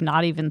that we've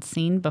not even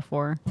seen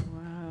before.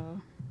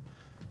 Wow.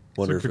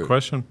 Wonder That's a if good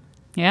question.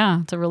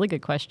 Yeah, it's a really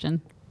good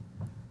question.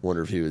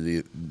 Wonder if he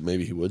would.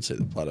 Maybe he would say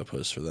the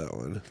platypus for that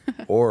one,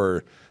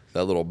 or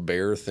that little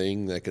bear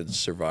thing that could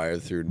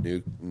survive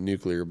through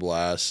nuclear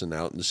blasts and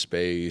out in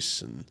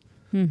space, and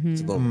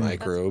it's a little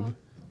microbe.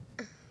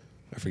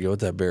 I forget what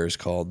that bear is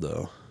called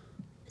though.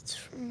 It's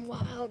from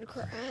Wild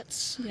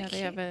Kratts. Yeah, they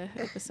have an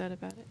episode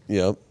about it.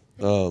 Yep.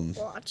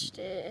 Watched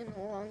it in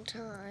a long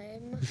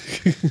time.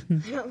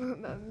 I don't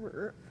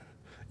remember.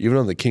 Even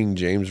on the King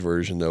James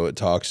version, though, it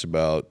talks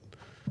about.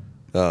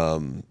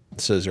 It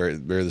says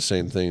right there the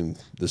same thing.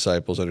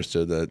 Disciples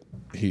understood that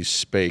he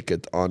spake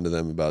it onto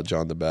them about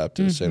John the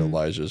Baptist, saying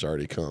Elijah has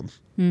already come.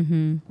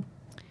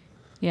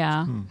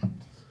 Yeah.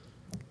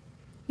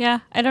 Yeah,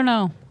 I don't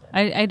know.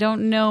 I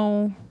don't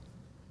know.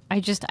 I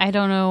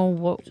don't know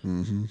what.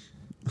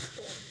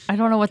 I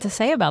don't know what to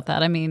say about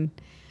that. I mean,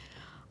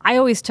 I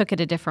always took it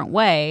a different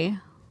way.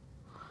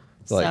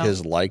 Like So-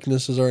 his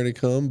likeness has already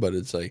come, but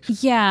it's like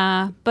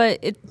Yeah, but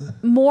it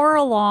more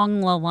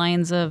along the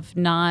lines of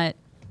not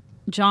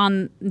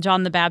John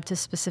the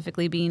Baptist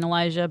specifically being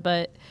Elijah,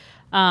 but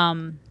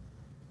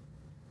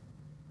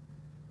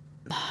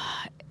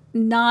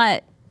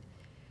not.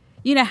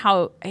 You know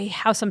how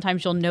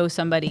sometimes you'll know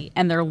somebody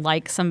and they're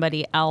like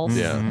somebody else.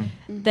 yeah,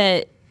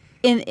 That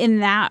in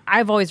that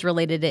I've always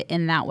related it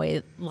in that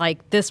way.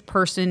 Like this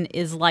person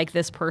is like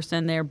this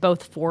person. They're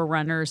both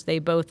forerunners. They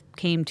both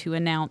came to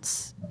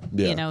announce,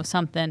 Yeah.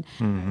 something.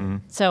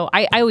 So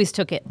I always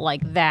took it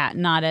like that,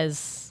 not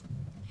as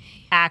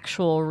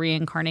actual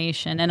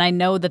reincarnation. And I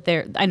know that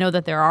there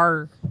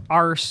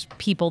are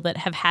people that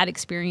have had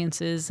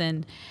experiences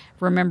and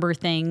remember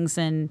things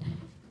and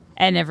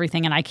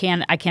everything. And I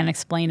can't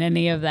explain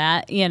any of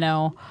that,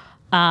 So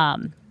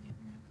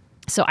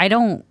I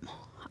don't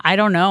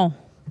know.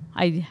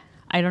 I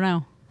don't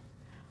know.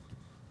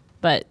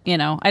 But,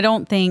 I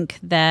don't think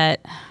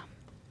that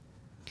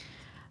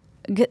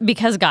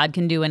because God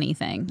can do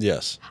anything.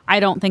 yes, I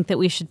don't think that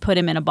we should put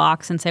him in a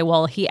box and say,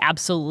 well, he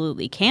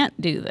absolutely can't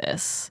do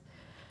this.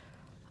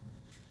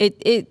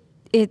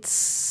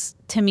 It's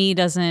to me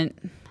doesn't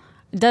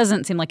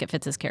seem like it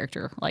fits his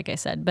character, like I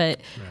said, but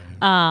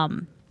I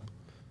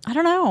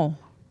don't know.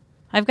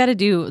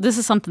 This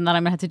is something that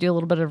I'm gonna have to do a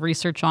little bit of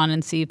research on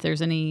and see if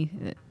there's any,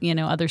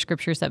 other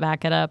scriptures that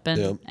back it up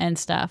and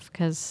stuff.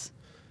 Cause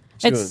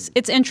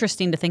it's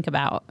interesting to think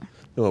about. You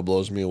know what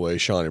blows me away?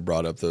 Shawnee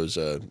brought up those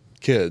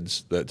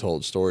kids that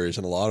told stories,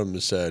 and a lot of them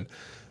said,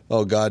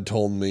 "Oh, God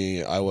told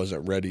me I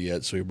wasn't ready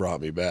yet, so He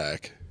brought me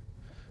back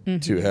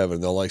to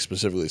heaven." They'll like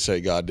specifically say,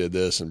 "God did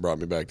this and brought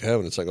me back to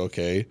heaven." It's like,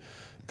 okay,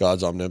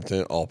 God's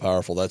omnipotent, all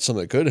powerful. That's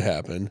something that could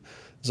happen.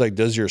 It's like,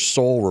 does your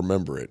soul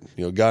remember it?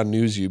 God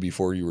knows you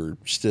before you were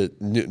stitched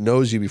in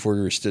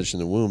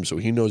the womb, so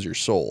He knows your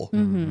soul.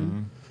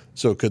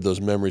 So could those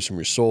memories from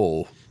your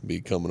soul be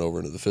coming over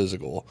into the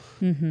physical?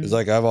 It's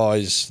like I've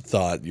always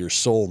thought your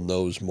soul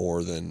knows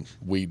more than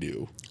we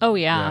do. Oh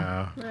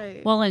yeah.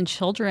 Right. Well, and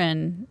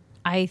children,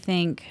 I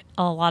think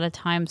a lot of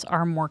times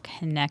are more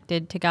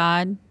connected to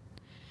God,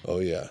 Oh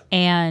yeah,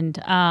 and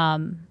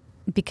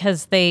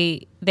because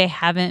they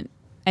haven't.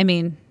 I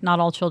mean, not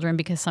all children,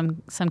 because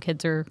some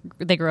kids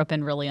they grow up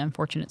in really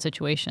unfortunate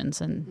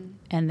situations and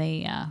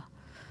they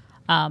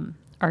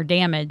are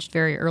damaged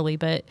very early.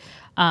 But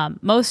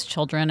most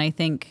children, I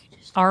think,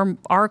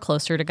 are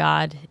closer to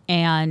God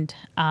and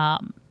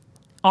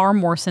are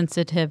more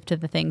sensitive to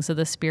the things of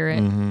the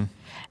Spirit.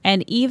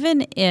 And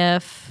even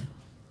if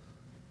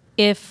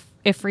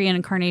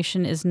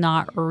reincarnation is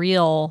not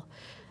real,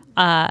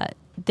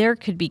 there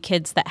could be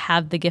kids that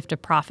have the gift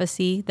of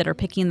prophecy that are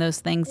picking those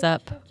things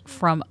up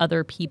from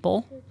other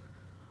people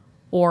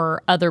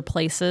or other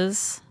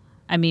places.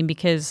 I mean,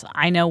 because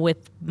I know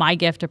with my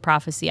gift of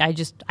prophecy, I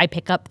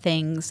pick up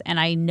things and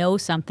I know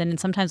something, and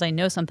sometimes I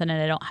know something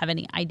and I don't have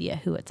any idea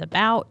who it's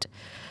about.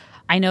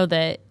 I know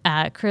that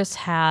Chris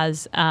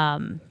has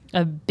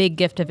a big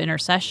gift of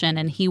intercession,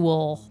 and he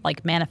will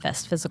like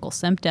manifest physical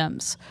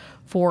symptoms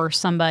for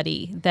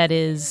somebody that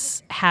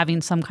is having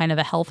some kind of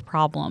a health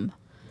problem.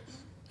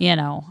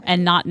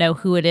 and not know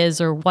who it is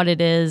or what it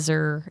is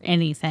or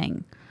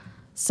anything.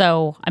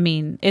 So, I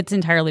mean, it's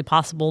entirely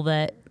possible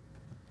that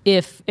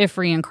if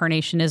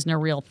reincarnation isn't a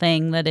real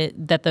thing,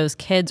 that those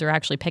kids are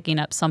actually picking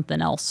up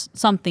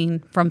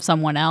something from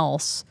someone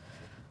else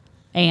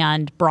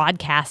and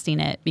broadcasting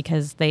it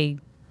because they,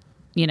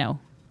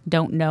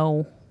 don't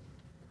know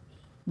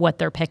what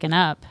they're picking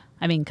up.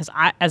 I mean, because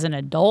as an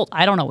adult,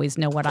 I don't always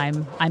know what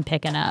I'm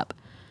picking up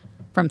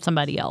from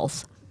somebody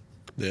else.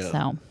 Yeah.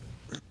 So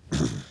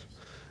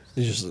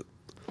It's just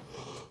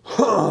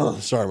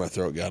sorry, my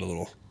throat got a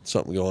little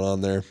something going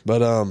on there,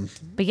 but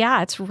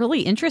yeah, it's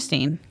really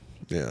interesting.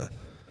 yeah,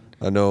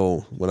 I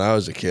know when I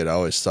was a kid, I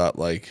always thought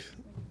like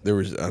there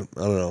was I don't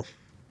know.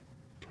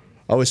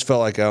 I always felt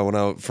like when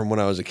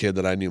I was a kid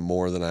that I knew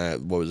more than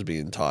what was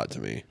being taught to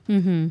me.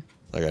 Mm-hmm.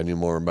 Like I knew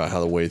more about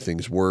how the way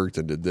things worked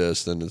and did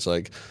this. Then it's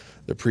like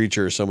the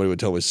preacher or somebody would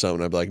tell me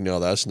something. I'd be like, no,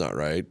 that's not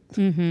right.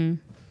 Mm-hmm.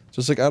 So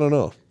it's like, I don't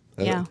know.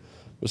 Yeah.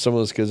 With some of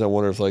those kids, I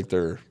wonder if like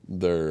their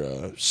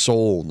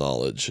soul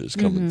knowledge is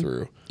coming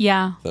through.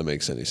 Yeah. If that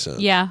makes any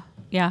sense. Yeah.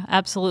 Yeah,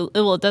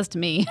 absolutely. Well, it does to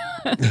me.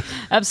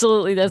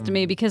 Absolutely does to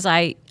me because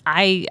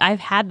I've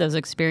had those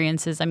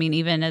experiences. I mean,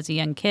 even as a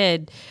young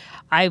kid,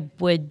 I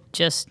would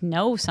just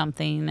know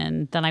something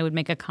and then I would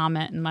make a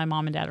comment and my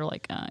mom and dad are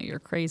like, you're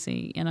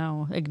crazy,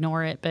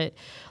 ignore it. But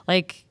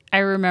like, I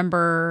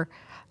remember,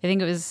 I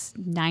think it was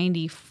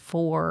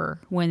 94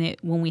 when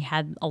we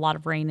had a lot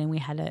of rain and we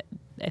had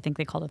I think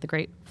they called it the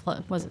Great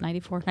Flood. Was it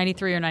 94?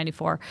 93 or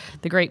 94?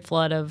 The Great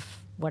Flood of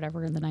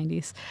whatever in the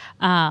 90s.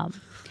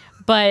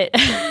 But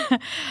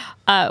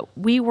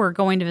we were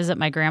going to visit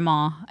my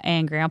grandma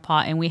and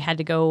grandpa, and we had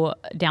to go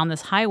down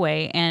this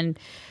highway, and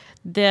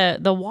the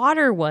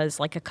water was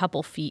like a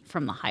couple feet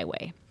from the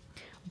highway,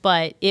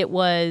 but it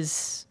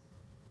was,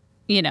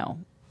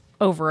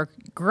 over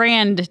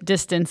grand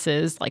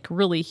distances, like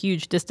really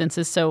huge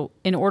distances. So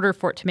in order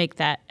for it to make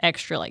that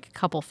extra like a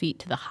couple feet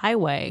to the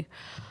highway,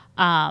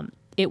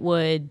 it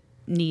would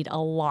need a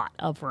lot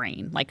of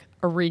rain, like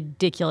a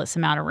ridiculous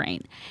amount of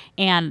rain.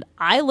 And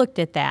I looked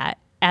at that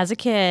as a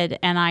kid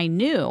and I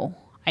knew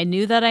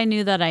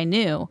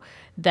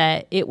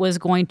that it was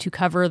going to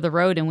cover the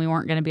road and we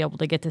weren't going to be able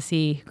to get to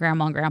see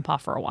grandma and grandpa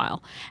for a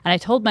while. And I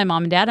told my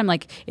mom and dad, I'm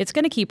like, it's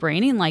going to keep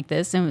raining like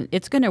this and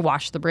it's going to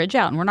wash the bridge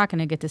out and we're not going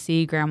to get to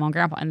see grandma and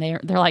grandpa. And they're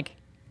like,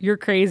 you're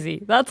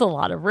crazy. That's a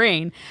lot of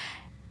rain.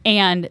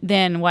 And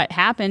then what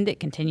happened, it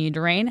continued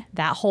to rain.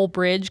 That whole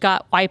bridge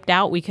got wiped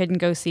out. We couldn't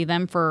go see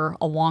them for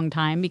a long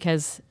time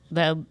because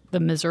the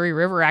Missouri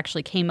River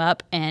actually came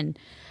up and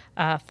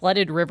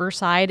flooded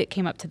Riverside. It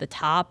came up to the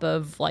top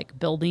of like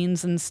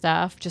buildings and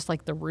stuff, just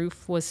like the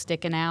roof was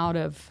sticking out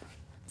of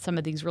some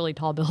of these really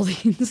tall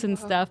buildings and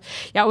stuff.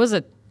 Yeah, it was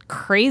a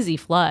crazy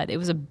flood. It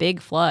was a big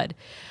flood.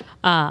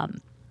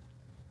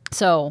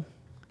 So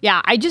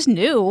yeah, I just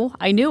knew.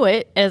 I knew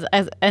it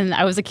and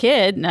I was a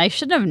kid and I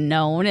shouldn't have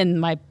known.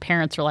 And my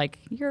parents were like,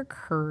 "You're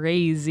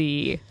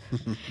crazy."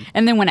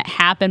 And then when it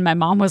happened, my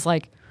mom was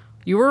like,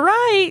 "You were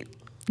right.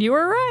 You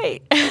were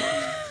right."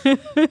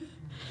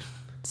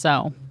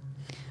 So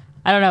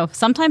I don't know.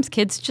 Sometimes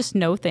kids just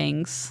know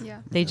things.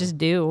 Yeah. They just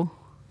do.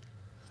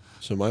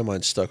 So my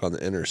mind's stuck on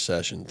the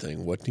intercession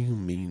thing. What do you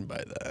mean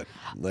by that?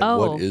 Like,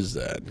 Oh. what is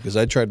that? Because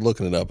I tried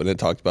looking it up, and it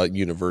talked about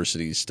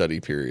university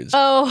study periods.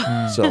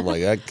 Oh. So I'm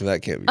like,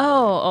 that can't be.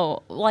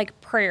 Oh, like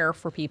prayer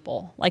for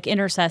people, like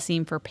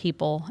intercessing for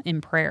people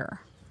in prayer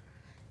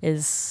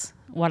is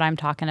what I'm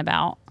talking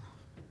about.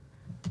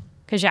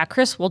 Because, yeah,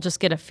 Chris will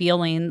just get a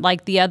feeling.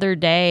 Like the other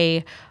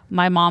day,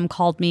 my mom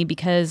called me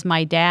because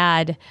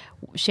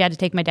she had to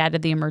take my dad to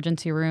the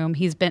emergency room.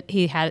 He's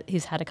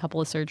had a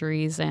couple of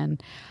surgeries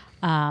and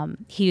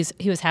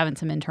he was having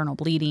some internal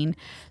bleeding.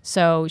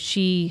 So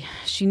she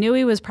knew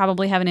he was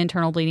probably having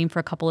internal bleeding for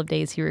a couple of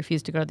days. He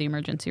refused to go to the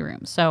emergency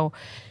room. So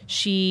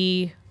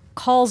she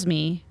calls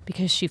me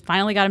because she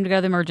finally got him to go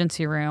to the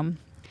emergency room.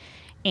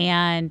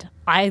 And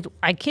I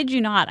kid you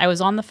not, I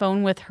was on the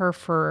phone with her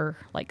for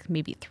like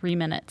maybe 3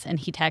 minutes and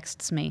he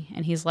texts me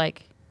and he's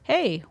like,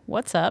 "Hey,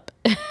 what's up?"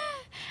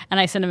 And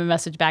I send him a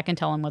message back and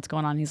tell him what's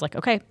going on. He's like,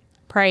 "Okay,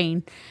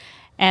 praying."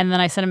 And then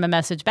I sent him a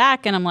message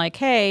back and I'm like,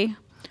 "Hey,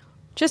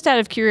 just out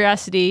of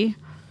curiosity,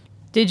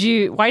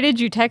 why did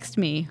you text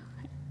me?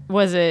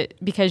 Was it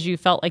because you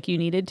felt like you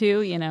needed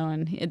to,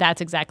 and that's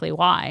exactly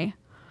why."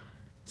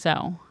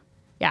 So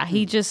yeah,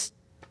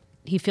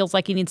 he feels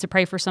like he needs to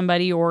pray for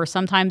somebody, or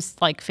sometimes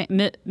like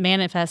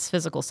manifests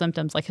physical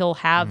symptoms. Like he'll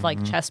have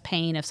like chest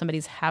pain if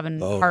somebody's having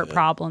heart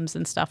problems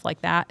and stuff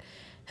like that.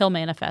 He'll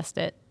manifest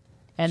it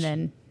and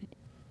then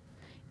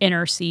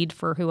intercede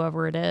for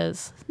whoever it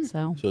is.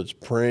 So it's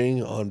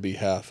praying on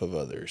behalf of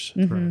others.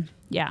 Correct.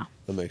 yeah.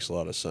 That makes a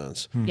lot of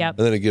sense. Yep.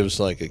 And then it gives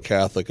like a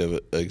Catholic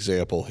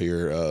example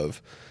here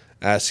of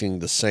asking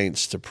the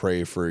saints to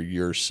pray for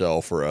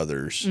yourself or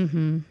others,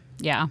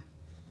 Yeah.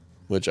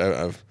 which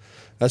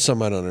that's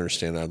something I don't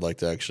understand. I'd like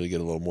to actually get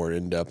a little more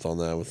in depth on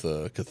that with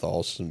the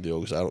Catholicism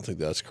deal because I don't think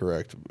that's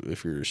correct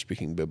if you're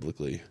speaking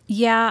biblically.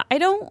 Yeah, I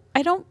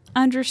don't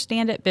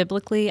understand it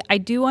biblically. I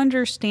do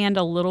understand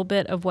a little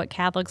bit of what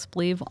Catholics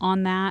believe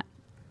on that.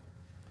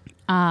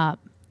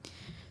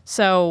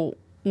 So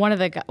one of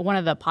the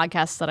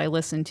podcasts that I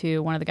listen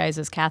to, one of the guys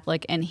is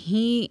Catholic, and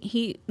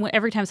he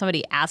every time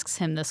somebody asks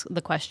him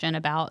the question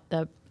about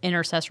the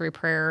intercessory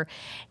prayer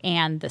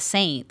and the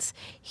saints,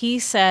 he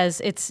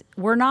says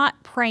we're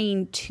not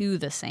praying to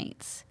the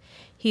saints.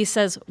 He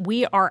says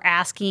we are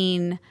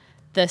asking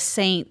the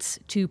saints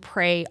to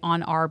pray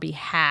on our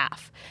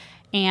behalf.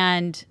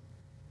 And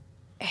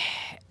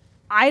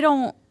I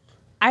don't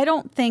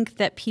think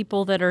that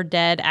people that are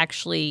dead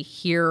actually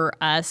hear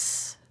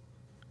us,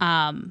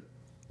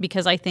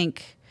 because I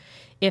think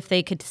if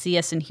they could see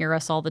us and hear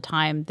us all the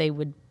time, they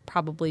would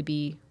probably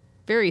be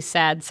very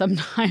sad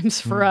sometimes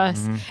for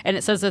us. And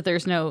it says that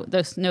there's no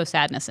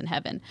sadness in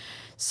heaven.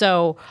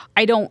 So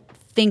I don't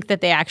think that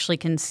they actually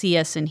can see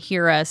us and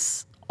hear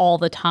us all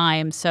the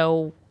time.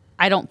 So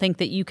I don't think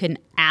that you can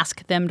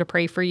ask them to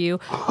pray for you.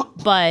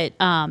 But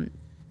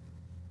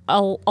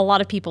a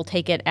lot of people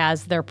take it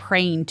as they're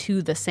praying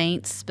to the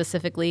saints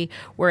specifically,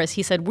 whereas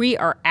he said we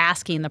are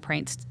asking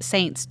the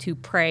saints to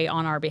pray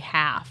on our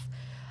behalf.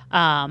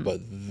 But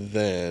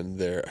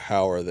then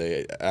how are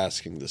they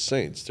asking the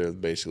saints? They're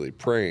basically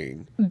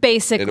praying.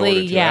 Basically, in order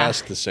to yeah.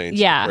 ask the saints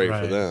Yeah. to pray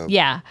Right. for them.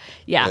 Yeah,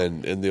 yeah,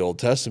 And in the Old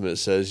Testament, it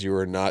says you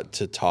are not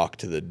to talk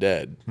to the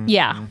dead.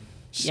 yeah,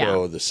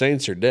 So the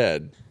saints are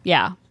dead.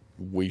 yeah,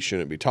 We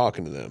shouldn't be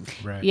talking to them.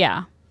 Right.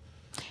 yeah.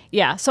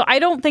 Yeah, so I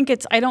don't think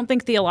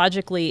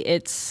theologically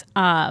it's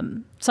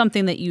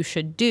something that you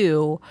should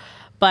do,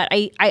 but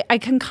I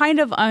can kind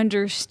of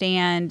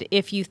understand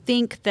if you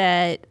think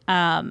that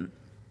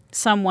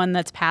someone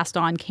that's passed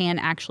on can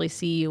actually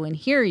see you and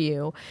hear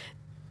you,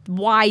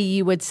 why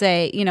you would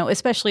say,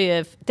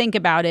 especially think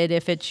about it,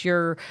 if it's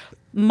your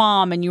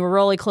mom and you were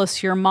really close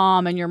to your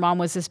mom and your mom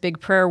was this big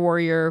prayer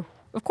warrior,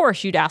 of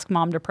course you'd ask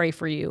mom to pray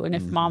for you. And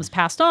if mom's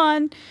passed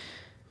on,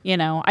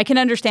 I can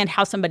understand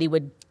how somebody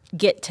would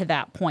get to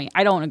that point.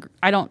 I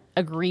don't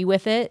agree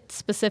with it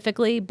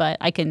specifically, but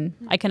I can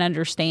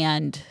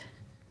understand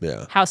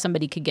Yeah. how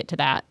somebody could get to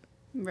that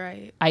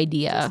Right.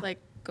 idea. Just like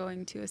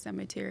going to a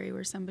cemetery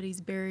where somebody's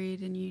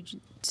buried and you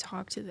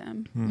talk to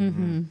them.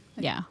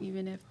 Like, Yeah.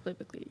 Even if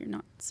biblically you're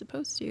not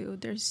supposed to,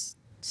 there's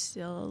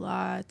still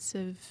lots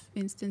of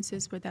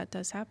instances where that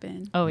does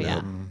happen. Oh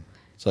yeah.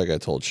 It's like I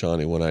told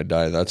Shawnee, when I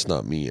die, that's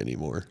not me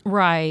anymore.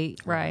 Right.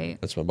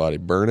 That's my body.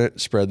 Burn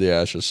it, spread the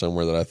ashes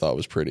somewhere that I thought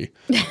was pretty.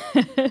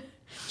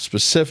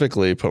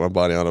 Specifically, put my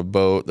body on a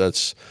boat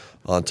that's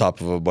on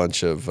top of a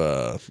bunch of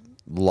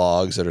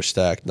logs that are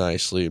stacked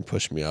nicely and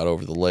push me out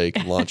over the lake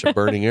and launch a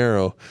burning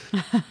arrow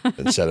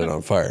and set it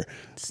on fire.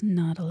 It's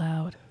not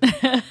allowed.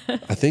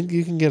 I think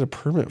you can get a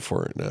permit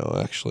for it now,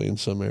 actually, in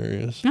some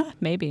areas.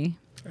 Maybe.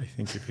 I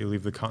think if you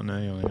leave the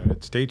continental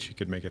United States, you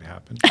could make it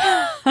happen.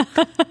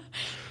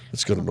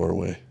 Let's go to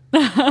Norway.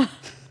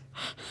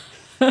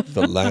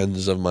 The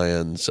lands of my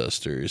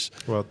ancestors.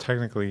 Well,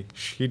 technically,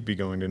 she'd be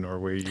going to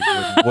Norway. You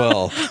wouldn't.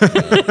 Well,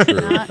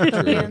 Not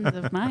the lands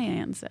of my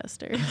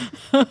ancestors.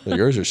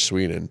 yours are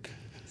Sweden.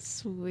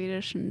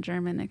 Swedish and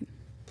German.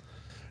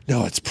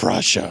 No, it's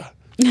Prussia.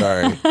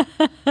 Sorry.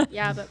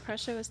 Yeah, but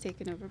Prussia was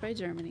taken over by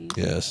Germany.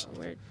 Yes. So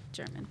we're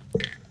German.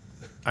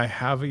 I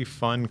have a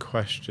fun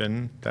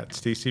question that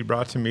Stacy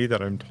brought to me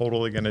that I'm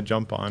totally going to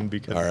jump on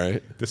because All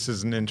right. this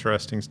is an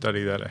interesting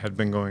study that had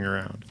been going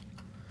around.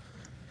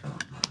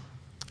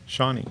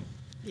 Shawnee,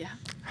 Yeah.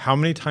 how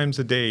many times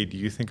a day do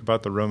you think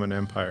about the Roman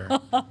Empire?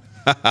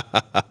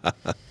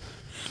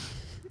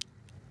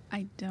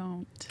 I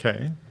don't.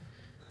 Okay.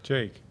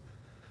 Jake.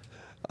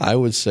 I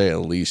would say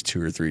at least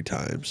 2 or 3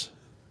 times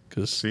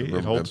because See, the it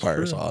Roman holds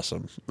Empire is true.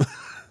 awesome.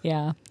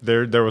 Yeah.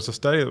 There was a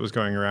study that was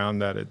going around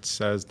that it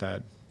says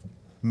that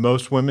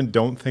most women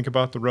don't think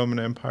about the Roman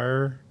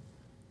Empire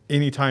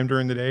anytime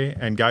during the day,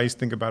 and guys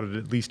think about it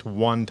at least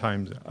 1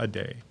 time a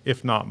day,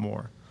 if not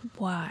more,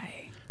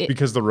 Why?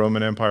 because the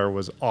Roman Empire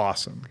was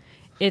awesome.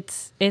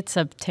 It's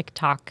a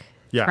TikTok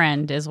Yeah.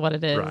 trend is what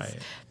it is. Right.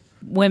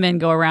 Women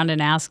go around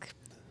and ask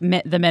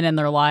the men in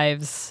their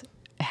lives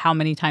how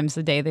many times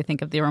a day they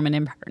think of the Roman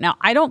Empire. Now,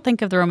 I don't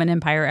think of the Roman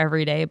Empire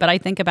every day, but I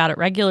think about it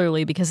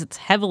regularly because it's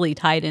heavily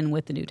tied in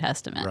with the New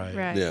Testament.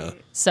 Right. Yeah.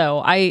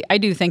 So I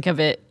do think of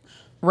it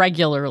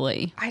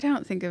regularly. I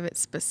don't think of it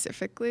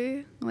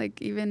specifically.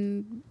 Like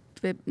even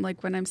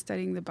like when I'm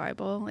studying the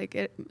Bible, like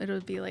it'll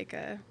be like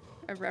a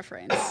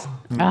reference.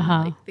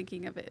 Like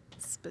thinking of it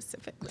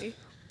specifically.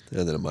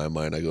 And then in my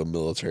mind, I go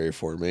military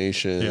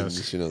formations,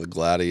 Yes. the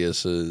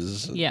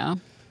gladiuses. Yeah.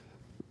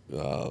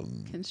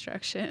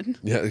 Construction.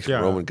 Yeah, Yeah.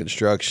 Roman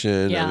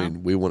construction. Yeah. I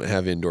mean, we wouldn't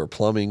have indoor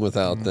plumbing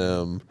without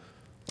them.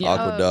 Yeah.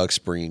 Aqueducts,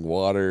 bringing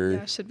water.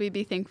 Yeah, should we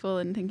be thankful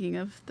and thinking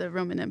of the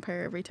Roman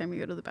Empire every time we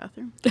go to the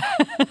bathroom?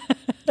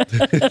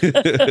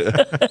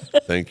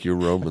 Thank you,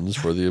 Romans,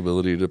 for the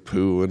ability to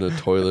poo in a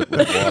toilet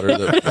with water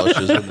that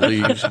flushes and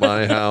leaves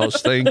my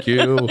house. Thank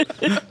you.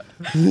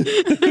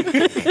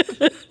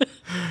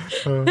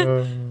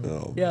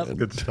 Oh Yep. man.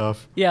 Good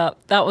stuff. Yeah,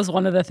 that was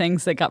one of the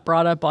things that got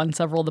brought up on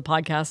several of the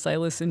podcasts I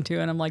listened to.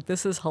 And I'm like,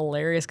 this is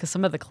hilarious because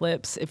some of the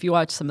clips, if you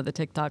watch some of the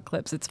TikTok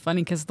clips, it's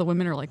funny because the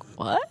women are like,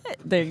 what?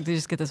 They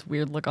just get this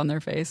weird look on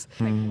their face.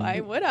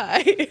 Why would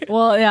I?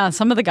 Well, yeah,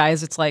 some of the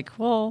guys, it's like,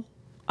 well,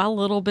 a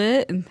little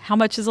bit. And how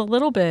much is a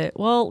little bit?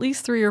 Well, at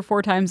least 3 or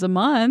 4 times a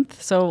month.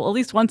 So at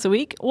least once a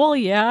week. Well,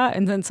 yeah.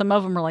 And then some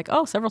of them are like,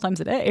 oh, several times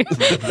a day.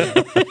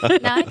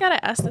 Now I gotta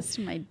ask this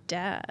to my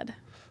dad.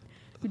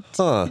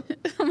 Huh.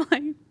 I'm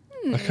like,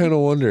 I kind of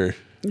wonder.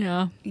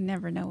 Yeah. you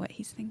never know what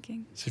he's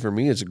thinking. See, for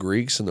me, it's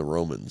Greeks and the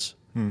Romans.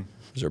 'Cause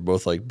they're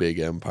both like big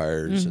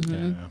empires.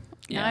 And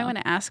Yeah. Now I want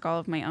to ask all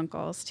of my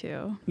uncles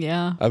too.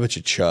 Yeah. I bet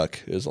you Chuck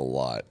is a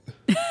lot.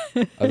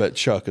 I bet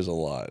Chuck is a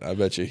lot. I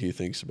bet you he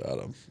thinks about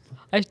them.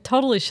 I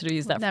totally should have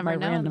used that for Never my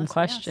know random unless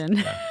we ask.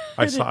 question.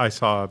 I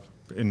saw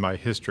in my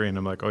history, and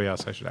I'm like, oh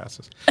yes, I should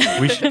ask this.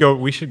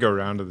 We should go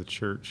around to the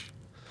church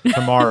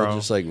tomorrow.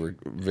 Just like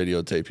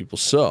videotape people.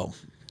 So,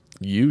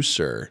 you,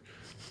 sir,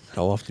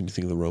 how often do you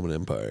think of the Roman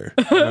Empire?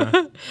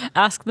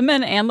 Ask the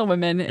men and the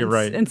women You're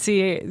right. and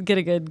see, get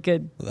a good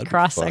that'd be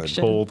cross fun.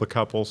 section. Pull the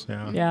couples.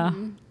 Yeah. Yeah.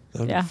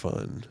 That'd Yeah. be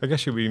fun. I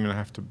guess you would even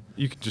have to.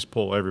 You could just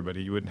pull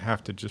everybody. You wouldn't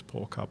have to just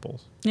pull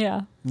couples.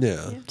 Yeah.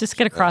 Yeah. Just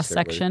get a cross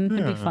everybody. section.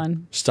 It'd be Yeah.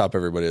 fun. Stop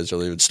everybody as they're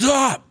leaving.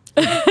 Stop!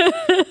 I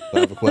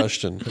have a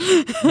question.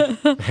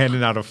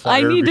 Handing out a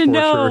flyer need to before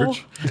know.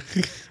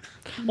 church.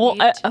 Well,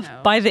 Need to know.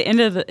 by the end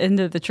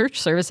of the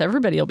church service,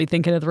 everybody will be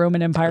thinking of the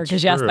Roman Empire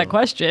because you asked true. that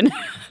question.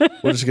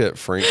 We'll just get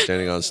Frank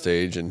standing on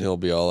stage and he'll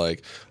be all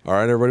like, all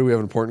right, everybody, we have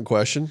an important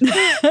question.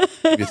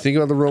 If you think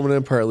about the Roman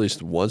Empire at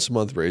least once a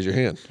month, raise your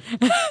hand.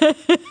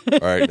 All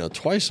right, now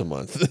twice a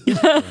month.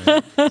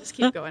 Just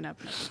keep going up.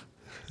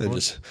 And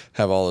just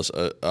have all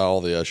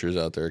the ushers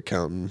out there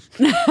counting.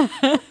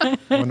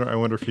 I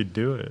wonder if he'd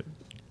do it.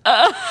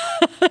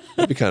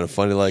 That'd be kind of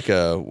funny. Like,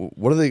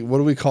 what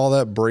do we call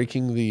that?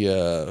 Breaking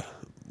the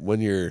when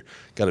you're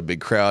got a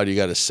big crowd, you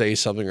got to say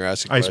something or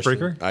ask a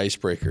Icebreaker? question.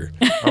 Icebreaker.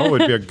 Oh,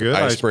 it'd be a good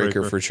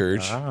Icebreaker for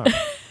church. Ah.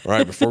 All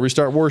right, before we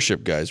start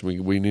worship, guys,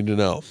 we need to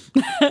know.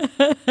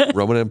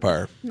 Roman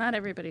Empire. Not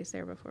everybody's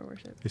there before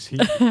worship.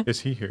 Is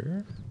he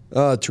here?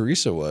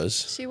 Teresa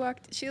was. She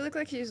looked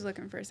like she was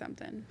looking for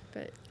something,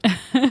 but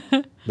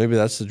Maybe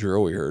that's the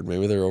drill we heard.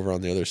 Maybe they're over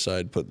on the other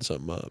side putting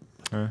something up.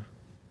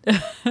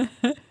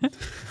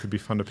 It'd be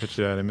fun to pitch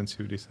it at him and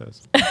see what he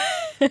says.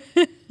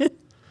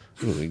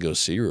 We can go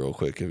see real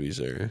quick if he's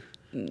there.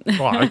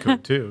 Well, I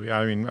could too. Yeah,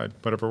 I mean,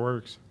 whatever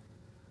works.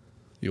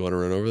 You want to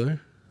run over there?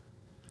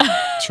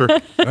 Sure.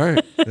 All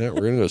right. Yeah,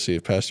 we're going to go see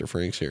if Pastor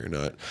Frank's here or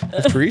not.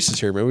 If Teresa's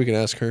here, maybe we can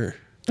ask her.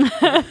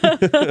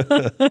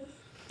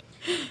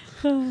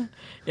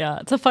 Yeah,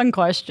 it's a fun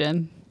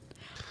question.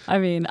 I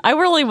mean, I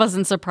really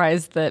wasn't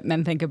surprised that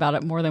men think about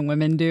it more than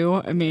women do.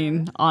 I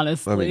mean,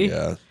 honestly. I mean,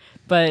 yeah.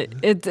 But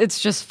it's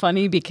just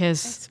funny I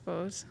because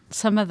suppose.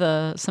 some of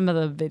the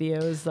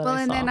videos that Well,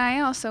 I and saw. then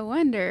I also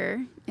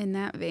wonder, in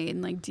that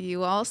vein, like, do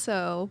you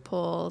also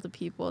pull the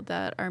people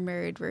that are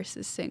married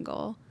versus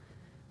single?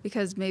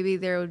 Because maybe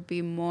there would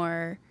be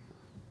more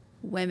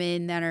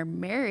women that are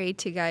married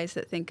to guys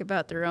that think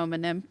about the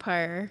Roman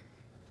Empire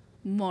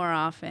more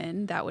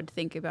often, that would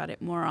think about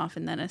it more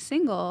often than a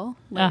single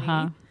lady,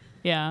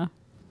 Yeah.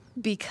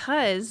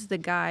 because the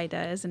guy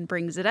does and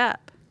brings it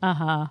up.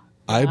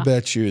 I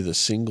bet you the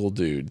single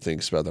dude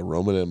thinks about the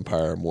Roman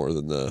Empire more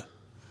than the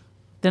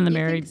Then the You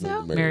married think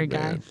so? married guy.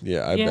 man. Yeah,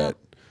 I Yeah. bet.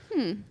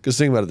 Because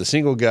think about it, the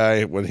single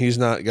guy, when he's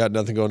not got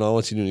nothing going on,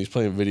 what's he doing? He's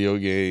playing video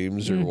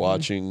games or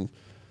watching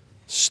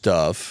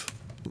stuff.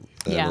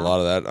 And Yeah. a lot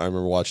of that, I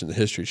remember watching the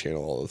History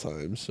Channel all the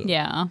time. So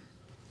Yeah.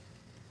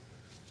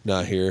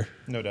 not here.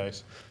 No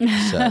dice.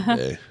 Sad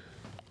day.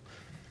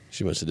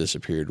 She must have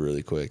disappeared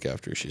really quick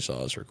after she saw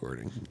us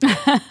recording.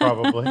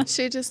 Probably.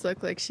 She just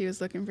looked like she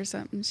was looking for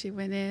something. She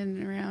went in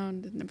and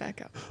around and then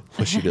back out.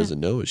 What she doesn't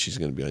know is she's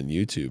going to be on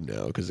YouTube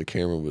now because the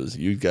camera was,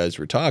 you guys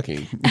were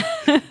talking.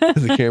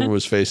 The camera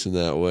was facing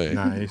that way.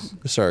 Nice.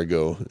 Sorry,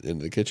 go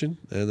into the kitchen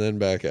and then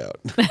back out.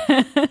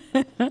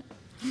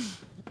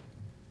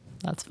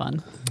 That's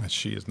fun.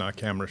 She is not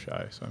camera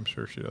shy, so I'm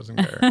sure she doesn't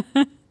care.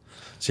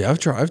 See, I've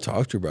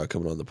talked to her about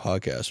coming on the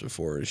podcast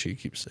before, and she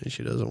keeps saying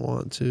she doesn't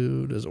want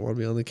to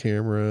be on the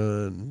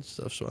camera and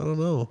stuff. So I don't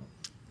know.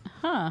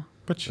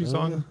 But she's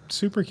on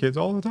Super Kids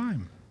all the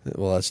time.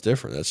 Well, that's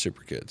different. That's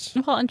Super Kids.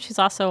 Well, and she's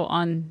also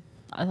on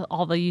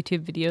all the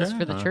YouTube videos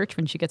for the Yeah. church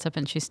when she gets up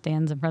and she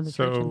stands in front of the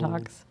church and So-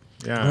 talks.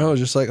 Yeah. Oh,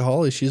 just like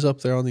Holly, she's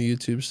up there on the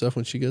YouTube stuff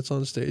when she gets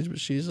on stage, but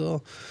she's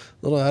a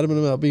little adamant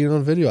about being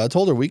on video. I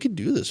told her we could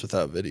do this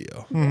without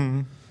video.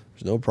 Mm-hmm.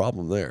 There's no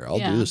problem there. I'll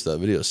Yeah. do this without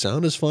video.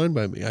 Sound is fine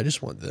by me. I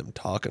just want them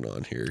talking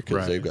on here because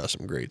Right. they've got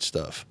some great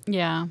stuff.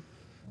 Yeah.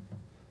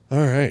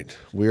 All right.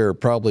 We are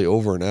probably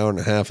over an hour and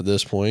a half at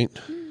this point,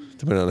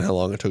 depending on how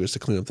long it took us to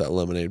clean up that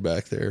lemonade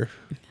back there.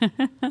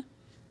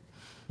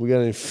 We got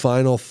any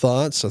final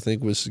thoughts? I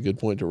think this is a good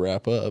point to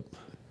wrap up.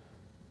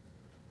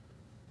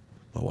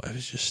 My wife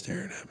is just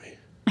staring at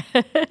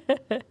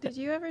me. Did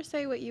you ever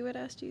say what you would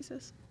ask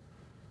Jesus?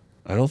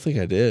 I don't think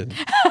I did.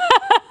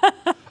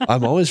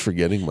 I'm always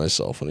forgetting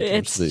myself when it comes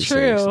It's to these true.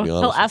 things. To be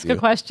honest He'll ask with a you.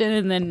 question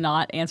and then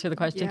not answer the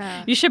question.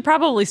 Yeah. You should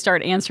probably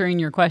start answering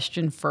your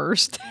question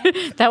first.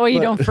 That way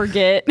you don't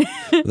forget.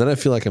 Then I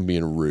feel like I'm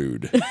being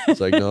rude. It's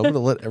like, no, I'm going to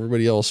let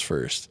everybody else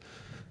first.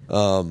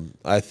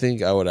 I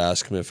think I would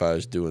ask him if I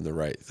was doing the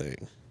right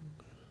thing,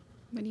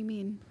 What do you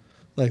mean?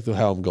 like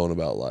how I'm going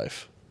about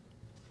life.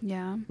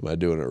 Yeah. Am I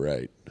doing it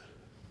right?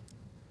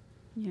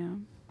 Yeah.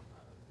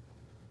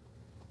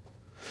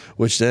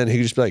 Which then he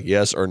could just be like,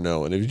 yes or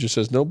no. And if he just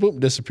says no, boom,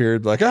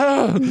 disappeared. Like,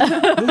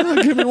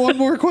 give me one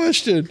more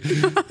question.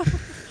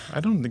 I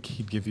don't think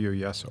he'd give you a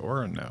yes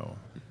or a no.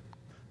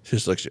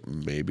 Just like,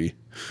 maybe.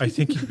 I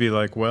think he'd be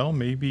like, well,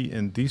 maybe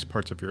in these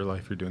parts of your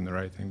life you're doing the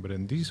right thing, but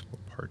in these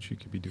parts you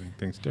could be doing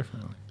things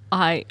differently.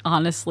 I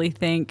honestly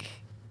think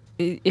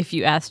if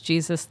you ask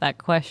Jesus that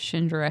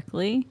question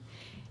directly,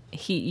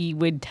 he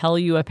would tell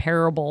you a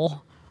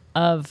parable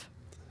of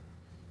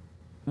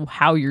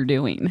how you're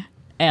doing.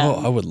 And Oh,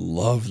 I would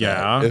love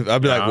that. Yeah,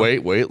 I'd be yeah.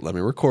 like, wait, let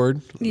me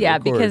record. Let me yeah,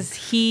 record. because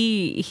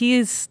he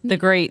is the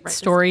great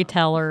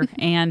storyteller,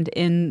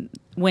 and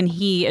when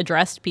he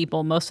addressed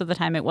people, most of the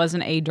time it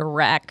wasn't a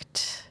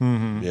direct,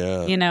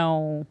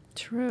 Yeah.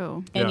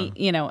 True.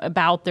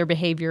 about their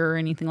behavior or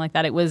anything like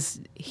that. It was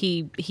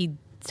he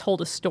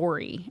told a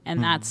story,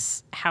 and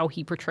that's how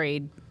he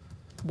portrayed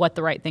what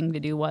the right thing to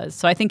do was.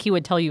 So I think he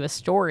would tell you a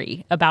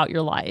story about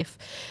your life,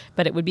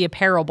 but it would be a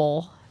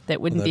parable that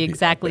wouldn't that'd be be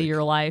exactly epic.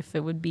 your life. It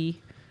would be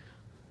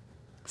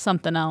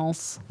something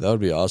else. That would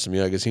be awesome.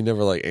 Yeah, because he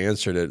never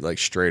answered it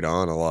straight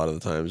on a lot of the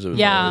times. It was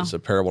Yeah. always a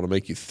parable to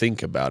make you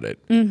think about it.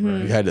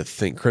 You had to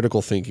think,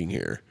 critical thinking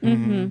here.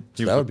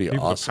 So that would be He was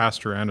a awesome.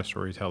 pastor and a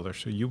storyteller,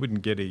 so you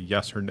wouldn't get a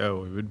yes or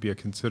no. It would be a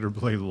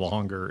considerably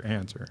longer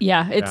answer.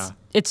 Yeah,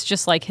 it's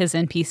just like his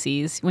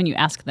NPCs. When you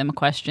ask them a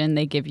question,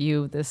 they give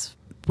you this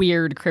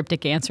weird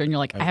cryptic answer, and you're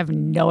like, I have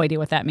no idea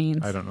what that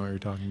means. I don't know what you're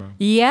talking about.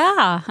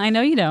 Yeah, I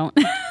know you don't.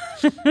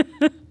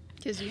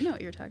 Because you know what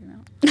you're talking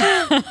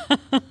about.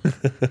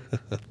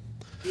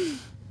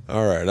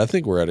 All right. I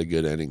think we're at a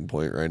good ending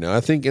point right now. I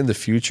think in the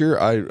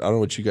future, I don't know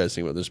what you guys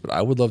think about this, but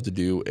I would love to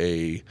do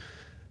a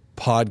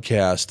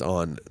podcast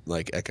on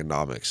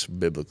economics,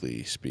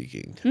 biblically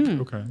speaking.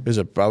 Okay.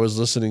 I was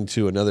listening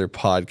to another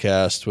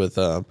podcast with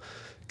can't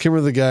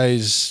remember the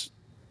guy's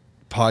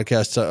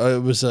podcast. It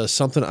was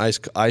something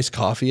iced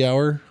coffee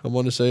hour, I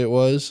want to say it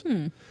was.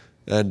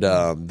 And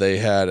they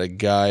had a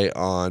guy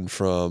on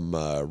from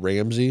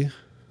Ramsey.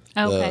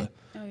 Okay.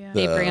 Oh, yeah.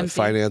 Dave The Ramsey.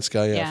 finance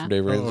guy, Yeah. from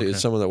Dave Ramsey. okay.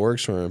 It's someone that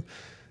works for him.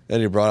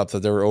 And he brought up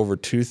that there were over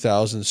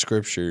 2,000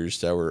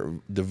 scriptures that were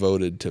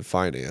devoted to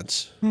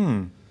finance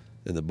in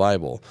the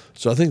Bible.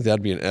 So I think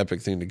that'd be an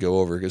epic thing to go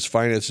over because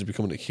finance is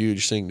becoming a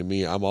huge thing to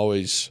me. I'm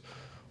always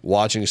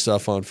watching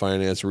stuff on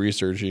finance,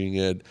 researching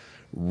it,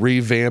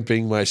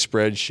 revamping my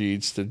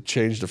spreadsheets to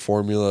change the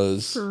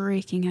formulas.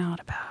 Freaking out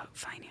about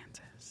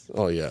finances.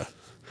 Oh, yeah.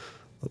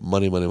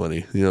 Money.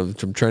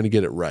 I'm trying to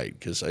get it right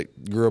because I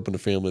grew up in a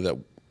family that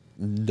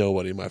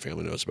nobody in my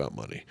family knows about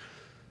money.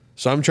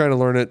 So I'm trying to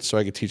learn it so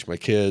I could teach my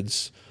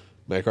kids,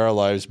 make our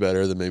lives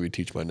better, then maybe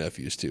teach my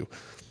nephews too.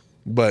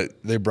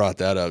 But they brought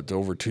that up to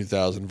over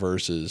 2,000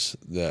 verses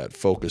that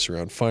focus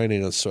around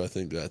finance. So I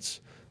think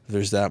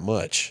there's that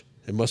much.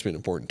 It must be an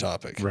important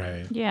topic.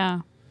 Right.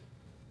 Yeah.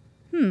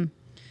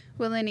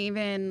 Well, then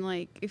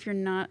even if you're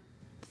not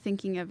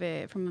thinking of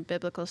it from a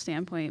biblical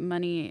standpoint,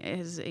 money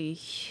is a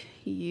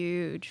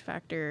huge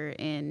factor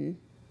in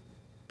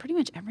pretty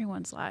much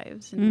everyone's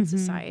lives and in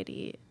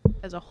society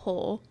as a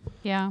whole.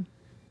 Yeah.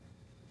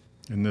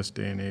 In this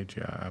day and age,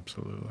 yeah,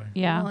 absolutely.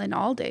 Yeah. Well, in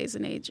all days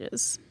and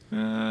ages.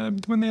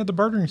 When they had the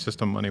bartering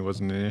system, money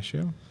wasn't an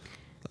issue.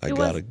 I It got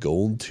was- a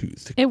gold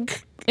tooth.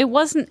 It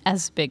wasn't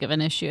as big of an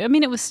issue. I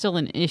mean, it was still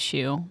an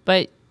issue,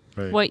 but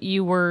Right. what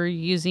you were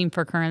using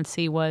for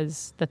currency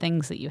was the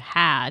things that you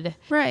had.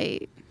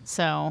 Right.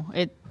 So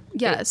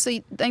Yeah. So,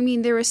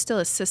 there was still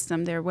a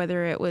system there,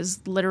 whether it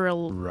was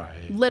literal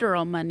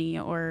money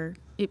or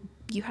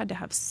you had to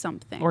have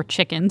something. or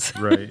chickens.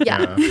 Right.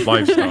 Yeah.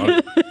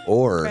 Livestock.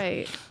 Or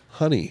right.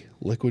 honey,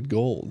 liquid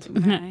gold.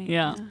 Right.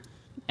 Yeah.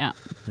 Yeah.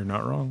 You're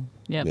not wrong.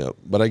 Yep. Yeah,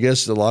 but I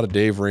guess a lot of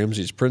Dave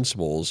Ramsey's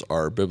principles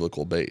are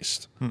biblical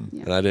based, Yeah.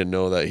 and I didn't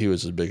know that he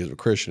was as big of a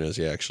Christian as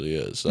he actually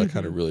is. So that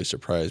kind of really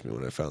surprised me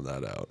when I found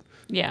that out.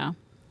 Yeah.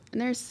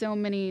 And there's so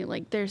many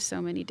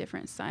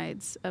different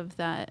sides of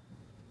that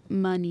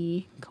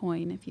money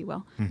coin, if you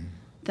will,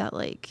 that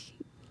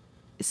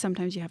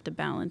sometimes you have to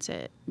balance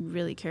it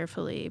really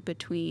carefully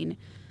between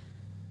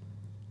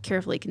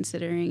carefully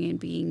considering and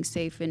being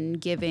safe and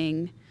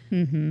giving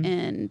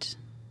and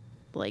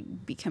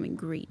becoming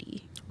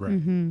greedy.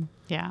 Right.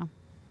 Yeah.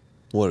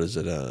 What is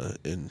it?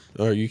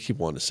 You keep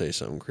wanting to say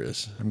something,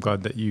 Chris. I'm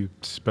glad that you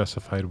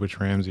specified which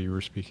Ramsey you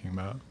were speaking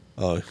about.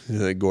 Oh, you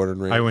think Gordon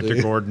Ramsay. I went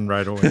to Gordon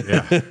right away.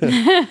 Yeah.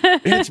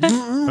 It's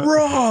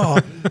raw.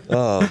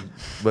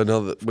 But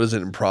no, what is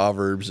it in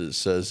Proverbs? It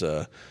says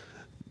the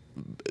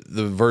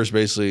verse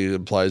basically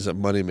implies that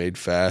money made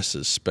fast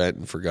is spent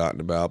and forgotten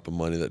about, but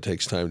money that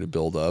takes time to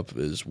build up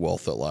is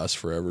wealth that lasts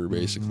forever,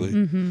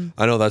 basically.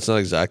 I know that's not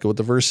exactly what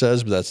the verse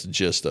says, but that's the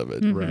gist of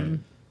it. Right.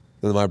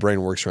 And my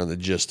brain works around the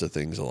gist of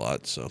things a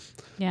lot, so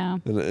Yeah.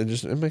 and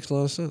it makes a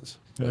lot of sense.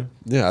 Yeah.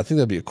 Yeah, I think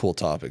that'd be a cool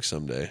topic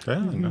someday. Yeah,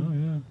 no,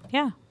 yeah.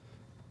 Yeah.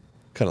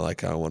 Kind of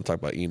like how I want to talk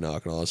about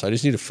Enoch and all this. I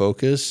just need to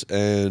focus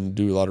and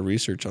do a lot of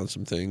research on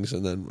some things,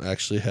 and then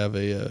actually have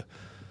a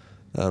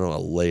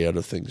layout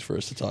of things for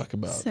us to talk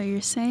about. So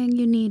you're saying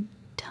you need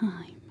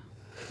time.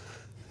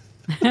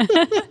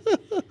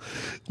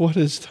 What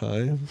is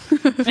time?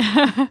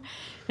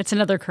 It's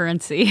another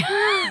currency.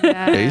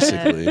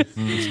 Basically, it's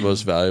the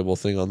most valuable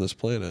thing on this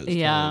planet. is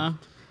Yeah. time.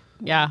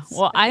 Yeah.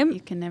 Well, You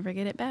can never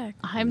get it back.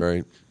 I'm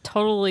Right.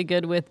 totally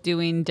good with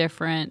doing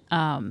different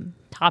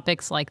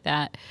topics like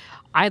that.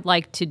 I'd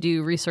like to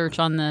do research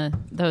on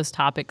those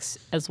topics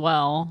as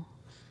well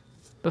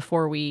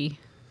before we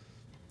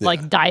Yeah.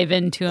 dive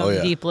into them Oh,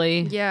 yeah.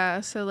 deeply.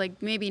 Yeah, so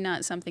like maybe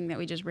not something that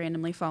we just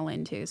randomly fall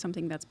into,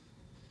 something that's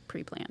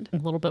pre-planned. A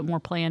little bit more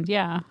planned.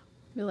 Yeah.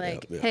 Be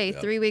like, Yep, hey, yep.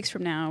 3 weeks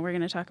from now, we're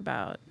going to talk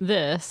about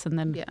This, and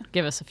then Yeah.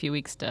 give us a few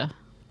weeks to.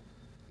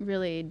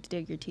 really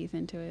dig your teeth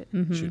into it.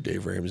 Shoot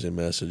Dave Ramsey a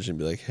message and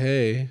be like,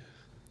 "Hey,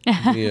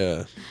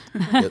 yeah,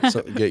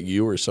 get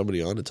you or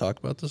somebody on to talk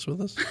about this with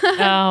us."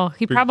 Oh,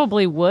 he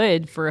probably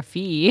would for a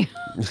fee.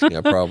 Yeah,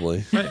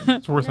 probably. Hey,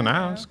 it's worth an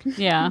ask.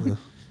 Yeah.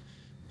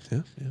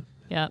 Yeah.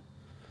 Yep.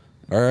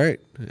 All right.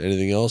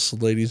 Anything else,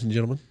 ladies and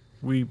gentlemen?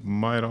 We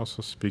might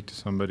also speak to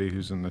somebody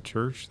who's in the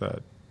church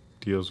that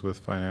deals with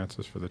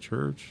finances for the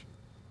church.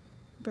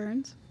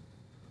 Burns?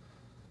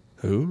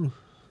 Who?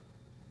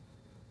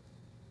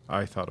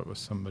 I thought it was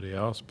somebody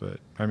else, but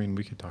I mean,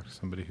 we could talk to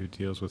somebody who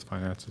deals with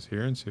finances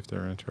here and see if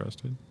they're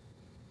interested.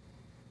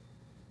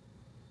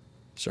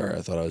 Sorry,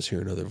 I thought I was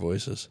hearing other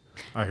voices.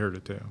 I heard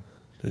it too.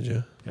 Did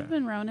you? Yeah.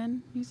 Even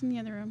Ronan. He's in the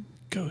other room.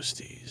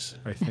 Ghosties.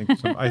 I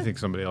think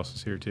somebody else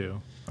is here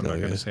too. I'm not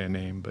going Okay. to say a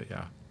name, but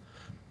yeah,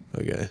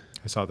 Okay.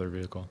 I saw their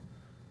vehicle.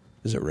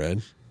 Is it red?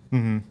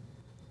 Mm-hmm.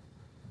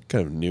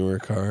 Kind of newer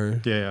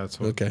car. Yeah, that's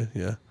what. Okay.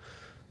 Yeah.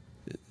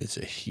 It's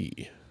a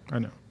he. I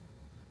know.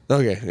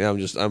 Okay. Yeah.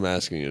 I'm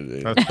asking you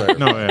to That's right.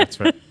 No, yeah, that's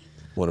right.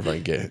 what if I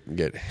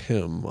get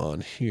him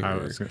on here?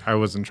 I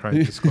wasn't trying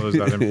to disclose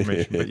that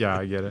information, but yeah,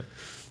 I get it.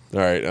 All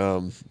right.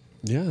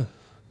 Yeah.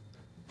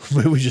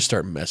 Maybe we just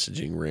start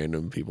messaging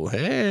random people.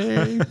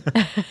 Hey.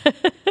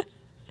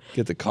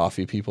 Get the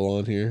coffee people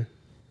on here.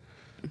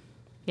 I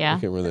Yeah.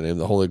 can't remember the name.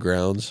 The Holy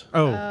Grounds.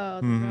 Oh, The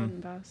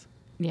Ronan boss.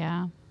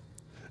 Yeah.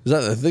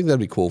 I think that'd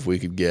be cool if we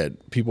could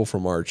get people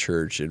from our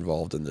church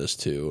involved in this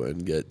too,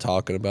 and get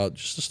talking about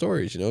just the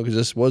stories, because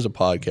this was a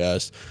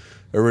podcast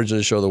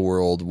originally to show the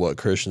world what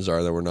Christians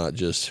are, that we're not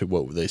just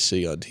what they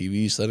see on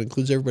TV. So that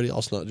includes everybody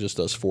else, not just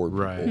us four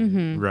right,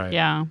 people. right.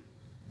 Yeah.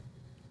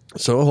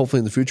 So hopefully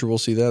in the future we'll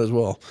see that as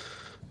well.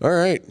 All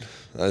right.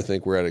 I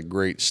think we're at a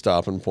great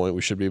stopping point.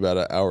 We should be about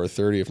an hour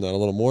 30, if not a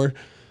little more.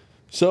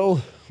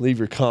 So leave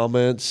your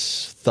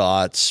comments,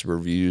 thoughts,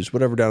 reviews,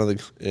 whatever down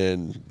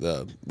in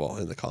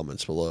the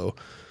comments below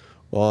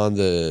on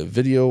the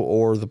video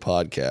or the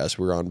podcast.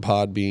 We're on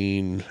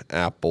Podbean,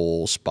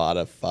 Apple,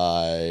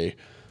 Spotify,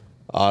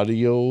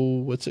 Audio.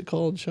 What's it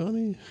called,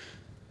 Shawnee?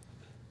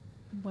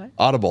 What?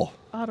 Audible.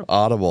 Audible.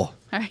 Audible.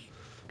 All right.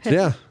 So,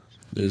 yeah.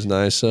 It is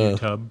nice.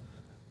 YouTube.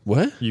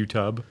 What?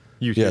 YouTube.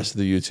 YouTube. Yes,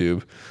 the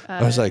YouTube.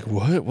 I was like,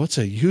 what? What's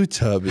a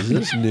YouTube? Is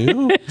this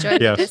new?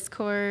 Join Yes. the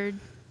Discord.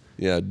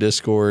 Yeah,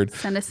 Discord.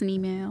 Send us an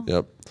email.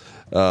 Yep.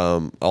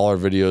 All our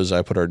videos,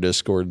 I put our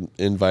Discord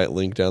invite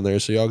link down there,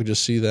 so y'all can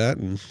just see that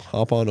and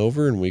hop on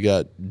over. And we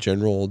got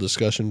general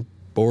discussion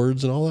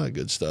boards and all that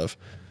good stuff.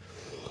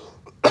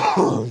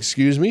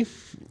 Excuse me.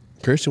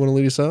 Chris, you want to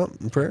lead us out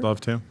in prayer?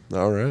 Love to.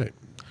 All right.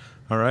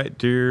 All right,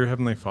 dear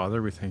Heavenly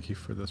Father, we thank you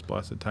for this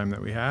blessed time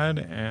that we had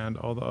and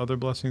all the other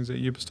blessings that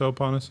you bestow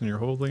upon us in your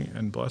holy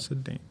and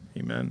blessed name.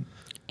 Amen.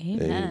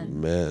 Amen.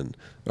 Amen.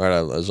 All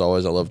right. As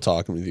always, I love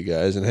talking with you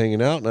guys and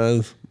hanging out, and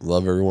I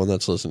love everyone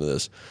that's listening to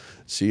this.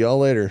 See y'all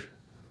later.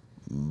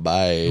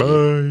 Bye.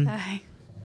 Bye. Bye.